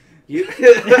 He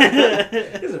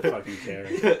doesn't fucking care.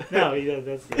 No, he does.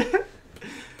 That's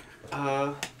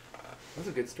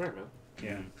a good story,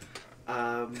 man.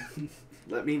 Yeah.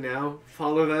 Let me now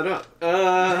follow that up.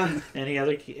 Any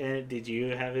other? Did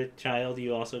you have a child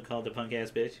you also called a punk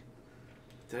ass bitch?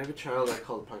 Did I have a child I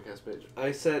called a punk ass bitch?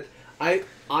 I said I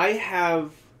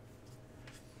have.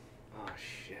 Oh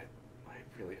shit! I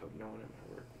really hope no one at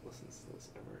my work listens to this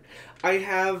ever. I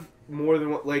have more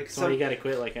than one. Like so you gotta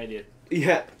quit like I did.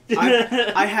 Yeah,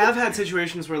 I have had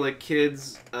situations where like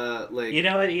kids, like you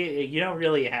know what, you don't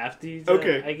really have to. So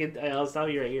okay, I'll stop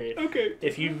you right here. Okay,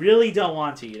 if you really don't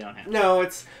want to, you don't have to. No,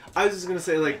 I was just gonna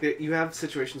say like that you have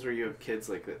situations where you have kids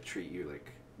like that treat you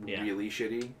like really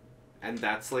shitty, and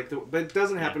that's like but it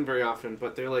doesn't happen very often.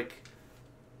 But they're like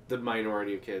the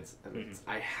minority of kids, and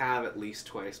I have at least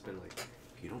twice been like,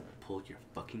 if you don't pull your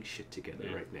fucking shit together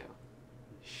right now,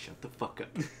 shut the fuck up.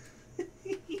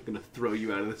 I'm gonna throw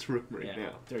you out of this room right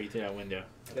now. Throw you through that window.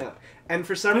 Yeah. And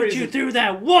for some reason... Put you through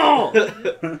that wall!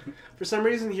 For some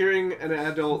reason, hearing an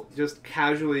adult just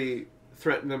casually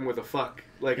threaten them with a fuck,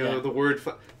 like the word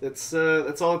fuck, that's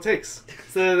all it takes.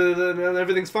 So,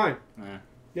 everything's fine.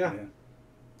 Yeah,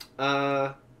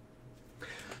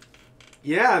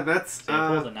 that's... So I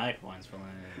pulled a knife once for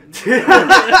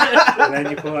and then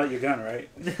you pull out your gun, right?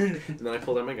 And then I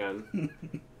pulled out my gun.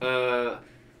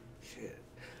 Shit.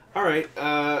 All right,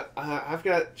 I've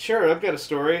got a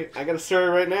story. I got a story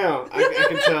right now. I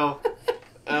can tell.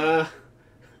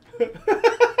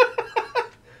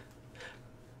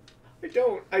 I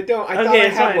don't. I Okay,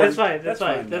 that's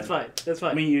fine.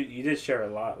 I mean, you did share a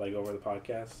lot, like, over the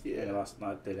podcast. Yeah. And a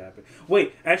lot did happen.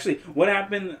 Wait, actually, what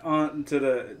happened to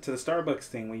the Starbucks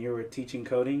thing when you were teaching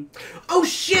coding? Oh,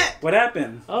 shit! What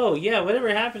happened? Oh, yeah, whatever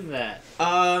happened to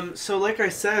that? So like I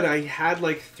said, I had,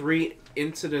 like, 3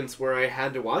 incidents where I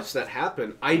had to watch that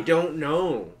happen. I don't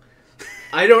know.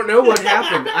 I don't know what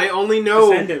happened. I only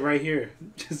know... Just end it right here.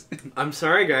 I'm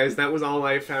sorry, guys. That was all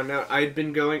I found out. I'd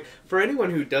been going... For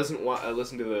anyone who doesn't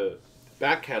listen to the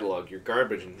back catalog, you're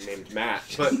garbage and named Matt.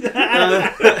 But...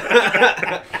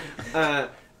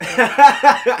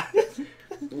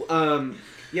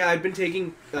 yeah, I'd been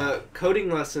taking coding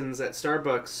lessons at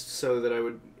Starbucks so that I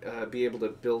would be able to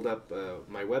build up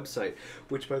my website.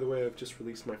 Which, by the way, I've just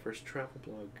released my first travel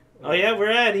blog. Oh yeah, we're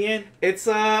at Ian. It's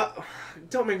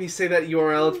don't make me say that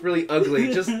URL. It's really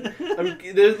ugly. Just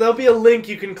there'll be a link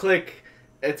you can click.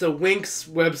 It's a Winx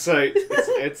website.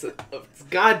 It's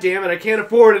God damn it! I can't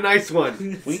afford a nice one.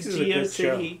 Winx is a good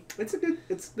show.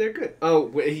 They're good.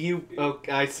 Oh,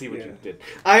 I see what you did.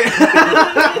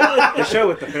 The show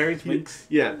with the fairies, Winx.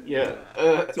 Yeah.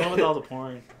 It's the one with all the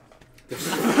porn.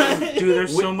 Dude,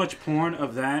 there's so much porn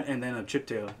of that, and then of Chip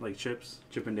Dale, like Chip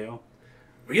and Dale.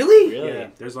 Really? Yeah.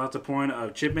 There's lots of porn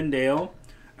of Chip and Dale.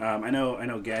 I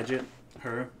know Gadget.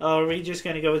 Her. Oh, are we just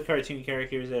gonna go with cartoon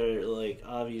characters that are like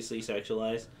obviously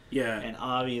sexualized? Yeah. And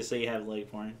obviously have leg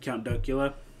porn. Count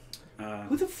Duckula.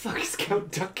 Who the fuck is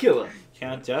Count Duckula?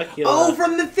 Count Duckula. Oh,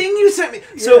 from the thing you sent me.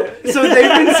 So they've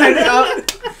been sending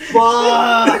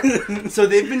so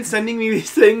they've been sending me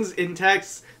these things in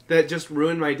text that just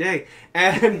ruined my day.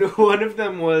 And one of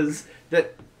them was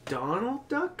that Donald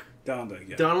Duck,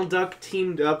 yeah. Donald Duck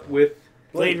teamed up with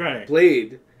Blade Runner.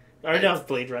 Blade. Or no,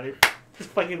 Blade Runner. It's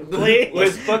fucking Blade.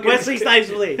 Wesley Snipes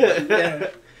Blade. Yeah.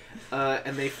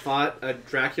 And they fought a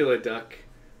Dracula duck,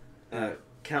 Count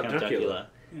Duckula.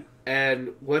 Yeah.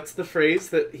 And what's the phrase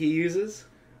that he uses?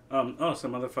 Some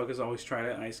motherfuckers always try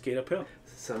to ice skate uphill.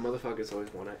 Some motherfuckers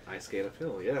always want to ice skate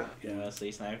uphill, yeah.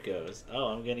 Wesley Snipes goes, oh,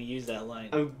 I'm going to use that line.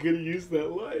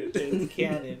 It's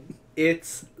canon.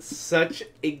 It's such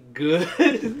a good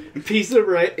piece of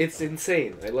It's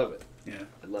insane. I love it. Yeah.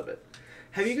 I love it.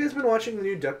 Have you guys been watching the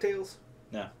new DuckTales?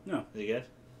 No. Is it good?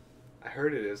 I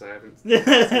heard it is. I haven't seen it.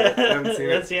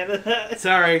 That's the end of that.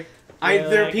 Sorry.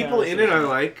 There are people in it I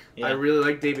like. Yeah. I really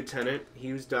like David Tennant.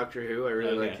 He was Doctor Who. I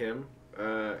really like him.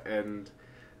 And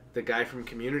the guy from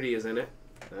Community is in it.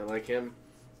 I like him.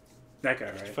 That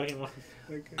guy, right?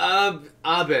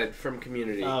 Abed from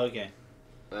Community. Oh, okay.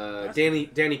 Danny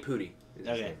Pudi.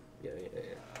 Okay. Yeah.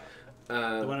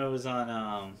 The one who was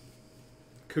on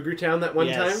Cougar Town that one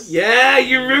time? Yes. Yeah,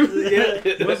 you remember? Yeah.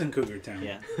 It was in Cougar Town.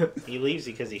 Yeah. He leaves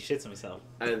because he shits himself.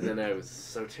 And then I was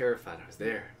so terrified. I was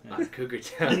there on Cougar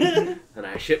Town. And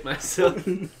I shit myself.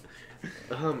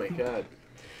 Oh my god.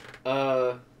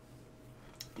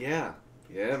 Yeah.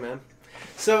 Yeah, man.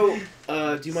 So,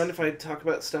 do you mind if I talk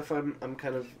about stuff I'm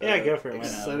kind of go for it.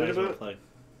 excited about? Plug.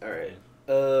 Alright.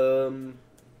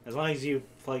 As long as you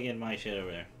plug in my shit over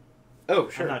there. Oh,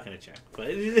 sure. I'm not going to check.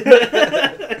 But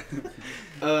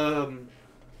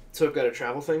so I've got a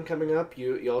travel thing coming up.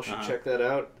 Y'all should check that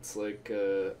out. It's like,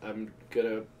 I'm going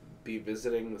to be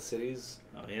visiting the cities.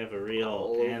 Oh, you have a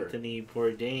real Anthony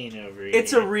Bourdain over here.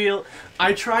 It's a real...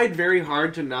 I tried very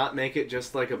hard to not make it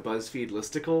just like a BuzzFeed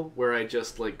listicle where I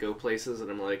just like go places and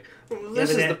I'm like, this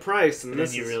is the price. And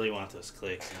then you really want those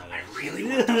clicks. I really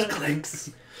want those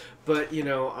clicks. But, you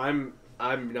know, I'm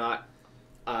not...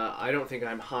 I don't think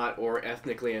I'm hot or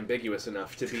ethnically ambiguous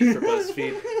enough to be for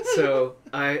BuzzFeed. So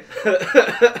I...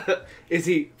 Is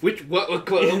he... What's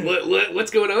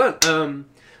going on?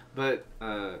 But,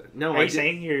 no, Are you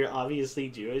saying you're obviously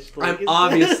Jewish? I'm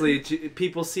obviously...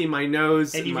 People see my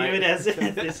nose... And you view it as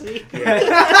ethnicity?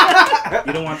 Yeah.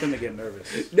 You don't want them to get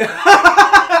nervous.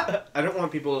 I don't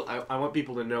want people... I want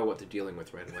people to know what they're dealing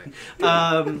with right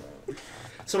away.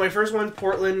 So my first one,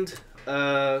 Portland.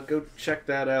 Go check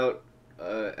that out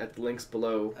at the links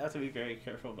below. I have to be very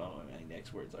careful about what my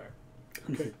next words are.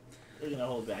 Okay. We're going to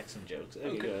hold back some jokes.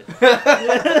 Okay.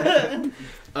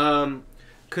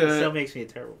 It still makes me a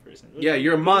terrible person. Yeah,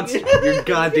 you're a monster. You're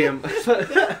goddamn...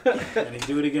 And he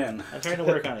do it again. I'm trying to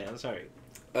work on it. I'm sorry.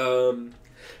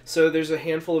 So there's a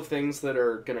handful of things that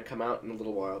are going to come out in a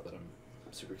little while that I'm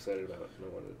super excited about, and I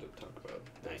wanted to talk about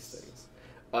those things.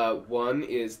 One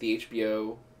is the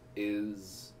HBO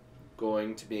is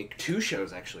going to make 2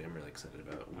 shows, actually, I'm really excited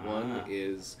about. One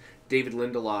is David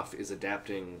Lindelof is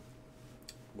adapting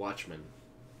Watchmen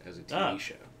as a TV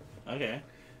show. Okay.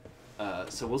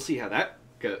 So we'll see how that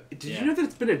goes. Did you know that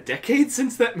it's been a decade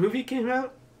since that movie came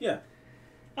out? Yeah.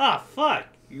 Ah, fuck.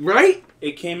 Right?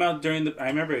 It came out I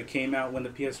remember it came out when the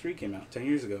PS3 came out 10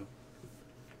 years ago.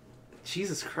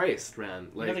 Jesus Christ, man!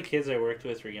 Like the kids I worked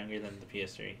with were younger than the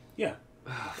PS3. Yeah.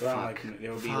 Oh,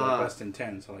 It would be like less than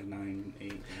 10, so like 9,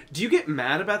 8. Do you get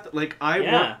mad about that? Like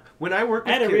when I work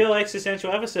with I had a real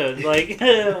existential episode like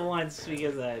once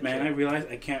because of that. Man, I realized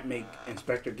I can't make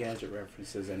Inspector Gadget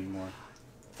references anymore.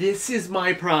 This is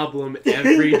my problem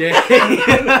every day.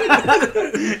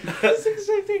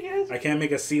 I can't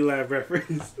make a C-Lab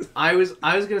reference. I was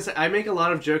gonna say I make a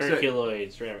lot of jokes.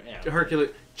 Herculoids,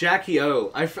 Herculoid. Jackie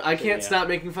O. I can't stop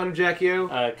making fun of Jackie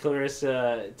O.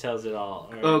 Clarissa tells it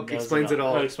all. Explains it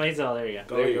all. Oh, explains it all. There you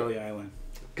go. Gully Gully Island.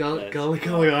 Gully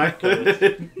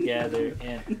Island. Gather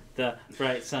in the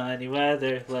bright sunny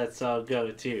weather. Let's all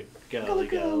go to Gully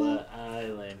Gully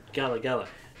Island. Gully Gully.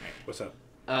 What's up?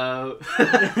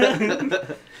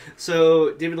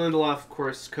 So David Lindelof, of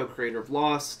course, co-creator of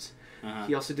Lost. Uh-huh.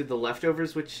 He also did The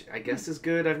Leftovers, which I guess is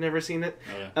good. I've never seen it.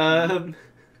 Okay.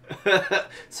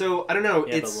 So I don't know.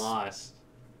 Yeah, it's but Lost.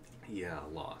 Yeah,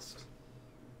 Lost.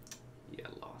 Yeah,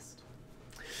 Lost.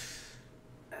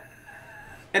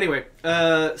 Anyway,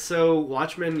 so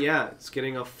Watchmen, it's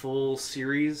getting a full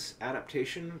series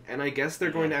adaptation, and I guess they're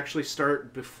going to actually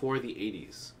start before the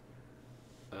 80s.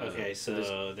 Okay, so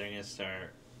they're going to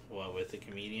start, with the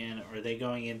comedian? Or are they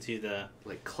going into the...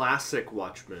 Like, classic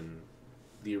Watchmen,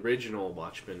 the original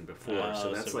Watchmen before,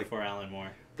 so that's like... before Alan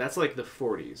Moore. That's like the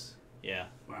 40s. Yeah.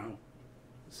 Wow.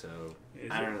 So,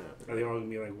 I don't know. Are they all going to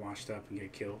be, like, washed up and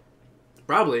get killed?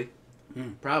 Probably.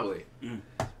 Mm. Probably. Mm.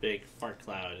 Big fart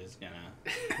cloud is gonna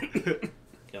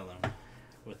kill them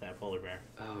with that polar bear.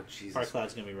 Oh, Jesus. Fart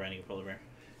cloud's gonna be riding a polar bear.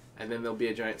 And then there'll be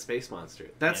a giant space monster.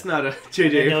 That's not a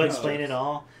J.J. And they'll explain it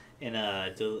all in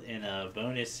a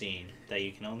bonus scene that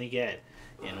you can only get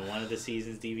in one of the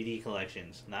season's DVD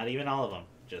collections. Not even all of them.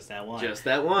 Just that one. Just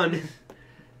that one.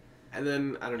 And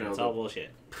then, I don't know. It's all bullshit.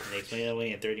 And they explain it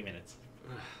away in 30 minutes.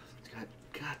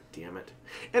 God damn it.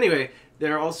 Anyway,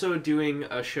 they're also doing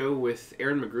a show with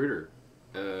Aaron McGruder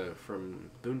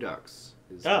from Boondocks.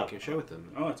 Is making a show with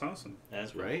them. Oh, that's awesome.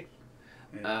 That's right.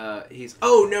 Yeah. He's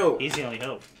no. He's the only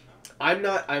hope. I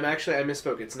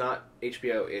misspoke. It's not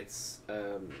HBO. It's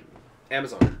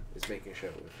Amazon is making a show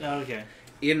with them. Oh, okay.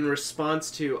 In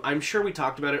response to, I'm sure we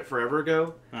talked about it forever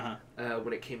ago. Uh-huh.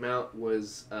 When it came out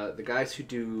was the guys who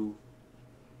do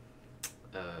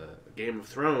Game of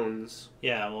Thrones.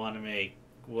 Yeah, I want to make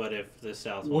What If the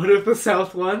South won. What If the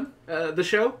South won? The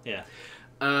show? Yeah.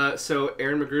 So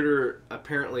Aaron McGruder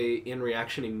apparently, in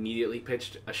reaction, immediately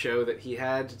pitched a show that he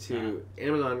had to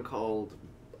Amazon called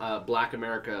Black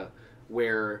America,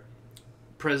 where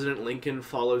President Lincoln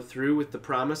followed through with the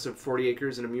promise of 40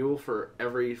 acres and a mule for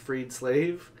every freed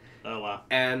slave. Oh, wow.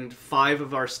 And 5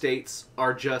 of our states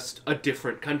are just a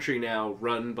different country now,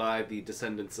 run by the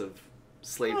descendants of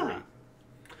slavery.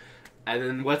 And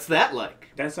then what's that like?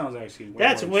 That sounds actually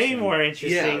way more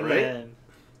interesting right? than...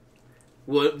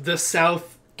 Well, the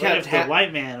South kept... the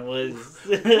white man was...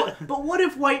 But what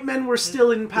if white men were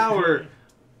still in power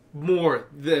more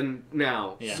than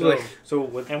now? Yeah.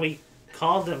 And we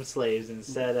called them slaves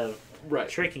instead of right.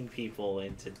 tricking people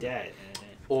into debt.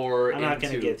 Or I'm not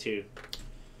going to get to...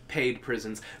 paid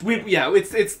prisons.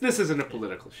 This isn't a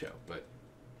political show, but...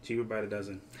 Cheaper by the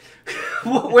dozen.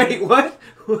 Wait, what?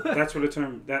 That's where the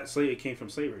term, it came from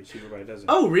slavery, cheaper by the dozen.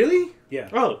 Oh, really? Yeah.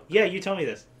 Oh, yeah, you told me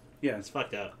this. Yeah. It's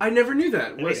fucked up. I never knew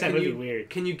that. It makes that movie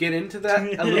weird. Can you get into that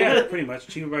a little Yeah, bit? pretty much.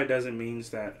 Cheaper by the dozen means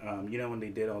that, when they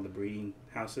did all the breeding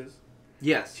houses?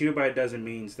 Yes. Cheaper by the dozen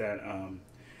means that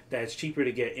that it's cheaper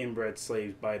to get inbred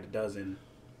slaves by the dozen.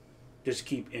 Just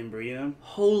keep inbreeding them.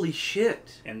 Holy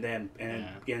shit. And then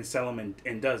sell them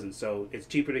in dozens. So it's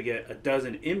cheaper to get a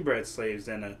dozen inbred slaves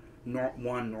than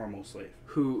one normal slave.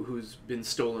 Who's been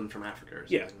stolen from Africa or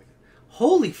something like that.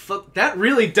 Holy fuck, that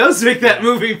really does make that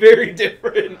movie very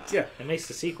different. Yeah. It makes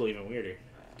the sequel even weirder.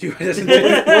 What was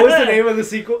the name of the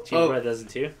sequel? Cheaper by the dozen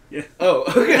too? Yeah. Oh,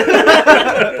 okay.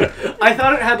 I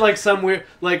thought it had like some weird,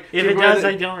 like... If it does,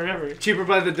 I don't remember. Cheaper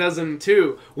by the dozen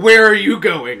too. Where are you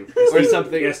going? Or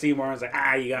something. Yeah, Steve Martin's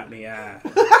like, you got me,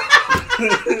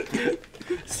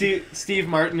 Steve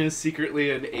Martin is secretly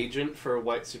an agent for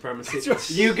white supremacy.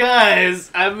 You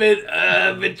guys, I've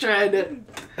been trying to...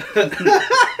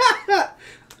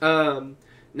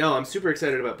 No, I'm super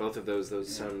excited about both of those. Those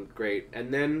sound great.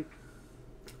 And then...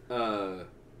 I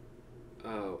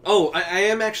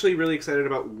am actually really excited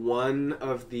about one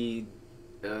of the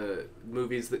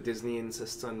movies that Disney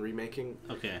insists on remaking.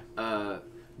 Okay.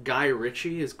 Guy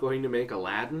Ritchie is going to make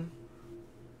Aladdin.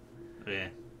 Okay.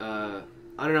 I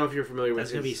don't know if you're familiar with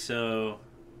That's going to be so...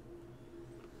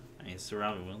 I mean, it's the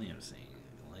Robin Williams thing.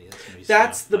 Like,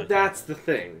 that's the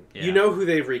thing. Yeah. You know who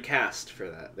they've recast for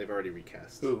that? They've already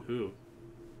recast. Who?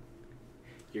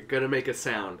 You're gonna make a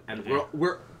sound, and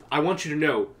we're. I want you to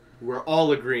know we're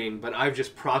all agreeing, but I've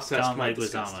just processed my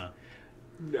disgust.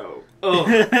 No. Oh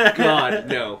God,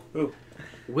 no. Who?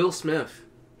 Will Smith.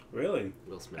 Really?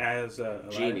 Will Smith as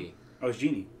Genie. Oh, it's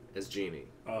Genie. As Genie.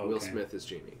 Oh, okay. Will Smith is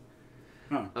Genie.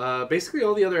 Huh. Basically,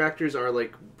 all the other actors are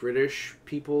like British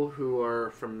people who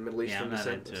are from Middle Eastern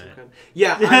descent.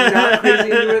 Yeah, I'm not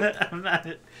crazy into it. I'm not.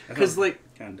 Because like,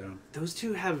 kind of those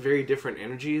two have very different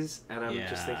energies, and I'm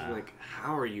just thinking like,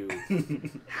 how are you?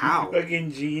 How?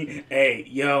 Fucking G. Hey,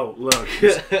 yo, look,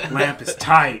 this lamp is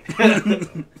tight.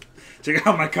 Check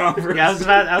out my Converse. Yeah,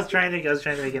 I was trying to make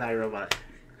an iRobot.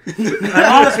 My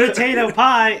mom's potato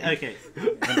pie. Okay.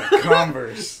 And a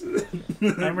Converse.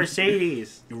 My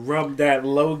Mercedes. You rub that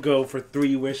logo for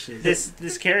 3 wishes.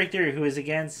 This character who is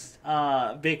against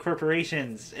big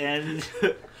corporations and.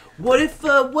 What if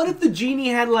the genie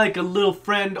had like a little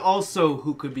friend also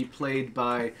who could be played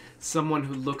by someone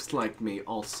who looks like me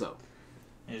also?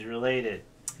 Is related.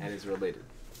 And is related.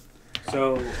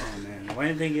 So, oh man, why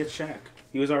didn't they get Shaq?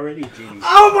 He was already a genie.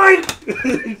 Oh my!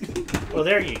 Well,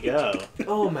 there you go.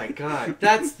 Oh my God,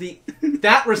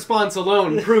 that response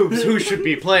alone proves who should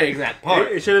be playing that part.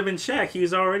 It should have been Shaq. He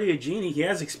was already a genie. He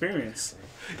has experience.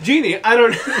 Genie, I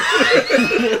don't.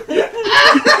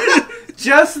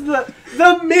 Just the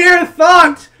mere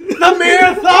thought of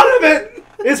it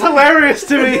is hilarious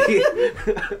to me.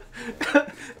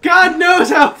 God knows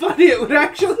how funny it would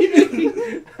actually be.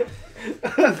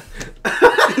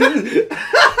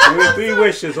 With 3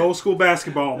 wishes, old school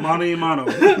basketball, mano y mano.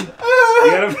 You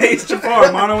gotta face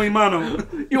Jafar, mano y mano.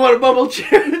 You want a bubble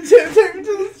chair? Take me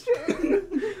to the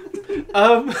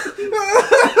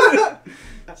chair.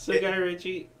 So Guy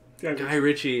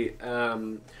Ritchie.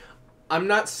 I'm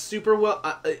not super well.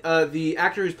 The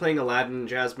actor who's playing Aladdin,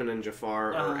 Jasmine, and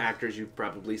Jafar are actors you've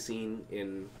probably seen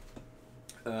in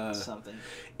something.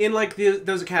 In like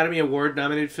those Academy Award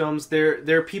nominated films.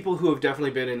 They're people who have definitely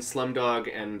been in Slumdog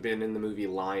and been in the movie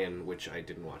Lion, which I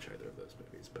didn't watch either of those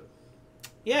movies. But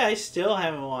yeah, I still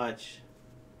haven't watched.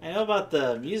 I know about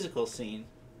the musical scene.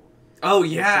 Oh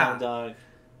yeah, Slumdog.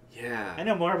 Yeah, I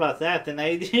know more about that than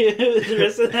I do the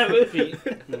rest of that movie.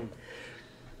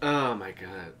 Oh my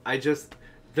God! I just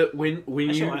when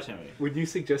you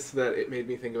suggested that, it made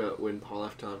me think about when Paul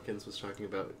F. Tompkins was talking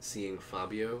about seeing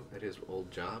Fabio at his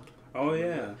old job. Oh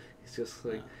yeah, he's just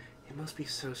like, it must be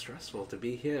so stressful to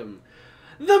be him.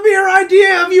 The mere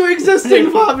idea of you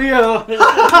existing, Fabio.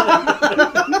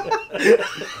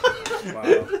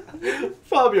 Wow.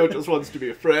 Fabio just wants to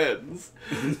be friends.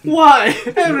 Why?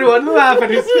 Everyone laugh at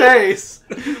his face.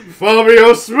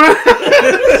 Fabio Smith.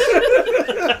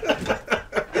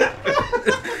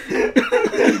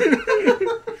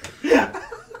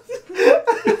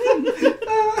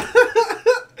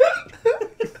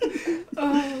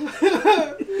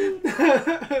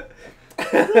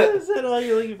 Is that all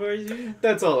you're looking for?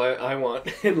 That's all I want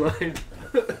in life.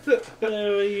 What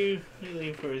are you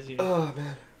looking for? Oh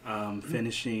man.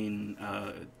 Finishing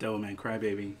Devilman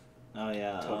Crybaby. Oh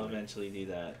yeah, totally. I'll eventually do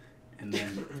that. And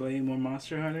then play more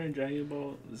Monster Hunter and Dragon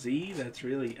Ball Z. That's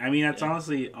really, I mean, that's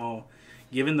honestly all.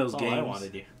 Given those games, all I want to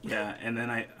do. Yeah, and then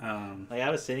I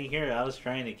was sitting here, I was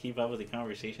trying to keep up with the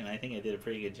conversation. I think I did a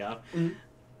pretty good job. Mm-hmm.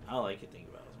 All I could think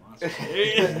about was Monster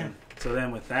Hunter. So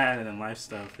then with that and then life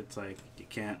stuff, it's like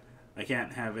I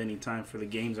can't have any time for the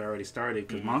games I already started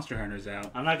because Monster Hunter's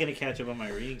out. I'm not gonna catch up on my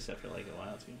reading stuff for like a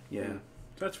while too. Yeah,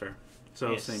 that's fair.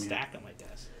 So same stack on my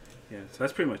desk. Yeah, so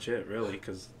that's pretty much it, really,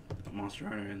 because Monster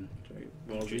Hunter and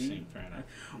Interesting. Fair enough.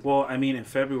 Well, I mean, in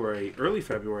February, early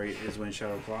February is when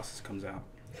Shadow of the Colossus comes out.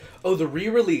 Oh, the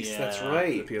re-release. Yeah, that's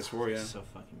right. The PS4, yeah. It's so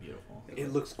fucking beautiful.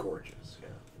 It looks gorgeous. Yeah.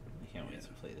 I can't wait to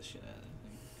play this shit out of it.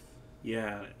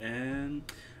 Yeah, and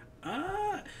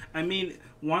I mean,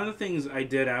 one of the things I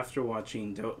did after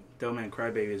watching Devilman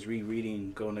Crybaby is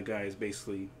rereading Go Nagai's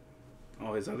basically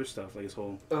all his other stuff, like his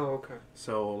whole. Oh, okay.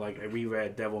 So, like, I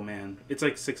reread Devilman. It's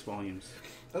like 6 volumes.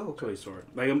 Oh, okay. Really short.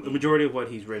 Like, a majority of what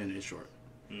he's written is short.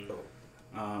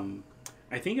 Oh.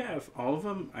 I think I have all of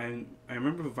them. I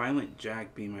remember Violent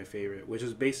Jack being my favorite, which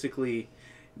is basically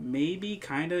maybe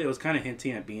kind of, it was kind of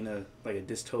hinting at being a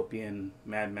dystopian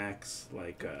Mad Max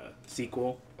like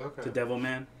sequel to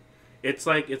Devilman. It's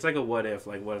like a what if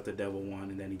the devil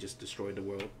won and then he just destroyed the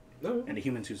world, and the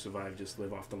humans who survived just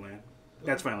live off the land.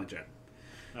 That's Violent Jack.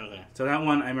 Okay. So that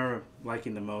one I remember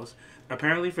liking the most.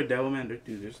 Apparently for Devilman,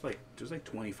 dude, there's like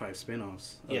 25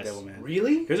 spin-offs of Devilman.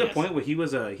 Really? There's a point where he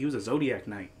was a Zodiac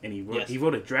Knight and he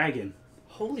wrote a dragon.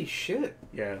 Holy shit.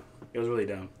 Yeah, it was really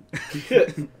dumb.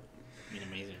 Amazing.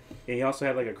 Yeah, he also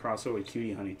had like a crossover with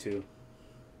Cutie Honey too.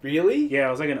 Really? Yeah,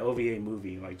 it was like an OVA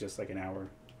movie, like just like an hour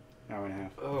and a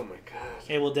half. Oh my god.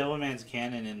 Okay, well, Devilman's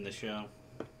canon in the show.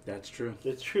 That's true.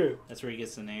 It's true. That's where he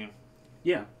gets the name.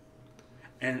 Yeah.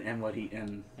 And what he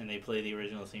and they play the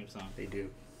original theme song. They do.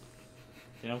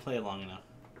 They don't play it long enough.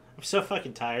 I'm so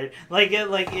fucking tired.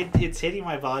 It's hitting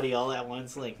my body all at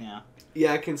once. Like now.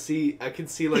 Yeah, I can see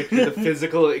like the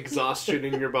physical exhaustion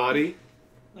in your body.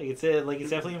 It's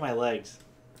definitely in my legs.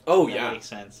 Oh that yeah. Makes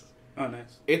sense. Oh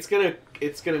nice. It's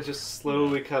gonna just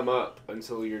slowly come up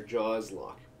until your jaws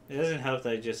lock. It doesn't help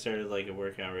that I just started like a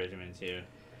workout regimen too,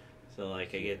 so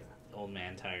like I get old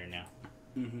man tired now.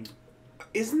 Mm-hmm.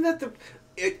 Isn't that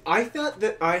I thought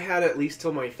that I had at least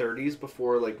till my 30s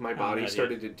before like my body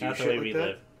started to do not shit the way like we that.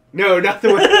 live. No, not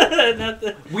the way. Not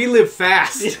the... We live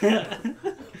fast. Yeah.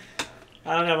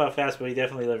 I don't know about fast, but we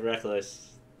definitely live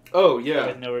reckless. Oh yeah.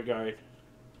 With no regard.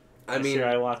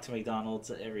 I walk to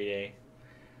McDonald's every day.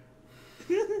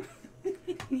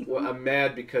 Well, I'm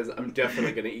mad because I'm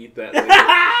definitely gonna eat that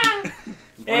later.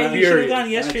 Hey, you should have gone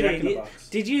yesterday.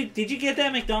 Did you get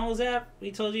that McDonald's app?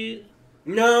 We told you.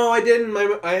 No, I didn't.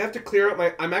 I have to clear up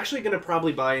my. I'm actually gonna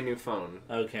probably buy a new phone.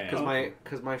 Okay.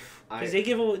 Because they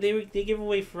give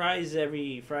away fries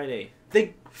every Friday.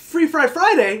 They free fry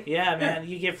Friday. Yeah, man,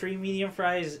 you get free medium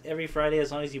fries every Friday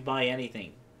as long as you buy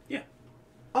anything. Yeah.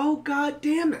 Oh god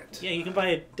damn it. Yeah, you can buy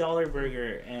a $1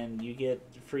 burger and you get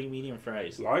free medium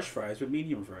fries. Large fries with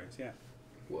medium fries. Yeah.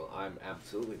 Well, I'm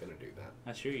absolutely gonna do that.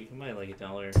 Not sure you can buy like $1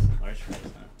 large fries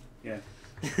now. Yeah.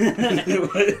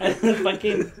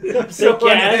 Fucking I'm so on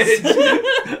edge.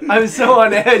 I'm so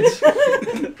on edge.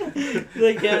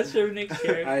 The gas from Nick's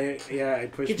chair. I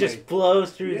pushed. It just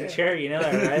blows through the chair, you know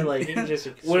that, right? Like you can just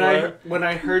explode. When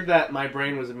I heard that, my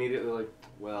brain was immediately like,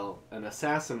 well, an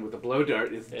assassin with a blow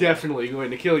dart is definitely going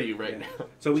to kill you right now.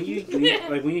 So when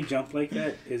you jump like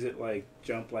that, is it like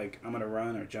jump like I'm gonna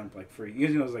run or jump like freeze?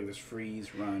 Usually it's like this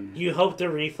freeze run. You hope the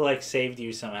reflex saved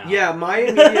you somehow. Yeah, my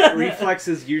immediate reflex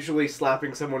is usually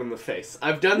slapping someone in the face.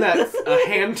 I've done that a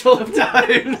handful of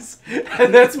times,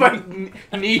 and that's my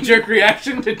knee-jerk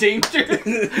reaction to danger.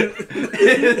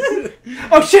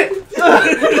 Oh shit!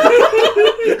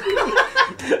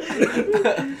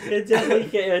 It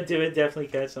definitely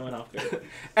catch someone off guard.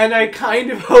 And I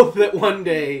kind of hope that one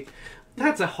day,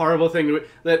 that's a horrible thing to,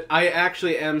 that I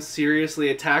actually am seriously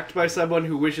attacked by someone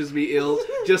who wishes me ill,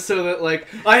 just so that like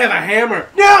I have a hammer.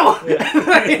 No.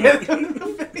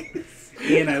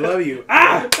 Ian, I love you.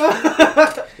 Ah!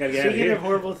 Speaking of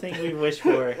horrible things we wish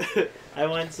for, I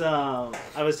once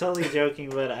I was totally joking,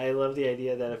 but I love the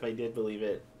idea that if I did believe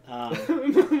it.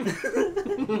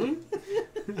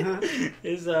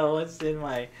 Is once in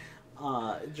my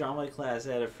drama class,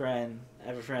 I have a friend.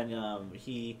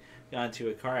 He got into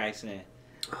a car accident,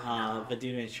 but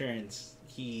due to insurance,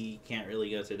 he can't really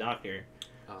go to the doctor.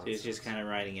 So he's just kind of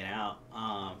riding it out.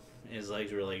 His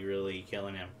legs were like really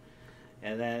killing him.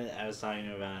 And then I was talking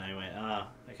to him about it, and I went, "Oh,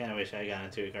 I kind of wish I got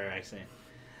into a car accident."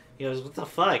 He goes, "What the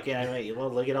fuck?" And I went, "Well,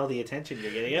 look at all the attention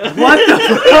you're getting." What the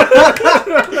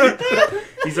fuck?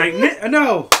 He's like,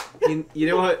 "No." You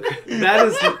know what?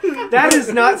 That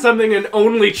is not something an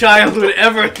only child would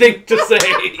ever think to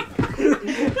say.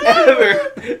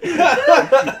 Ever.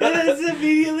 And as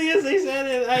immediately as I said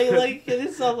it, I like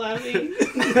couldn't stop laughing.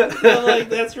 I'm like,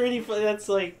 that's pretty. That's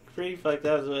like pretty fucked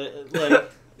up.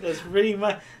 That's pretty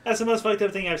much. That's the most fucked up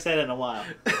thing I've said in a while.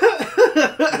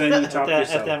 And then you talk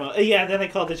yourself. At that moment. Yeah, then I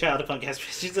called the child a punk ass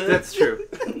bitch. That's true.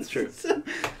 That's true.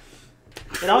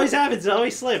 It always happens. It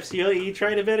always slips. You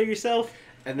try to better yourself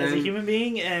and then as a human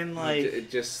being, and like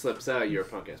it just slips out. You're a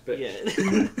punk ass bitch. Yeah.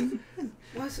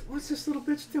 What's this little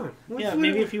bitch doing?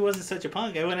 Maybe if he wasn't such a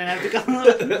punk, I wouldn't have to call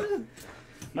him.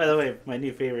 By the way, my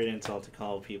new favorite insult to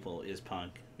call people is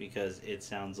punk, because it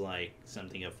sounds like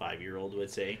something a 5-year-old would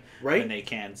say, right? When they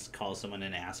can't call someone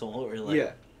an asshole or like.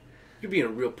 Yeah. You're being a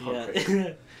real punk.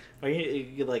 Yeah. Or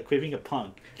you're like quipping a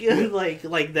punk, like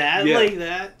that, yeah. like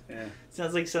that. Yeah.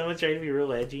 Sounds like someone trying to be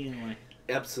real edgy and like.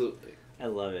 Absolutely. I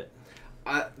love it.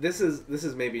 This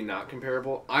is maybe not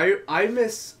comparable. I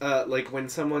miss like when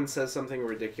someone says something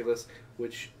ridiculous,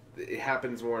 which it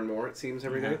happens more and more. It seems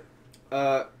every day.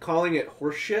 Calling it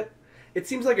horseshit. It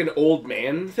seems like an old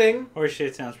man thing.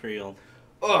 Horseshit sounds pretty old.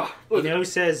 Ugh. You know who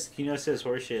says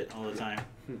horseshit all the time?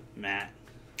 Matt.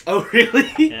 Oh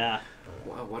really? Yeah.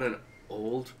 Wow, what an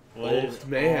old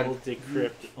man. Old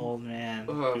decrepit old man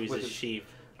who's a sheep.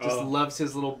 Just loves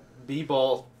his little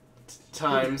b-ball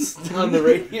times on the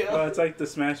radio. Oh, it's like the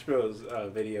Smash Bros.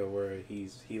 Video where he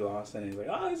lost and he's like,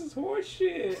 "Oh, this is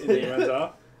horseshit," and then he runs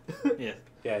off. Yeah.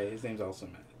 Yeah, his name's also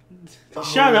Matt.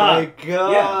 Shut up! My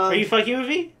God. Yeah. Are you fucking with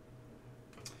me?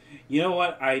 You know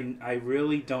what? I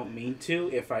really don't mean to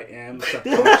if I am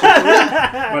subconsciously,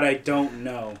 but I don't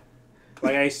know.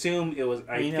 Like, I assume it was...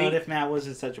 You know what? If Matt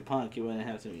wasn't such a punk, you wouldn't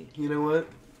have to be. You know what?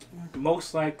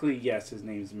 Most likely, yes, his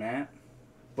name's Matt,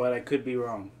 but I could be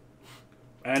wrong.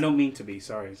 And I don't mean to be,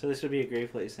 sorry. So this would be a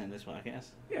great place to end this podcast.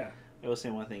 Yeah. I will say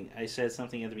one thing. I said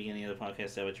something at the beginning of the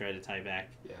podcast that I would try to tie back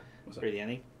for the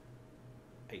ending.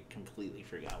 I completely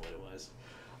forgot what it was.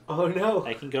 Oh, no.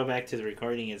 I can go back to the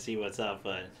recording and see what's up,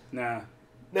 but... Nah.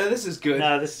 No, this is good.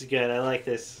 No, this is good. I like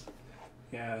this.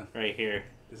 Yeah. Right here.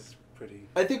 This is pretty...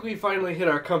 I think we finally hit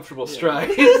our comfortable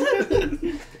stride.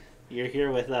 You're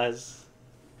here with us,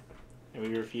 and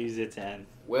we refuse it to end.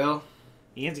 Well...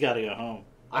 Ian's got to go home.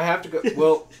 I have to go...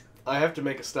 Well, I have to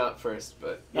make a stop first,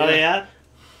 but... Yeah. Oh, yeah?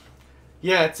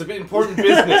 Yeah, it's an important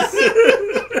business.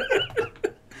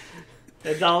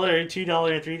 $1,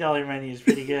 $2, and $3 menu is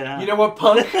pretty good, huh? You know what,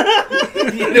 punk?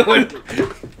 You know what?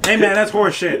 Hey, man, that's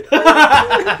horse shit.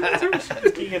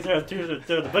 You can throw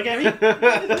the book at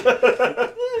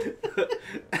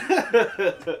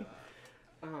me?